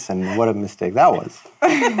advice, and what a mistake that was.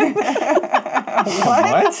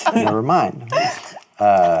 What? Never mind.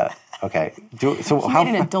 Okay. So He how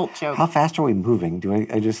made an adult joke. How fast are we moving? Do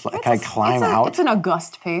I just can I climb it's out? It's an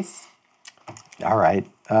august pace. All right.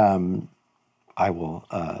 I will.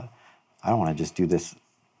 I don't want to just do this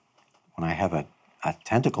when I have a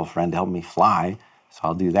tentacle friend to help me fly. So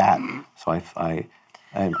I'll do that. So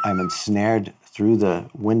I'm ensnared through the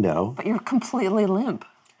window. But you're completely limp.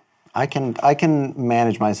 I can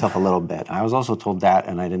manage myself a little bit. I was also told that,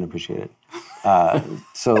 and I didn't appreciate it.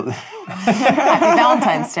 So Happy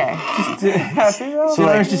Valentine's Day. So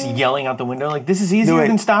Dinar's just yelling out the window like, this is easier wait.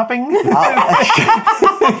 than stopping?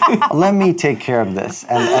 let me take care of this.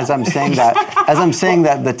 And as I'm saying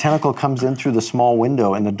that, the tentacle comes in through the small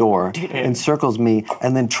window in the door, encircles me,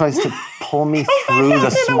 and then tries to pull me through the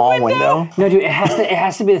small window. No, dude, it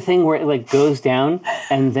has to be the thing where it like goes down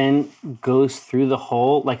and then goes through the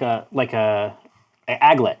hole like a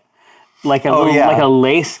aglet, like a little, yeah. like a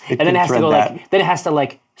lace, It and then it can has to thread go that. like then it has to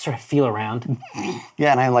like sort of feel around.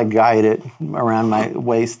 Yeah, and I like guide it around my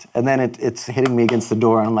waist, and then it's hitting me against the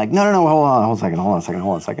door, and I'm like, no, hold on a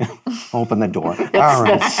second. Open the door. All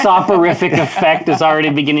right. That soporific effect is already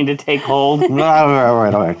beginning to take hold. All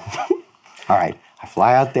right. All right. I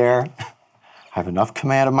fly out there. I have enough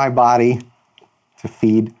command of my body to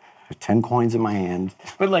feed. There's 10 coins in my hand.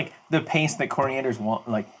 But like the pace that Coriander's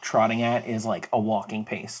trotting at is like a walking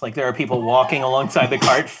pace. Like there are people walking alongside the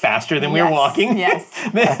cart faster than we're Yes, walking. yes.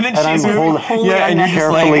 Then And I'm she's moving. and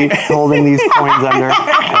carefully holding these coins under.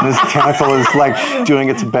 And this tentacle is like doing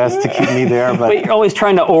its best to keep me there. But But you're always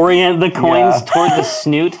trying to orient the coins Yeah. toward the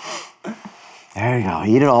snoot. there you go.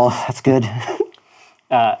 Eat it all. That's good.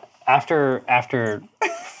 After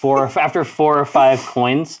 4 or 5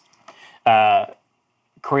 coins,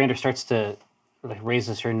 Coriander starts to like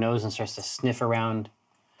raises her nose and starts to sniff around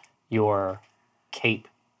your cape.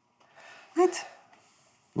 What?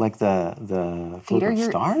 Like the Feed flip her of your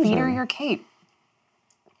stars? feed her or- your cape.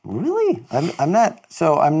 Really? I'm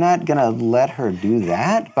not gonna let her do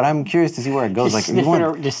that. But I'm curious to see where it goes. Just Like you sniffing,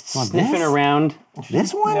 want just want sniffing this? around.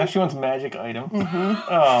 this one? Now she wants magic item.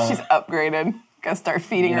 She's upgraded. Gotta start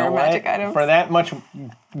feeding You her know magic what? items. For that much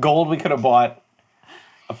gold, we could have bought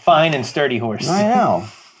a fine and sturdy horse. I know.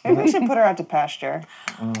 Maybe we should put her out to pasture.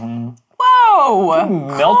 Whoa! No!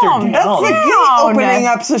 Melt her down. That's the gate opening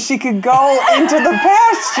up so she could go into the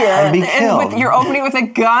pasture. And be And killed. you're opening with a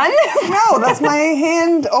gun? No, that's my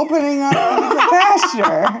hand opening up into the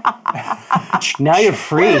pasture. Now you're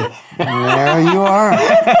free. There you are.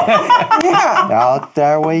 Yeah. Out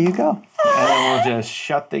that way you go. And then we'll just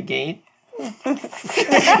shut the gate.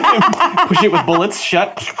 Push it with bullets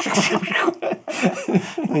shut.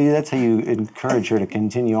 Maybe that's how you encourage her to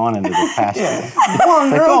continue on into the pasture. Go on,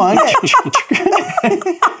 Like, girl. go on.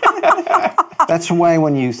 That's why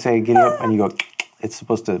when you say giddy up and you go, it's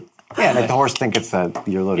supposed to make the horse think it's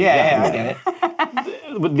your loaded Yeah, gun. I get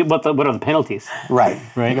it. What are the penalties? Right.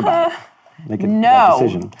 Right. Think about it. Make a No. that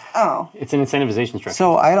decision. Oh. It's an incentivization structure.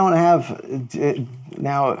 So I don't have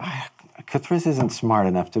now. Cathris isn't smart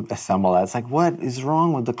enough to assemble that. It's like, what is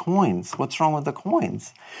wrong with the coins? What's wrong with the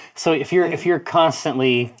coins? So if you're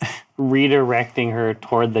constantly redirecting her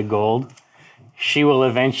toward the gold, she will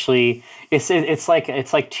eventually. It's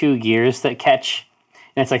like two gears that catch,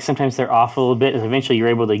 and it's like sometimes they're off a little bit, and eventually you're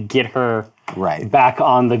able to get her Right. back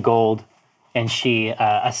on the gold, and she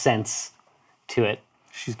assents to it.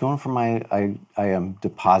 She's going for my. I am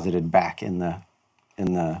deposited back in the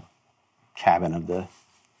cabin of the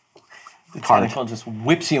cart. Tentacle just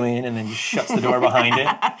whips you in and then just shuts the door behind it.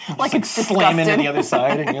 Like it's Slam into disgusted. the other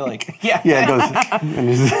side and you're like, yeah. Yeah, it goes and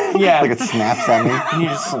just, Yeah. like it snaps at me. And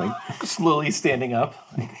you're just like slowly standing up.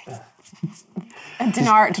 And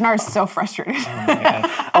Dinar is so frustrated.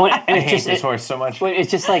 Oh, and I it's hate just this horse so much. well,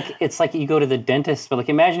 it's like you go to the dentist, but like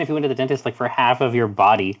imagine if you went to the dentist like for half of your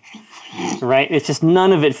body, right? It's just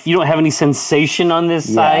none of it. You don't have any sensation on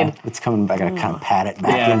this side. It's coming back. I kind of pat it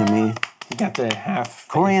back Yeah. into me. You got the half.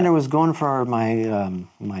 Coriander was going for my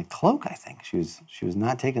my cloak. I think she was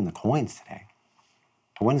not taking the coins today.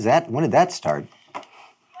 When did that start?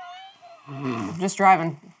 Just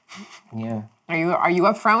driving. Yeah. Are you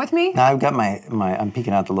up front with me? Now I've got my I'm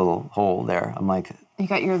peeking out the little hole there. I'm like, You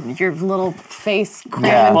got your little face Yeah.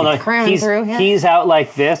 cramming, Well, no, cramming through here. he's out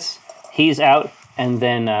like this. He's out, and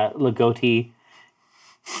then Lagoti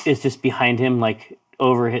is just behind him, like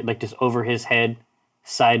over his head,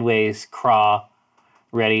 sideways, craw,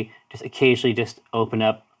 ready. Just occasionally, just open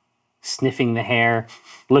up, sniffing the hair,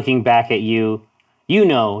 looking back at you. You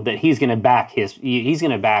know that he's gonna back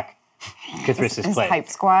Cathris's His play. hype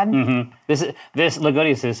squad. This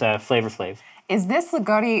Lagoti is his Flavor Flav. Is this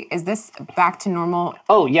Lagoti? Is this back to normal?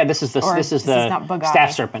 Oh yeah, this is Or the this is not Bug staff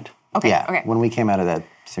Eye. serpent. Okay. yeah. Okay. When we came out of that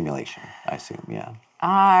simulation, I assume,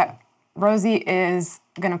 yeah. Rosie is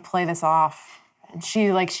gonna play this off. And she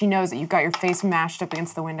knows that you've got your face mashed up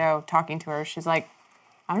against the window, talking to her. She's like,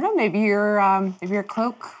 I don't know, maybe your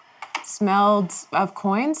cloak smelled of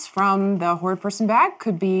coins from the horde person bag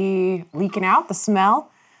could be leaking out the smell.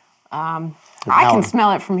 I can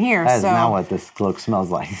smell it from here. That is So not what this cloak smells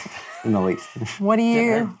like, in the least. what do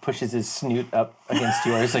you? Pushes his snoot up against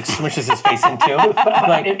yours, like smushes his face into it.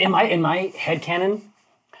 Like, In my headcanon,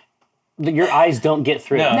 your eyes don't get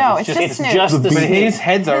through. No, it's it's just just the but his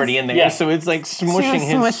head's already in there, Yeah. so it's like smushing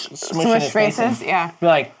Smush his face in. faces. Yeah. Be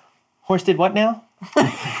like, horse did what now?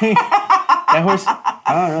 That horse,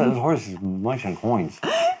 I don't know, this horse is munching coins.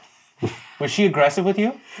 was she aggressive with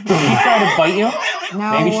you? Did she try to bite you?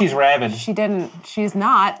 No. Maybe she's rabid. She didn't. She's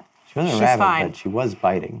not. She wasn't She's rabid, fine. but she was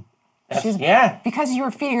biting. Yeah. Because you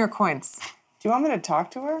were feeding her coins. Do you want me to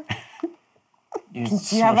talk to her? You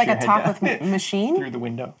Do you have like a talk with machine? through the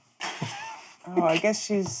window. Oh, I guess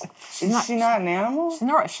is not- she not an animal?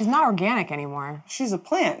 She's not organic anymore. She's a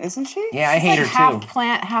plant, isn't she? Yeah, I hate Like her half too.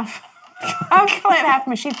 plant, half plant, half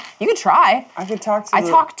machine. You could try. I could talk to I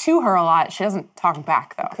talk to her a lot. She doesn't talk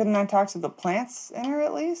back though. Couldn't I talk to the plants in her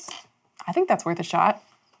at least? I think that's worth a shot.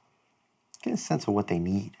 Get a sense of what they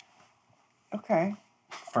need. Okay.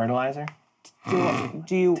 Fertilizer. Do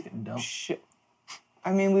you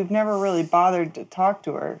I mean, we've never really bothered to talk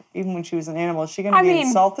to her, even when she was an animal. Is she going to I be mean,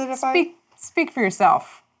 insulted if speak for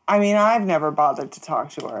yourself. I mean, I've never bothered to talk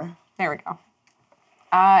to her. There we go.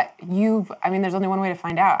 There's only one way to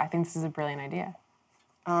find out. I think this is a brilliant idea.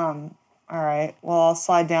 All right. Well, I'll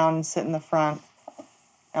slide down and sit in the front.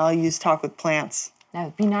 I'll use talk with plants.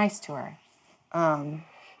 No, be nice to her.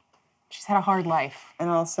 She's had a hard life. And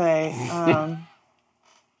I'll say,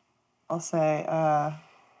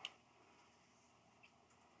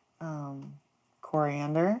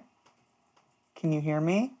 Coriander, can you hear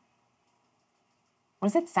me?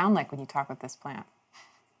 What does it sound like when you talk with this plant?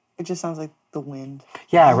 It just sounds like the wind.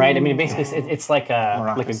 Yeah, right. I mean, basically, it's like a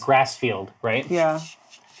Maracas. grass field, right? Yeah.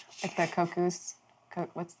 Like the kokus.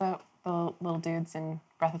 What's the little dudes in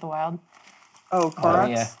Breath of the Wild? Oh, Korax?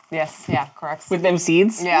 yeah. Yes, yeah, correct. With them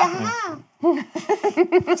seeds. Yeah. Sounds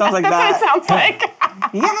like That's that. what it sounds like.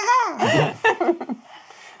 Yeah.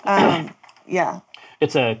 Yeah.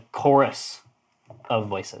 It's a chorus of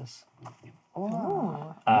voices.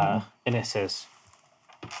 And it says,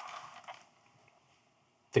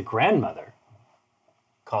 the grandmother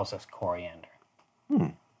calls us coriander.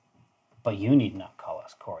 But you need not call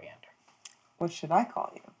us coriander. What should I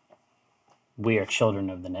call you? We are children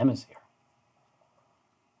of the Nemazir.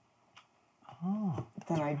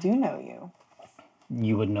 Then I do know you.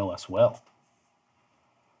 You would know us well.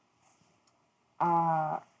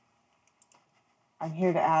 I'm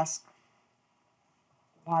here to ask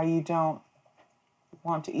why you don't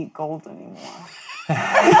want to eat gold anymore.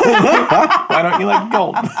 Why don't you like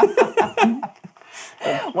gold?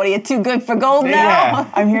 What are you too good for gold now?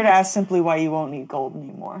 Yeah. I'm here to ask simply why you won't eat gold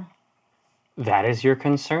anymore. That is your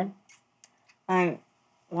concern? And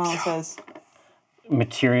Juan says,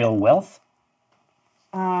 Material wealth?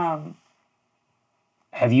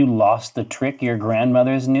 Have you lost the trick your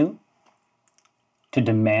grandmothers knew? To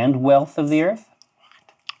demand wealth of the earth?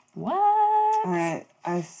 What? I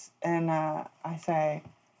say,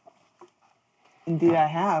 indeed I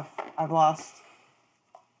have. I've lost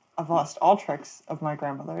all tricks of my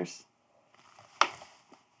grandmother's.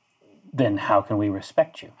 Then how can we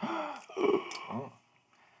respect you?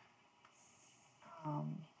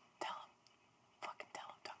 Fucking tell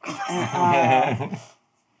him.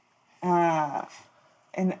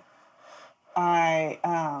 And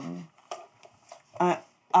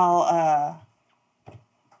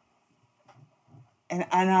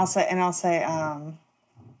I'll say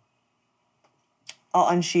I'll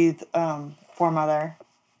unsheath Foremother,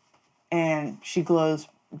 and she glows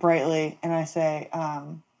brightly, and I say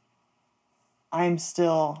I'm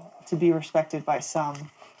still to be respected by some.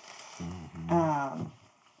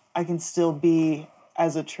 I can still be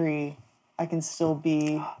as a tree. I can still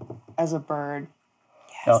be as a bird.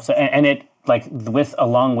 Oh, so and it like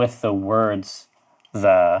along with the words,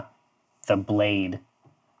 the blade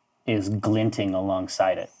is glinting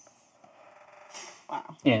alongside it.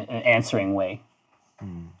 Wow. In an answering way.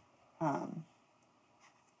 And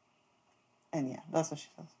yeah, that's what she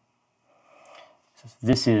says. Says,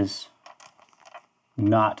 this is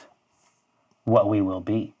not what we will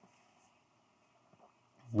be.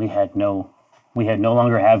 We no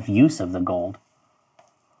longer have use of the gold.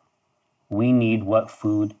 We need what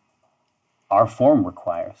food our form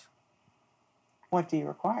requires. What do you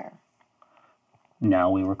require? Now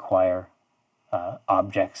we require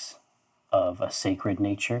objects of a sacred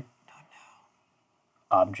nature.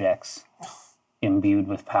 Objects imbued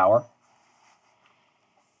with power.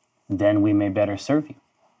 Then we may better serve you.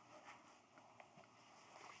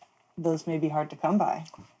 Those may be hard to come by.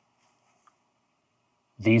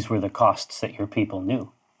 These were the costs that your people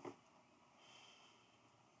knew.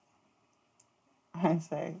 I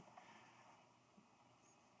say,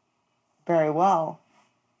 very well.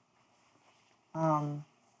 I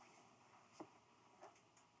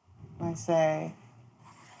say,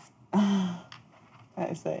 I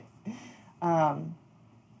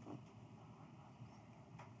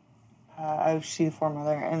sheath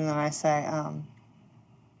Foremother, and then I say,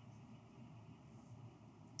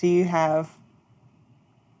 do you have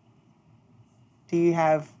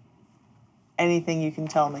anything you can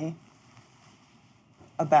tell me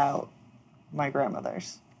about my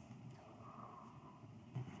grandmothers?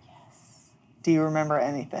 Yes. Do you remember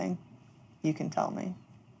anything you can tell me?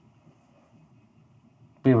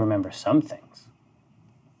 We remember some things.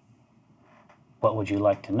 What would you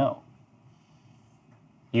like to know?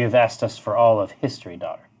 You have asked us for all of history,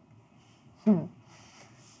 daughter.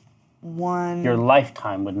 Your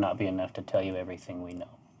lifetime would not be enough to tell you everything we know.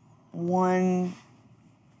 One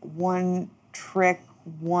trick,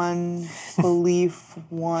 one belief,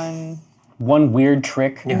 one weird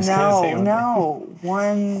trick. no,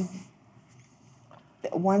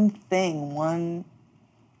 one thing,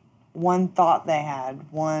 one thought they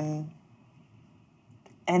had, one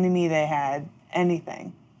enemy they had,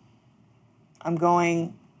 anything. I'm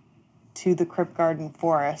going to the Crypt Garden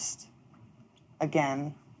Forest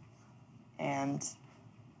again, and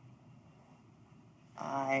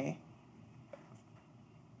I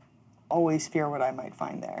always fear what I might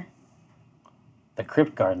find there. The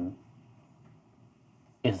Crypt Garden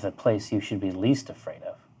is the place you should be least afraid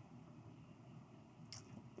of.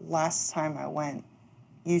 Last time I went,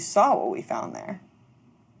 you saw what we found there.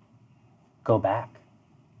 Go back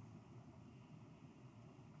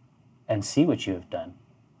and see what you have done.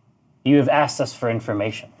 You have asked us for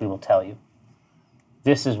information. We will tell you.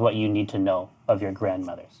 This is what you need to know of your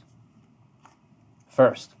grandmothers.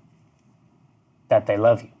 First, that they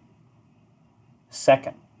love you.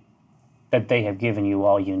 Second, that they have given you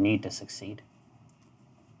all you need to succeed.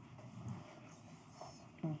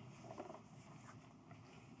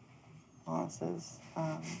 response is,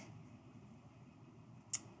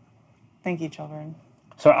 thank you, children.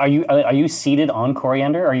 So are you seated on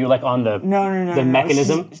Coriander? Are you like on the No.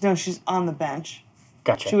 mechanism? She's on the bench.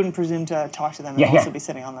 Gotcha. She wouldn't presume to talk to them and Yeah, also yeah. be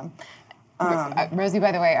sitting on them. Rosie,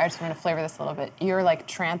 by the way, I just want to flavor this a little bit. You're like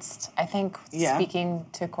tranced, I think, Yeah. speaking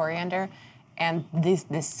to Coriander, and this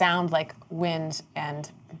sound like wind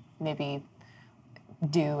and maybe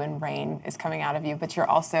dew and rain is coming out of you, but you're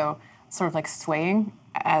also sort of like swaying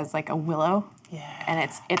as like a willow. Yeah. And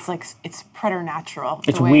it's like it's preternatural.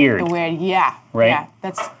 It's weird. The way, yeah. Right?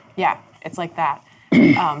 Yeah. It's like that.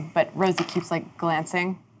 But Rosie keeps like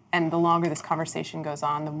glancing, and the longer this conversation goes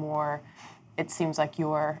on, the more it seems like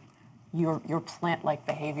your plant-like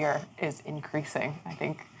behavior is increasing. I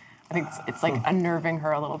think it's like unnerving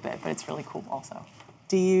her a little bit, but it's really cool also.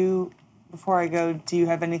 Before I go, do you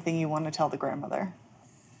have anything you want to tell the grandmother?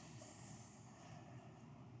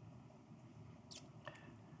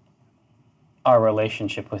 Our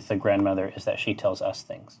relationship with the grandmother is that she tells us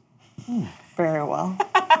things. Very well.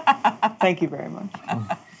 Thank you very much. All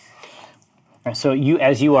right, so you've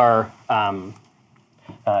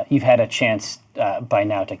had a chance by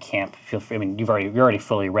now to camp. Feel free. I mean, you're already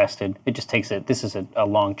fully rested. It just takes this is a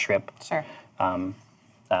long trip. Sure.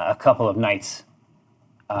 A couple of nights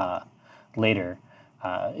later,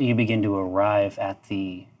 you begin to arrive at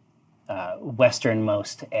the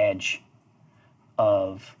westernmost edge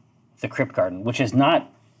of the crypt garden, which is not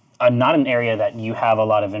an area that you have a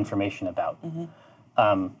lot of information about.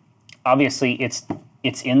 Obviously, it's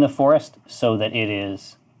in the forest, so that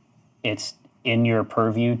it's in your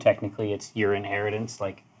purview. Technically, it's your inheritance,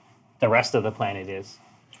 like the rest of the planet is.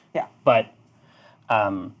 Yeah. But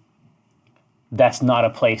that's not a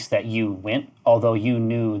place that you went, although you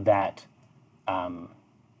knew that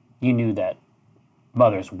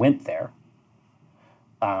mothers went there.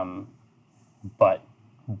 But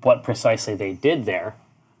what precisely they did there,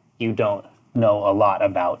 you don't know a lot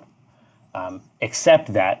about,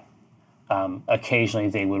 except that occasionally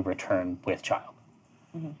they would return with child.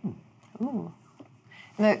 Ooh.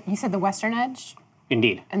 You said the western edge?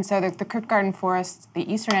 Indeed. And so the Crypt Garden Forest, the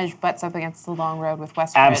eastern edge butts up against the long road with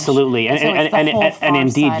West Ridge. Absolutely, So it's the whole far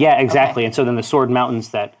indeed, side. yeah, exactly. Okay. And so then the Sword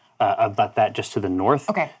Mountains that abut that just to the north,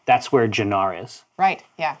 Okay. that's where Jannar is. Right,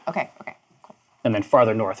 yeah, okay, cool. And then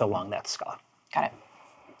farther north along that Scott. Got it.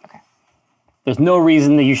 Okay. There's no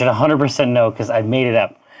reason that you should 100% know because I made it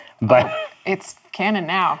up. But It's canon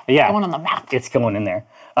now. It's yeah, going on the map. It's going in there.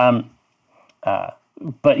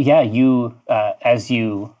 But yeah, you as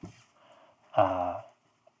you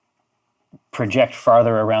project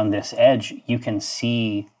farther around this edge, you can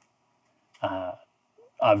see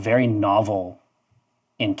a very novel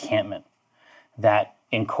encampment that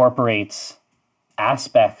incorporates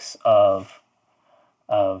aspects of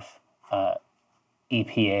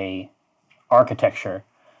EPA architecture,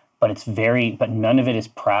 but none of it is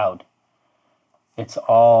proud. It's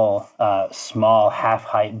all small,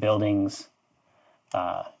 half-height buildings,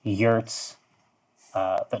 yurts.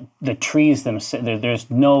 The trees themselves.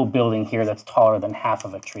 There's no building here that's taller than half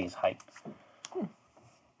of a tree's height.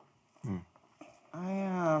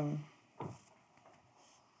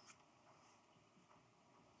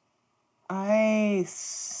 I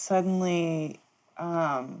suddenly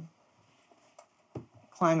climb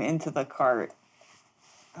into the cart,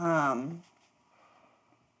 and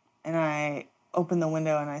I open the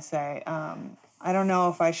window and I say, I don't know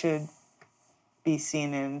if I should be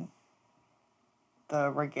seen in the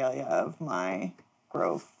regalia of my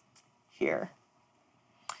grove here.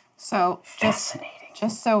 So just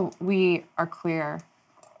so we are clear,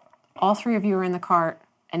 all three of you are in the cart,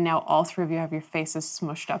 and now all three of you have your faces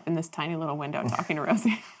smushed up in this tiny little window talking to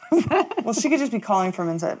Rosie. Well, she could just be calling from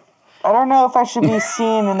inside. I don't know if I should be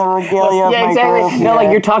seen in the regalia of my grove here. No, like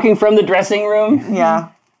you're talking from the dressing room.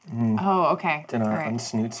 Yeah. Oh, okay. Dinar All right.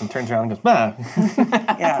 unsnoots and turns around and goes, bah.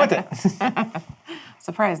 Yeah. Quit it.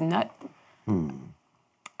 Surprise, nut.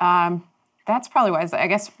 That's probably wise. I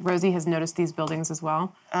guess Rosie has noticed these buildings as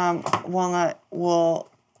well. Walnut will.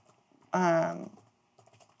 Cathars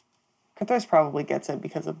probably gets it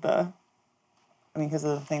because of the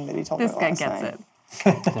thing that he told This her guy last gets night.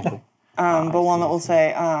 it. But Walnut will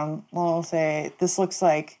say, this looks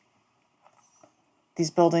like.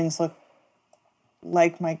 These buildings look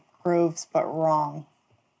like my groves, but wrong.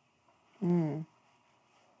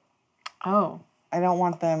 Oh. I don't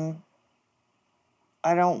want them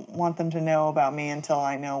to know about me until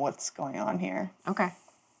I know what's going on here. Okay.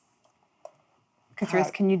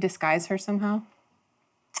 Cathars, can you disguise her somehow?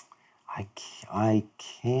 I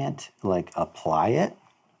can't like apply it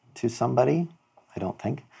to somebody. I don't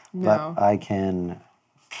think. No. But I can.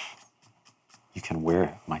 You can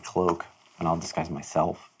wear my cloak. and I'll disguise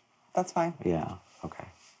myself. That's fine. Yeah. Okay.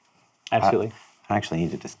 Absolutely. I actually need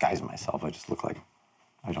to disguise myself. I just look like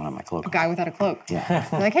I don't have my cloak. A guy without a cloak. Yeah.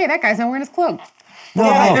 You're like, hey, that guy's not wearing his cloak.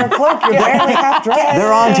 Yeah, your cloak, you're barely half dressed.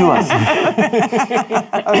 They're on to us.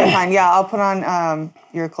 Okay, fine. Yeah, I'll put on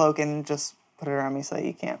your cloak and just put it around me so that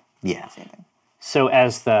you can't Yeah. see anything. So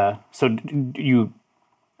you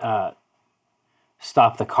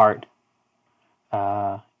stop the cart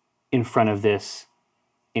in front of this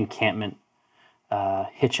encampment,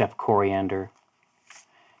 hitch up Coriander,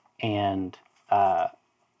 and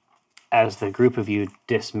as the group of you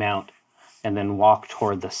dismount and then walk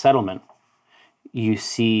toward the settlement, you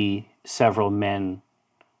see several men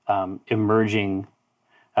emerging,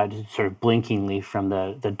 sort of blinkingly from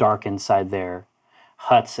the dark inside their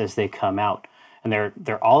huts as they come out, and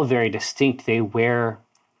they're all very distinct. They wear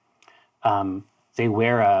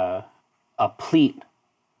a pleat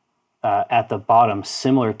at the bottom,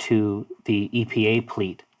 similar to the EPA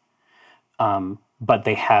pleat, but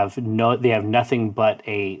they have nothing but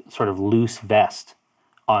a sort of loose vest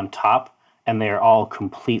on top, and they are all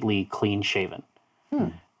completely clean shaven.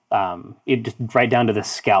 It just right down to the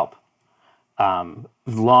scalp,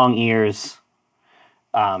 long ears,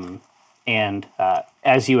 and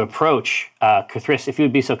as you approach, Cthulhu, if you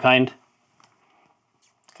would be so kind.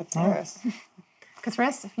 Cthulhu.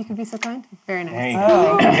 Cthulhu, if you could be so kind. Very nice. Hey,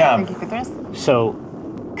 good job. Thank you, Cthulhu. So,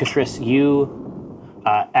 Cthulhu, you,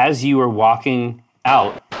 as you are walking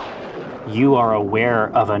out, you are aware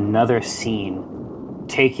of another scene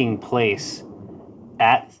taking place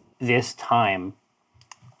at this time,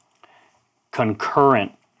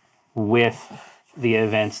 concurrent with the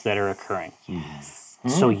events that are occurring. Yes.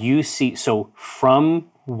 So you see,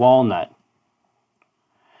 from Walnut,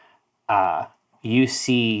 you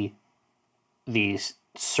see these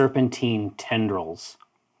serpentine tendrils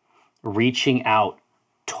reaching out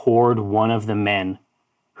toward one of the men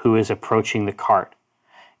who is approaching the cart.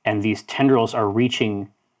 And these tendrils are reaching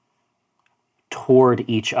toward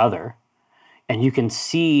each other. And you can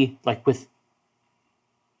see, like, with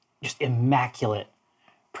just immaculate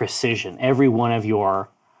precision, every one of your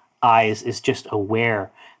eyes is just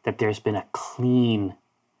aware that there's been an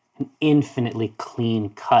infinitely clean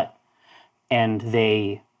cut. And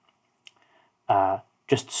they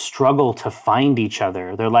just struggle to find each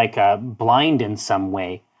other. They're like blind in some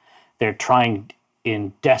way. They're trying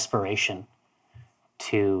in desperation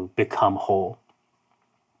to become whole.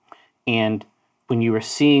 And when you were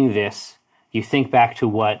seeing this, you think back to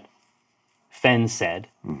what Fen said.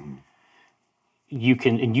 Mm-hmm.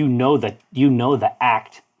 You know the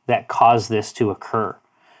act that caused this to occur.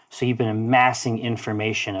 So you've been amassing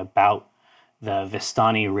information about the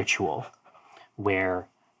Vistani ritual, where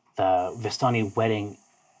the Vistani wedding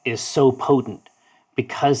is so potent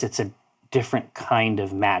because it's a different kind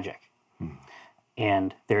of magic.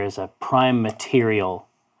 And there is a prime material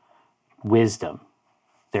wisdom.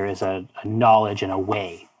 There is a knowledge and a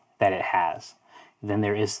way that it has. Then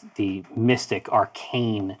there is the mystic,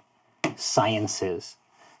 arcane sciences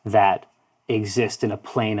that exist in a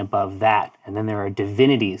plane above that. And then there are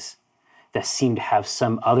divinities that seem to have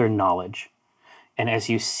some other knowledge. And as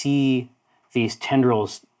you see these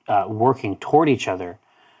tendrils working toward each other,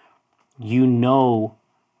 you know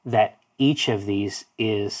that each of these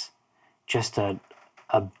is just a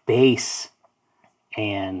base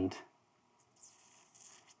and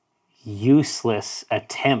useless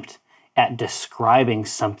attempt at describing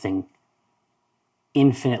something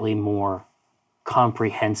infinitely more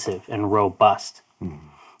comprehensive and robust. Mm.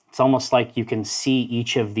 It's almost like you can see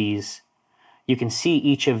each of these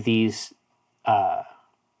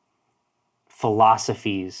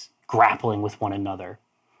philosophies grappling with one another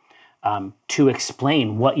to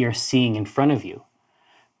explain what you're seeing in front of you,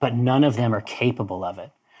 but none of them are capable of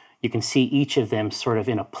it. You can see each of them sort of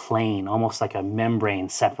in a plane, almost like a membrane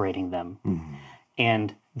separating them. Mm-hmm.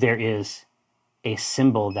 And there is a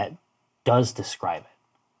symbol that does describe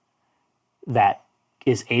it, that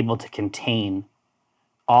is able to contain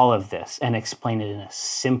all of this and explain it in a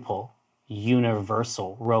simple,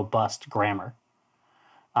 universal, robust grammar.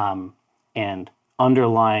 And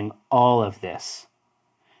underlying all of this,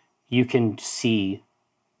 you can see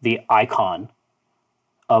the icon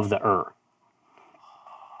of the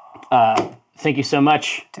Thank you so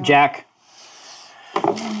much, Jack.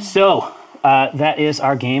 So that is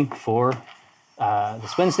our game for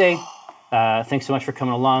this Wednesday. Thanks so much for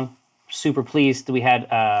coming along. Super pleased that we had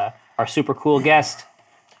our super cool guest,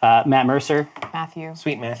 Matt Mercer. Matthew.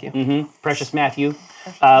 Sweet Matthew. Mm-hmm. Precious Matthew.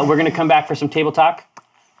 We're going to come back for some table talk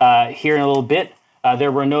here in a little bit.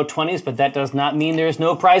 There were no 20s, but that does not mean there's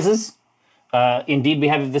no prizes. Indeed, we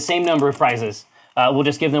have the same number of prizes. We'll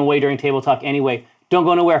just give them away during table talk anyway. Don't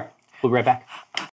go nowhere. We'll be right back.